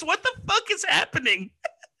Games? What the fuck is happening?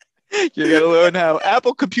 You gotta learn how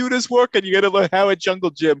Apple computers work, and you gotta learn how at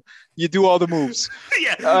Jungle Gym you do all the moves.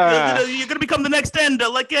 Yeah, you're gonna become the next Enda,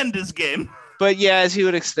 like Enda's game. But yeah, as you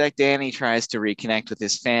would expect, Danny tries to reconnect with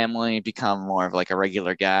his family, become more of a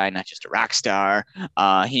regular guy, not just a rock star.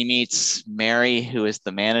 He meets Mary, who is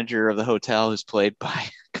the manager of the hotel, who's played by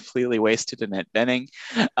completely wasted Annette Bening.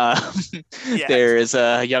 There is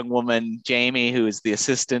a young woman, Jamie, who is the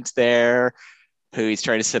assistant there, who he's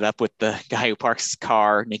trying to set up with the guy who parks his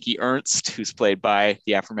car, Nikki Ernst, who's played by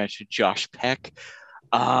the aforementioned Josh Peck.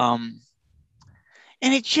 And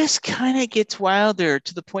it just kind of gets wilder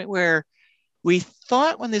to the point where we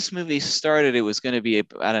thought when this movie started, it was going to be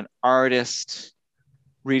about an artist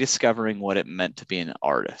rediscovering what it meant to be an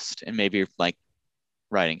artist and maybe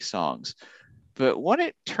writing songs. But what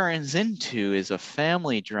it turns into is a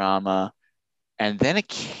family drama and then a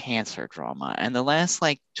cancer drama. And the last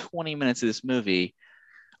 20 minutes of this movie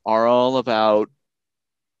are all about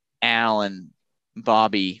Al and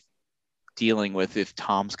Bobby dealing with if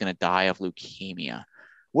Tom's going to die of leukemia.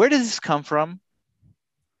 Where does this come from?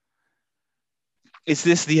 Is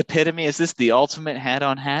this the epitome? Is this the ultimate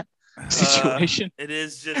hat-on-hat situation? It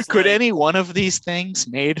is just. Could any one of these things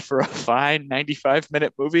made for a fine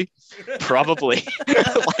 95-minute movie? Probably.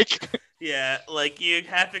 Yeah, you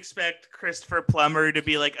have to expect Christopher Plummer to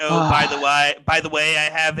be like, "Oh, by the way,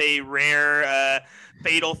 I have a rare,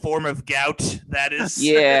 fatal form of gout." That is.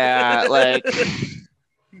 Yeah,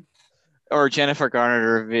 or Jennifer Garner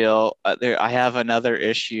to reveal, I have another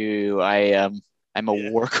issue. I'm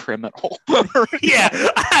a war criminal. Yeah,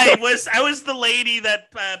 I was the lady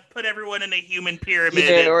that put everyone in a human pyramid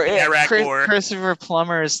in the Iraq War. Christopher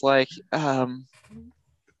Plummer is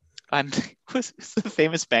I'm was the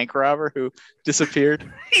famous bank robber who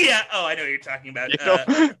disappeared. Yeah. Oh, I know what you're talking about.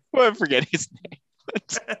 I'm forgetting his name.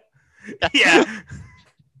 Yeah.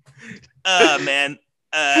 Man.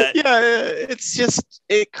 It's just,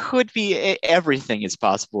 it could be, everything is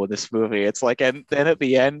possible in this movie. It's and then at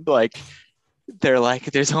the end, they're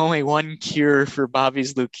there's only one cure for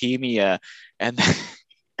Bobby's leukemia, and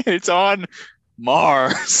it's on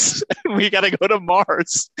Mars. We got to go to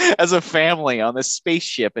Mars as a family on this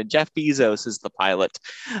spaceship, and Jeff Bezos is the pilot.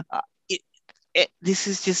 This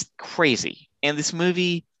is just crazy. And this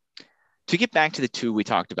movie to get back to the two we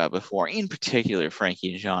talked about before, in particular,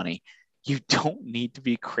 Frankie and Johnny, you don't need to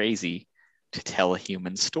be crazy to tell a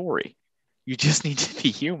human story. You just need to be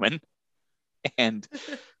human. And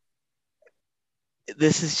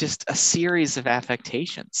this is just a series of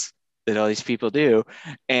affectations that all these people do.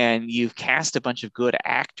 And you've cast a bunch of good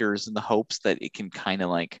actors in the hopes that it can kind of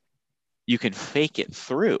like, you can fake it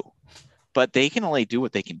through, but they can only do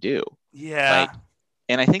what they can do. Yeah.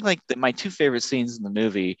 And I think like my two favorite scenes in the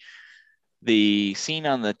movie, the scene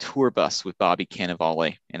on the tour bus with Bobby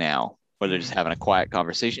Cannavale and Al, where they're just having a quiet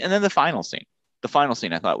conversation. And then the final scene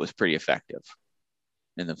I thought was pretty effective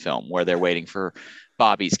in the film, where they're waiting for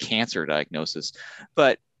Bobby's cancer diagnosis.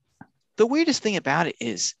 But the weirdest thing about it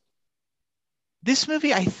is this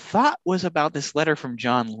movie I thought was about this letter from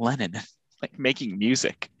John Lennon, like making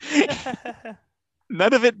music.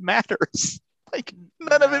 None of it matters. Like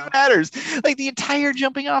none of it matters. Like the entire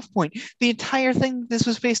jumping off point, the entire thing, this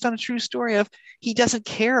was based on a true story of he doesn't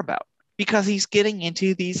care about, because he's getting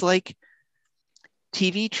into these like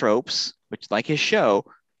TV tropes, which like his show,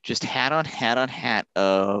 just hat on hat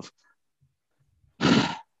of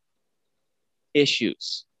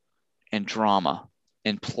issues and drama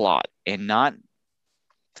and plot and not,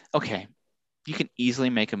 okay, you can easily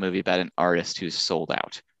make a movie about an artist who's sold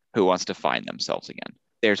out, who wants to find themselves again.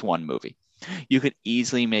 There's one movie. You could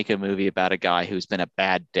easily make a movie about a guy who's been a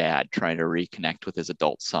bad dad trying to reconnect with his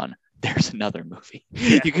adult son. There's another movie.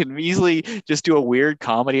 Yeah. You can easily just do a weird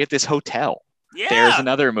comedy at this hotel. Yeah. There's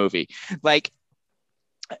another movie. Like,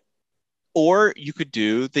 or you could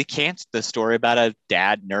do the story about a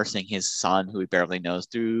dad nursing his son who he barely knows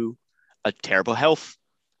through a terrible health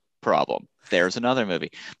problem. There's another movie.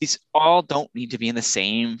 These all don't need to be in the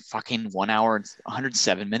same fucking 1 hour and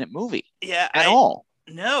 107-minute movie. Yeah, at all.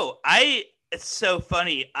 No, it's so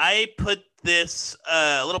funny. I put this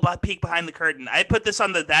a little peek behind the curtain. I put this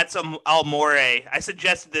on the That's Amore. I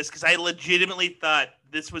suggested this because I legitimately thought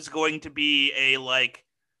this was going to be a like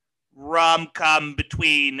rom-com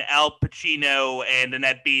between Al Pacino and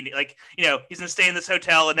Annette Bening. Like, you know, he's gonna stay in this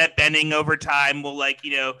hotel. Annette Bening over time will like,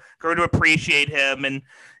 you know, grow to appreciate him, and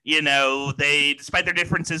you know, they, despite their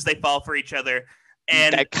differences, they fall for each other.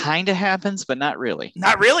 And that kind of happens, but not really.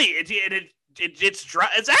 Not really.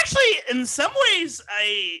 It's actually in some ways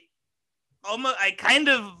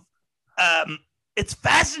it's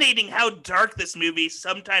fascinating how dark this movie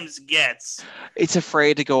sometimes gets. It's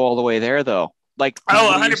afraid to go all the way there though. Like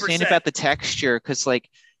 100%. Saying about the texture, because like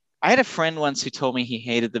I had a friend once who told me he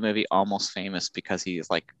hated the movie Almost Famous because he's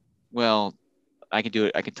like, well, I can do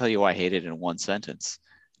it. I can tell you why I hate it in one sentence.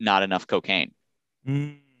 Not enough cocaine.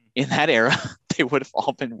 In that era, they would have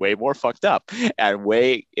all been way more fucked up, and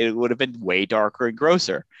it would have been way darker and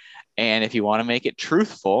grosser. And if you want to make it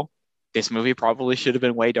truthful, this movie probably should have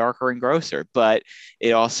been way darker and grosser. But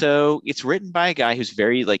it's written by a guy who's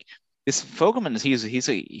very like, this Fogelman.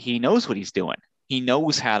 He knows what he's doing. He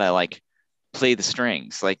knows how to like play the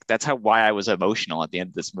strings. Like that's why I was emotional at the end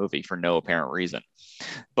of this movie for no apparent reason.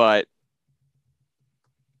 But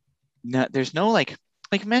no, there's no like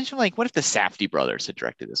imagine like what if the Safdie brothers had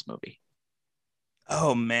directed this movie?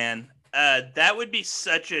 Oh man, that would be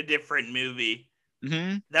such a different movie.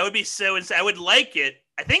 Mm-hmm. That would be so insane. I would like it.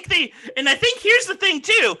 I think here's the thing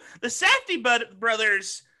too. The Safdie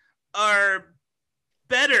brothers are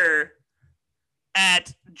better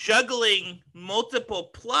at juggling multiple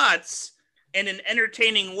plots in an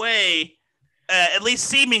entertaining way, at least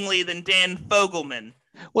seemingly, than Dan Fogelman.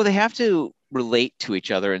 Well, they have to relate to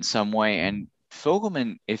each other in some way, and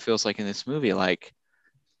Fogelman, it feels like in this movie, like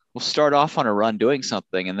will start off on a run doing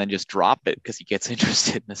something and then just drop it because he gets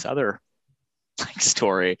interested in this other like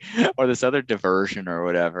story or this other diversion or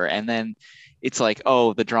whatever, and then it's like,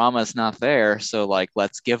 oh, the drama is not there, so like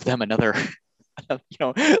let's give them another you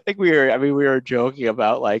know, like we were joking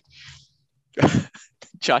about like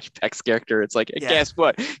Josh Peck's character. It's like, guess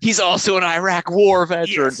what? He's also an Iraq War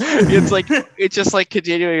veteran. Yes. It's like, it's just like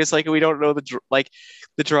continuing. It's like we don't know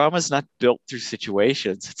the drama is not built through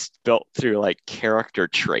situations. It's built through like character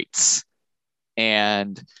traits,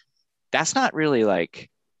 and that's not really like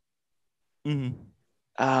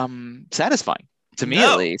satisfying to me,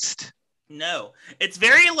 at least. No, it's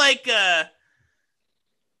very like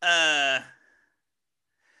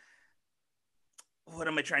what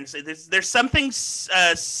am I trying to say? There's something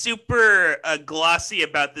super glossy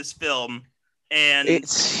about this film, and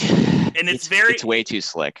it's way too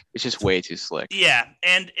slick. It's just way too slick. Yeah,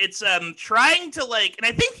 and it's trying to like, and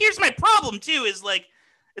I think here's my problem too is like,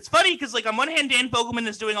 it's funny because like on one hand Dan Fogelman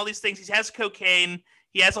is doing all these things. He has cocaine.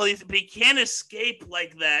 he has all these, but he can't escape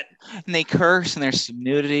like that. And they curse, and there's some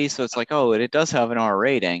nudity, so it's like, oh, it does have an R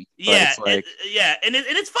rating. But Yeah, it's like, and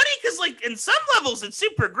it's funny because like in some levels it's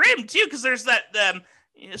super grim too, because there's that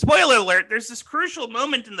spoiler alert. There's this crucial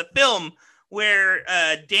moment in the film where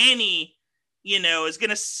Danny,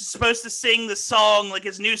 is supposed to sing the song, like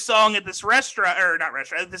his new song at this restaurant, or not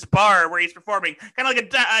restaurant, at this bar where he's performing, kind of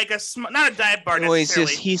like not a dive bar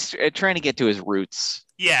necessarily. He's trying to get to his roots.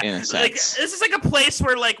 Yeah, in a sense. like this is like a place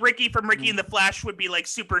where like Ricky from Ricky and the Flash would be like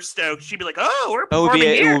super stoked. She'd be like, "Oh, we're performing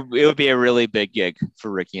here." It would be a really big gig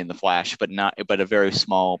for Ricky and the Flash, but a very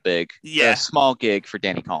small small gig for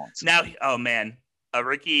Danny Collins. Now, oh man, a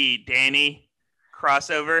Ricky Danny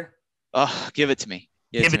crossover. Oh, give it to me.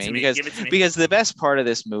 Give it to me. Because the best part of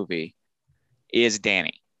this movie is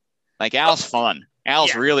Danny. Like Al's fun.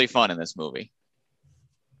 Al's really fun in this movie.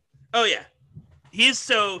 Oh yeah, he's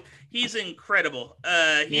incredible.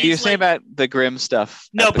 You're saying about the grim stuff.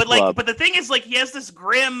 No, but club. But the thing is, like, he has this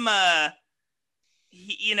grim. They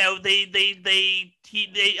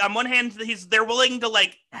on one hand, they're willing to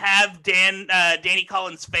like have Danny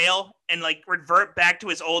Collins fail and like revert back to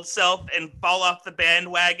his old self and fall off the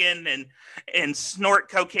bandwagon and snort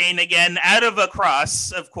cocaine again out of a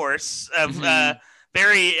cross, of course, of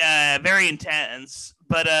very intense.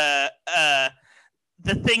 But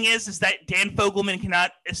the thing is that Dan Fogelman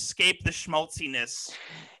cannot escape the schmaltziness.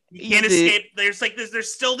 He can't escape.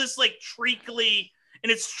 There's still this like treacly.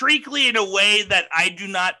 And it's treacly in a way that I do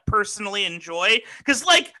not personally enjoy. Because,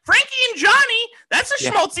 like, Frankie and Johnny, that's a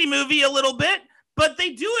schmaltzy movie a little bit. But they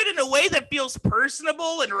do it in a way that feels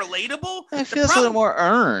personable and relatable. It feels a little more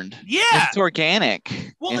earned. Yeah. It's organic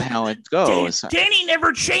in how it goes. Danny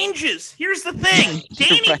never changes. Here's the thing.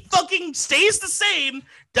 Danny fucking stays the same,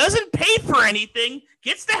 doesn't pay for anything,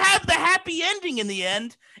 gets to have the happy ending in the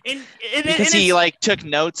end. Because he, like, took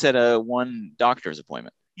notes at one doctor's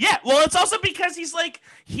appointment. Yeah, well, it's also because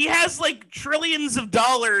he has like trillions of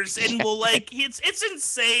dollars and will like it's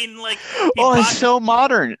insane. Like, it's so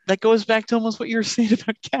modern. That goes back to almost what you were saying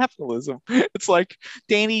about capitalism. It's like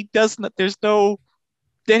Danny's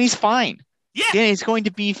fine. Yeah, Danny's going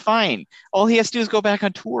to be fine. All he has to do is go back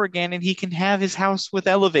on tour again, and he can have his house with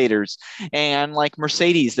elevators and like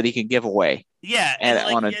Mercedes that he can give away. Yeah,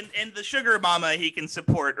 and the sugar mama he can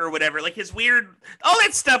support or whatever. Like his weird, all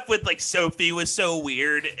that stuff with like Sophie was so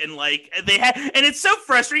weird, and like and it's so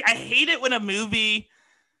frustrating. I hate it when a movie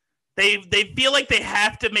they feel like they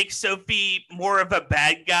have to make Sophie more of a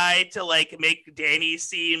bad guy to like make Danny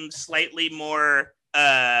seem slightly more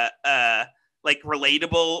like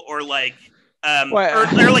relatable or like.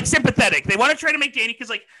 Or like sympathetic. They want to try to make Danny,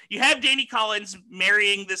 because like you have Danny Collins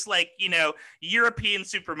marrying this like European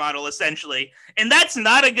supermodel essentially, and that's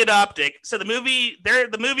not a good optic. So the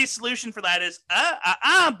movie solution for that is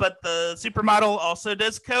but the supermodel also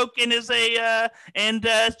does coke and is and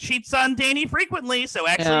cheats on Danny frequently. So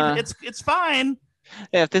actually it's fine.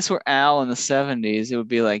 Yeah, if this were Al in the 70s, it would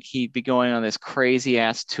be like he'd be going on this crazy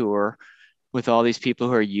ass tour with all these people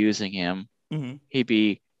who are using him. Mm-hmm. He'd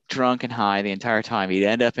be drunk and high the entire time. He'd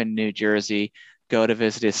end up in New Jersey, go to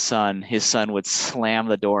visit his son. His son would slam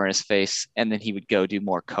the door in his face, and then he would go do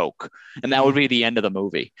more coke, and that would be the end of the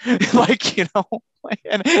movie. And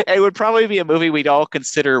it would probably be a movie we'd all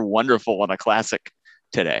consider wonderful and a classic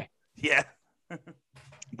today. Yeah.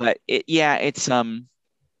 But it's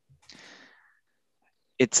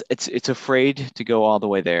afraid to go all the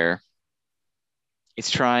way there. It's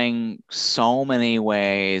trying so many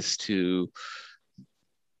ways to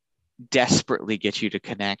desperately get you to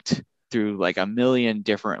connect through like a million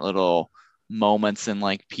different little moments and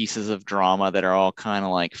like pieces of drama that are all kind of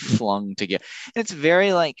like flung together. And it's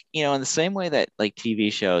very like, in the same way that like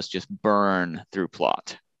TV shows just burn through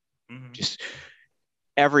plot. Mm-hmm. Just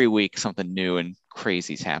every week something new and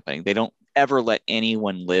crazy is happening. They don't ever let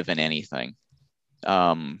anyone live in anything.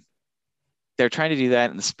 They're trying to do that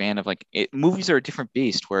in the span of like movies are a different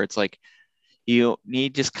beast, where it's like you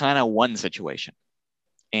need just kind of one situation.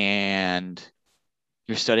 And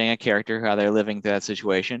you're studying a character, how they're living through that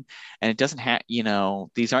situation. And it doesn't have,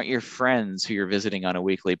 these aren't your friends who you're visiting on a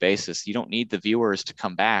weekly basis. You don't need the viewers to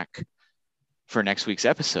come back for next week's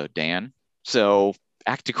episode, Dan. So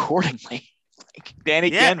act accordingly. Like,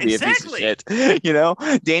 Danny can be a piece of shit.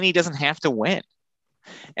 Danny doesn't have to win.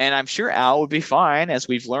 And I'm sure Al would be fine, as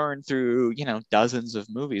we've learned through, dozens of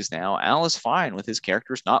movies now. Al is fine with his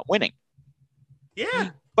characters not winning.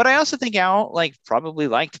 Yeah. But I also think Al probably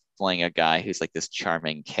liked playing a guy who's like this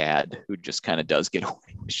charming cad who just kind of does get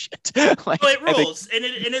away with shit. It rules, and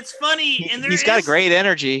it's funny. And he's got a great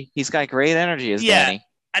energy. He's got great energy as Danny.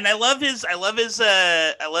 And I love his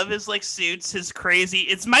like suits, his crazy.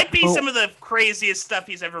 It might be some of the craziest stuff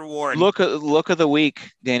he's ever worn. Look of the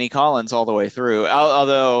week, Danny Collins all the way through.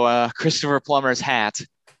 Although Christopher Plummer's hat.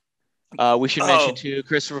 We should mention too,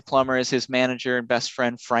 Christopher Plummer is his manager and best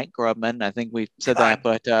friend, Frank Grubman. I think we said that,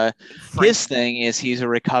 but his thing is he's a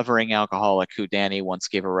recovering alcoholic who Danny once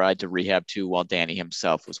gave a ride to rehab to while Danny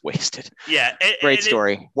himself was wasted. Yeah. Great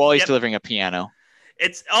story. While he's delivering a piano.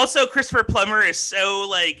 It's also Christopher Plummer is so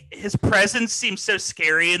like his presence seems so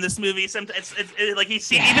scary in this movie. Sometimes it's like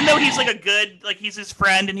even though he's like a good, like he's his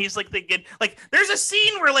friend and he's like the good, like there's a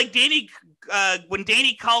scene where like when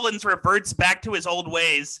Danny Collins reverts back to his old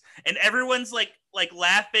ways and everyone's like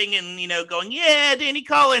laughing and going, yeah, Danny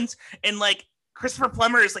Collins, and like Christopher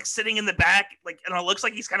Plummer is like sitting in the back, like, and it looks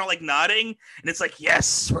like he's kind of like nodding, and it's like,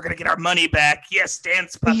 yes, we're gonna get our money back. Yes,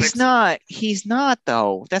 dance puppets. He's not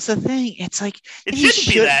though. That's the thing. It's like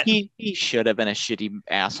be that. He should have been a shitty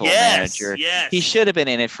asshole manager. Yes. He should have been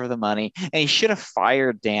in it for the money, and he should have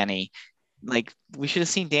fired Danny. Like, we should have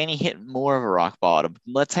seen Danny hit more of a rock bottom.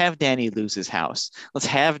 Let's have Danny lose his house. Let's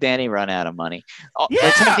have Danny run out of money.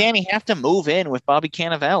 Let's have Danny have to move in with Bobby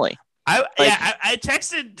Cannavale. I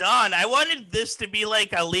texted Don. I wanted this to be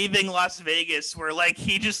like a Leaving Las Vegas, where like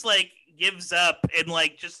he just like gives up and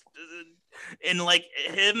like just and like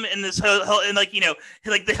him and this and like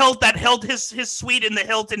like the hilt that held his suite in the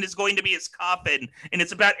Hilton is going to be his coffin, and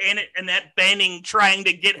it's about Annette Bening trying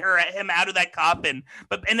to get him out of that coffin,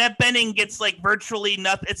 but Annette Bening gets like virtually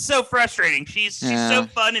nothing. It's so frustrating. She's so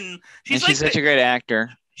fun and she's such a great actor.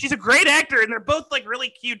 She's a great actor, and they're both like really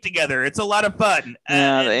cute together. It's a lot of fun.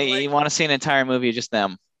 You want to see an entire movie of just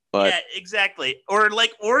them, but yeah, exactly. Or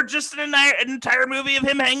just an entire movie of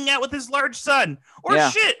him hanging out with his large son, or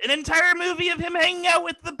an entire movie of him hanging out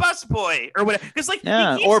with the busboy, or whatever. Because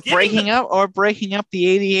or breaking up the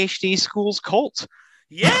ADHD school's cult.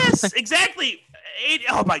 Yes, exactly.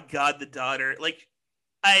 Oh my God, the daughter, like.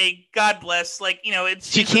 God bless, like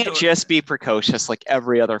she can't just be precocious like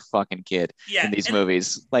every other fucking kid in these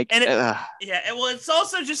movies. Like, well, it's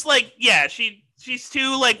also just like she's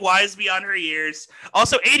too like wise beyond her years.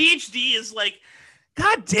 Also, ADHD is like,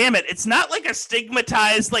 God damn it, it's not like a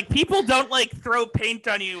stigmatized, like people don't like throw paint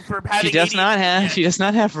on you for having. She does not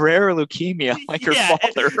have rare leukemia like her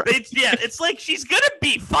father. Right? It's like she's gonna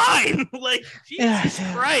be fine. Like Jesus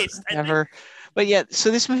Christ, never. But yeah,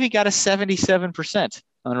 so this movie got a 77%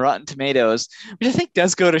 on Rotten Tomatoes, which I think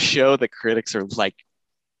does go to show that critics are like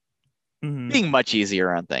being much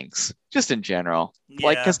easier on things, just in general.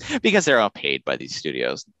 Like because they're all paid by these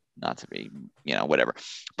studios, not to be, whatever.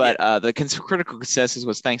 But the critical consensus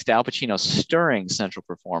was thanks to Al Pacino's stirring central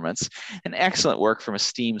performance and excellent work from a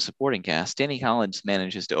steamed supporting cast, Danny Collins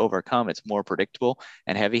manages to overcome its more predictable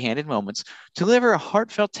and heavy-handed moments to deliver a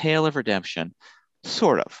heartfelt tale of redemption,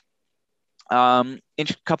 sort of.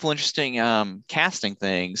 Couple interesting casting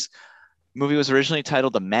things. The movie was originally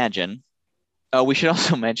titled Imagine. We should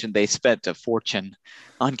also mention they spent a fortune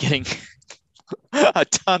on getting a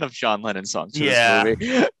ton of John Lennon songs for this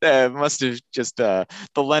movie. Must have just the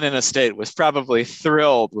Lennon estate was probably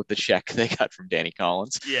thrilled with the check they got from Danny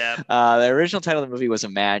Collins. Yeah. The original title of the movie was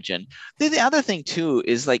Imagine. The other thing too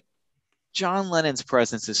is like John Lennon's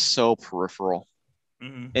presence is so peripheral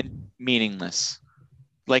and meaningless.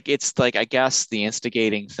 Like, it's like, I guess, the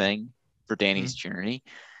instigating thing for Danny's journey,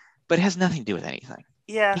 but it has nothing to do with anything.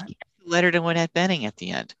 Yeah. He gave a letter to Annette Bening at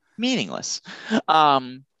the end. Meaningless.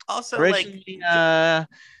 Also, originally,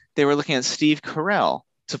 they were looking at Steve Carell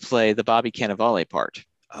to play the Bobby Cannavale part.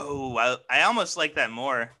 Oh, I almost like that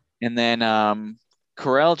more. And then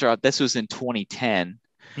Carell dropped. This was in 2010.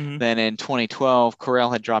 Then in 2012,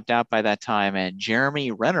 Carell had dropped out by that time, and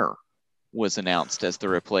Jeremy Renner was announced as the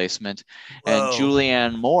replacement, and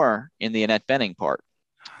Julianne Moore in the Annette Bening part.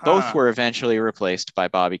 Both were eventually replaced by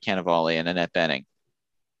Bobby Cannavale and Annette Bening.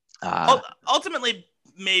 Ultimately,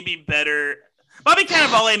 maybe better. Bobby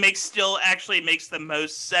Cannavale makes the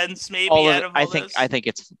most sense. Maybe I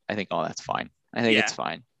think all that's fine. I think it's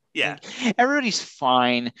fine. Yeah, everybody's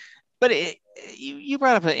fine. But you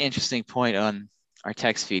brought up an interesting point on our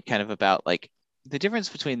text feed, kind of about like the difference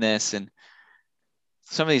between this and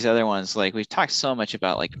some of these other ones. Like, we've talked so much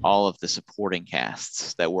about like all of the supporting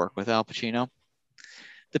casts that work with Al Pacino.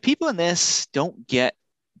 The people in this don't get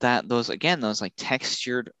those like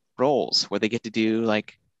textured roles where they get to do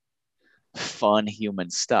like fun human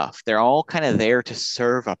stuff. They're all kind of there to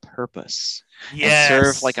serve a purpose and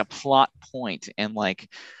serve like a plot point, and like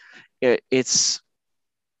it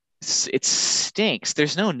stinks.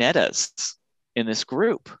 There's no Neddas in this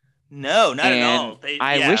group. No, not at all.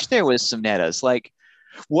 I wish there was some Neddas. Like,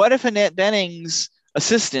 what if Annette Bening's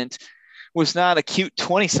assistant was not a cute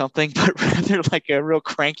 20-something, but rather like a real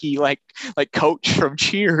cranky, like Coach from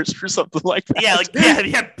Cheers or something like that.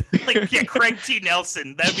 Yeah, Craig T.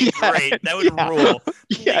 Nelson. That'd be great. That would rule.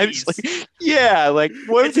 Please.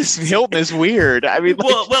 What if this Hilton is weird? I mean,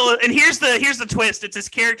 well, and here's the twist. It's his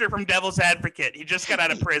character from Devil's Advocate. He just got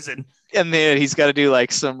out of prison, and then he's got to do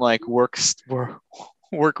like some like work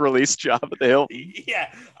release job at the Hilton.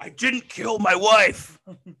 Yeah, I didn't kill my wife.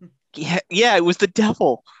 Yeah, it was the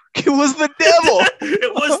devil. It was the devil.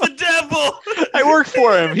 It was the devil. I work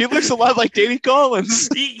for him. He looks a lot like Danny Collins.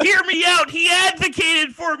 Hear me out. He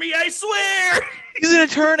advocated for me, I swear. He's an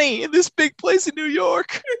attorney in this big place in New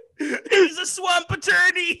York. He's a swamp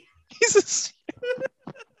attorney.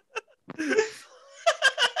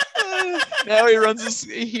 Now he runs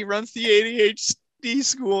the ADHD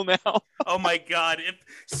school now. Oh my God! If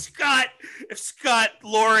Scott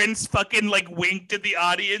Lawrence fucking like winked at the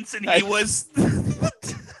audience and he was,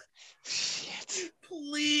 shit.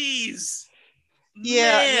 Please.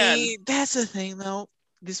 Yeah, Man. I mean, that's the thing though.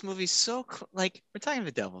 This movie's so like we're talking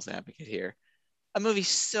the devil's advocate here. A movie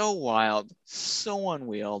so wild, so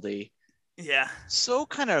unwieldy. Yeah. So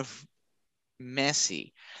kind of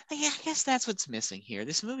messy. I guess that's what's missing here.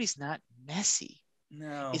 This movie's not messy.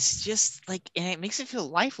 No. It's just like, and it makes it feel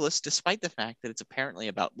lifeless despite the fact that it's apparently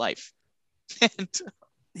about life. And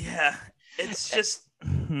yeah, it's just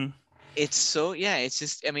it's so, yeah, it's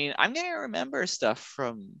just, I mean, I'm gonna remember stuff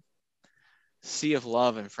from Sea of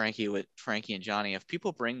Love and Frankie and Johnny. If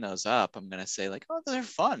people bring those up, I'm gonna say like, oh, they're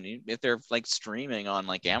fun. If they're like streaming on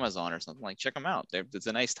like Amazon or something, like check them out. It's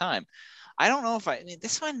a nice time. I don't know if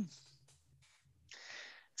this one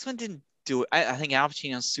didn't do it. I think Al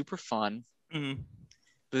Pacino's super fun, but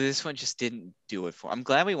this one just didn't do it for. I'm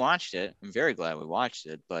glad we watched it. I'm very glad we watched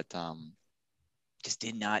it, but just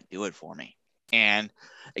did not do it for me. And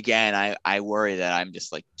again, I worry that I'm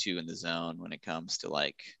just like too in the zone when it comes to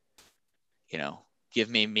like, you know, give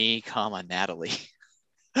me, Natalie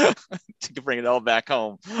to bring it all back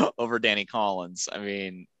home over Danny Collins. I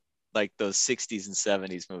mean, like those 60s and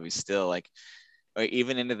 70s movies still, like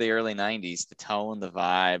even into the early 90s, the tone, the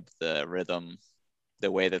vibe, the rhythm,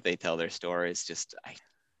 the way that they tell their stories, just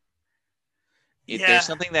there's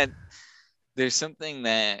something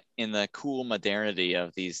that in the cool modernity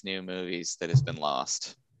of these new movies that has been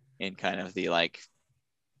lost in kind of the like,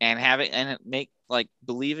 and make like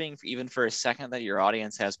believing even for a second that your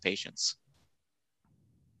audience has patience,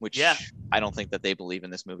 which I don't think that they believe in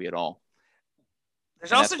this movie at all.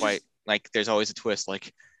 That's why like there's always a twist,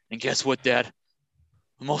 like, and guess what, Dad?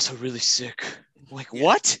 I'm also really sick. Like,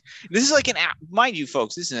 what? This is like mind you,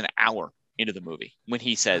 folks, this is an hour into the movie when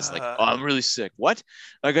he says like, oh, I'm really sick. What?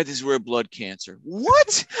 I got this rare blood cancer.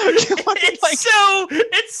 What?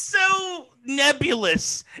 It's so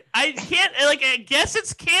nebulous. I can't, like, I guess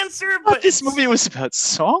it's cancer, but this movie was about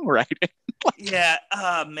songwriting. Yeah.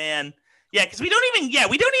 Oh man. Yeah, because we don't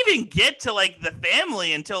even get to like the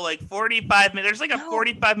family until like 45 minutes. There's like a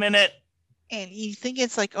 45-minute. And you think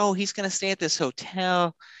it's like, oh, he's going to stay at this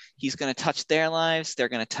hotel. He's going to touch their lives. They're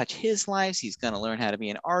going to touch his lives. He's going to learn how to be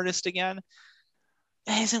an artist again.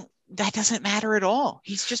 That doesn't matter at all.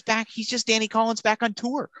 He's just back. He's just Danny Collins back on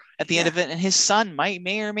tour at the end of it. And his son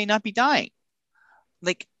may or may not be dying.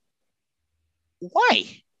 Like,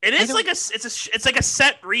 why? It is like it's like a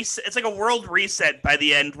set reset. It's like a world reset by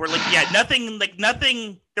the end. Where like,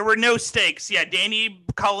 nothing. There were no stakes. Yeah. Danny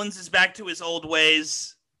Collins is back to his old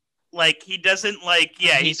ways. Like he doesn't like,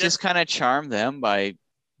 he just kind of charmed them by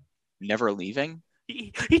never leaving.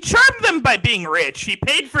 He charmed them by being rich. He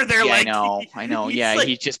paid for their I know. Yeah, like,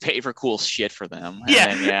 he just paid for cool shit for them.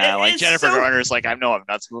 Yeah, and then, like Jennifer Garner's like, I know I'm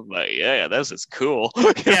not smooth, but yeah, this is cool.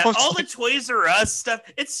 Yeah, all the Toys R Us stuff.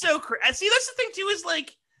 It's so crazy. See, that's the thing too. Is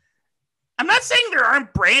like, I'm not saying there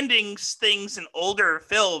aren't branding things in older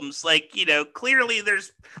films. Like, you know, clearly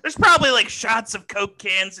there's probably like shots of Coke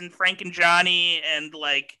cans and Frank and Johnny and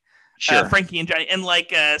like. Sure. Frankie and Johnny and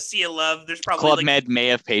like Sea of Love. There's probably Club Med may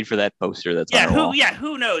have paid for that poster. That's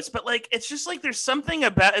who knows? But like, it's just like there's something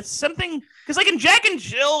about because like in Jack and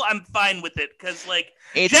Jill, I'm fine with it because like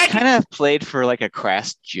it's kind of played for like a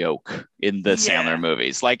crass joke in the Sandler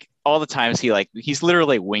movies. Like all the times he's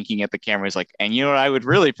literally winking at the camera. He's like, and you know what I would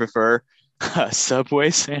really prefer. A Subway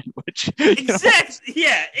sandwich. Exactly.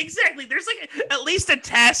 Yeah, exactly. There's like at least a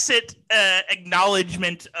tacit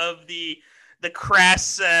acknowledgement of the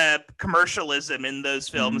crass commercialism in those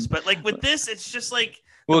films, but like with this, it's just like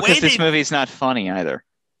because this movie's not funny either.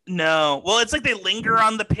 No, well, it's like they linger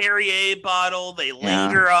on the Perrier bottle, they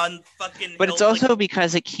linger on fucking. But it's also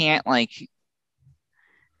because it can't like.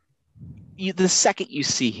 The second you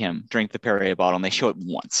see him drink the Perrier bottle, and they show it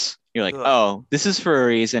once, You're like, Ugh. oh, this is for a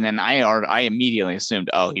reason. And I immediately assumed,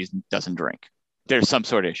 oh, he doesn't drink. There's some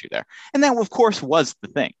sort of issue there. And that, of course, was the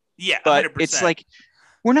thing. Yeah, but 100%. it's like,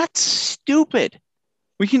 we're not stupid.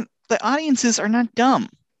 The audiences are not dumb.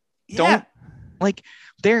 Yeah. Don't, like,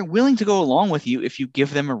 they're willing to go along with you if you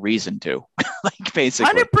give them a reason to. Like,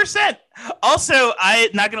 basically. 100%. Also,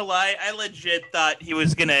 not gonna lie, I legit thought he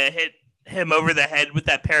was gonna hit him over the head with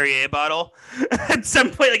that Perrier bottle at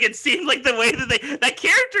some point. Like, it seemed like the way that that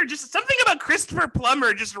character, just something about Christopher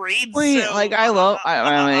Plummer just reads. So, like, I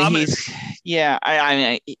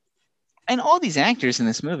mean, and all these actors in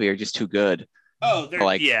this movie are just too good. Oh, they're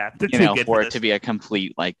too good for it to be a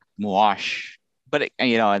complete like wash. But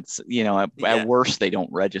it's at worst they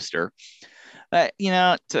don't register. But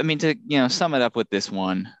to sum it up with this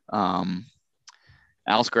one,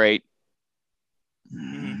 Al's great.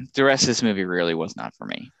 The rest of this movie really was not for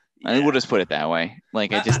me. I mean, we'll just put it that way.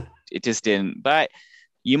 Like, it just didn't. But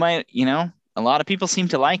you might, a lot of people seem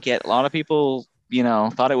to like it. A lot of people,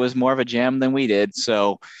 thought it was more of a gem than we did.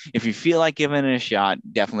 So if you feel like giving it a shot,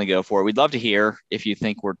 definitely go for it. We'd love to hear if you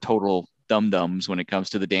think we're total dum-dums when it comes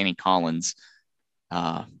to the Danny Collins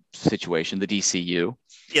situation, the DCU.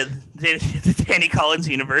 Yeah, the Danny Collins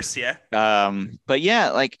universe, yeah. But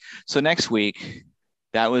yeah, so next week,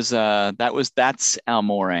 that's Al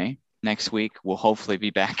More. Next week, we'll hopefully be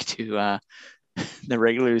back to the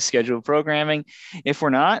regularly scheduled programming. If we're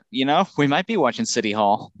not, we might be watching City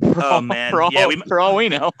Hall. For all we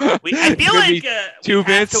know. I feel like Two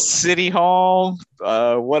Bits, City Hall.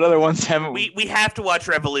 What other ones haven't we have to watch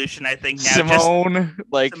Revolution? I think now.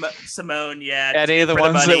 Simone, yeah. Any of the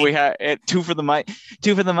ones that we had at Two for the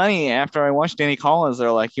Money. After I watched Danny Collins,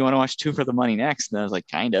 they're like, "You want to watch Two for the Money next?" And I was like,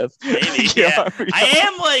 "Kind of." Maybe, yeah. I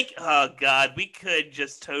am like, oh god, we could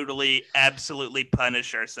just totally, absolutely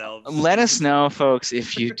punish ourselves. Let us know, folks,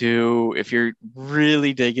 if you're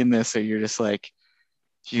really digging this, or you're just like,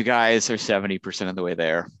 you guys are 70% of the way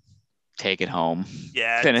there. Take it home.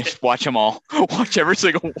 Yeah. Finish. Watch them all. Watch every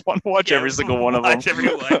single one. Every single one of them. Watch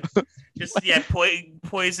everyone. Just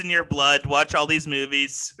poison your blood. Watch all these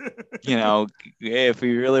movies. If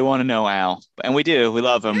we really want to know Al, and we do, we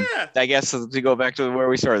love him. Yeah. I guess to go back to where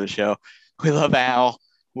we started the show, we love Al.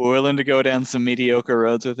 We're willing to go down some mediocre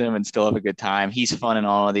roads with him and still have a good time. He's fun in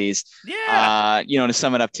all of these. Yeah. To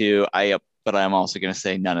sum it up too, but I'm also going to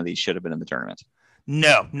say none of these should have been in the tournament.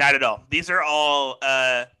 No, not at all. These are all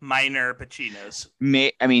minor Pacinos.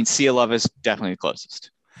 Sea of Love is definitely the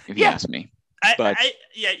closest, if you ask me.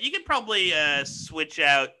 You could probably switch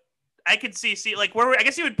out. I could see like where I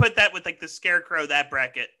guess you would put that with like the Scarecrow, that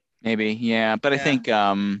bracket. Maybe, yeah. But I think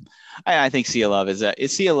I think Sea of Love is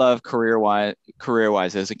Sea of Love career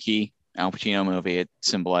wise is a key Al Pacino movie. It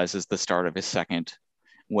symbolizes the start of his second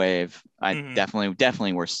wave.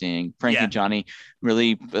 Definitely worth seeing. Frankie and Johnny,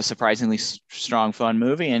 really a surprisingly strong, fun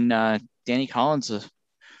movie, and Danny Collins, a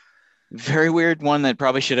very weird one that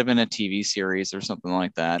probably should have been a TV series or something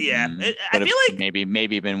like that. Yeah, I feel like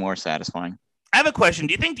maybe been more satisfying. I have a question.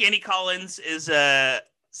 Do you think Danny Collins is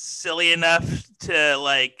silly enough to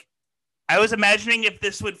like? I was imagining if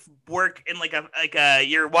this would work in like a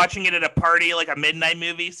you're watching it at a party, like a midnight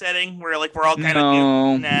movie setting, where like we're all kind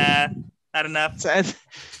of not enough.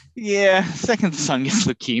 Yeah, second son gets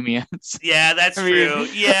leukemia. Yeah, that's true.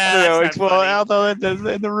 Yeah, although in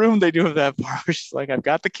the room they do have that part where she's like, "I've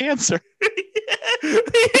got the cancer."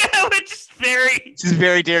 Yeah, which is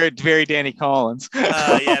very Danny Collins.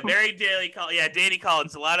 Very Danny Collins. Yeah, Danny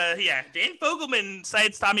Collins. A lot of Dan Fogelman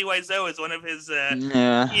cites Tommy Wiseau as one of his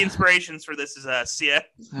key inspirations for This Is Us. Yeah.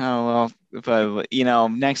 Oh well, but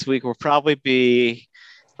next week we'll probably be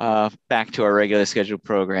back to our regular scheduled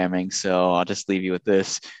programming. So I'll just leave you with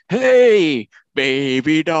this. Hey,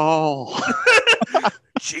 baby doll.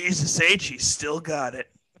 Jesus H, he still got it.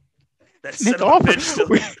 That's Nick Offerman.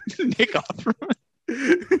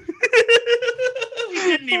 We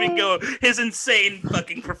didn't even go his insane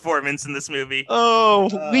fucking performance in this movie. Oh,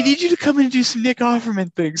 we need you to come in and do some Nick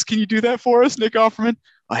Offerman things. Can you do that for us, Nick Offerman?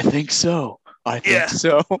 I think so. I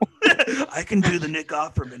can do the Nick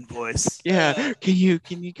Offerman voice. Yeah. Can you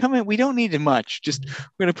come in? We don't need it much. Just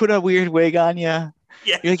we're gonna put a weird wig on you.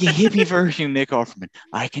 Yeah. You're like a hippie version of Nick Offerman.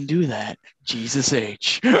 I can do that. Jesus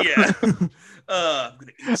H. Yeah. I'm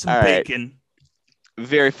gonna eat some bacon.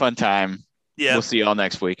 Very fun time. Yeah. We'll see y'all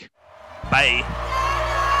next week. Bye.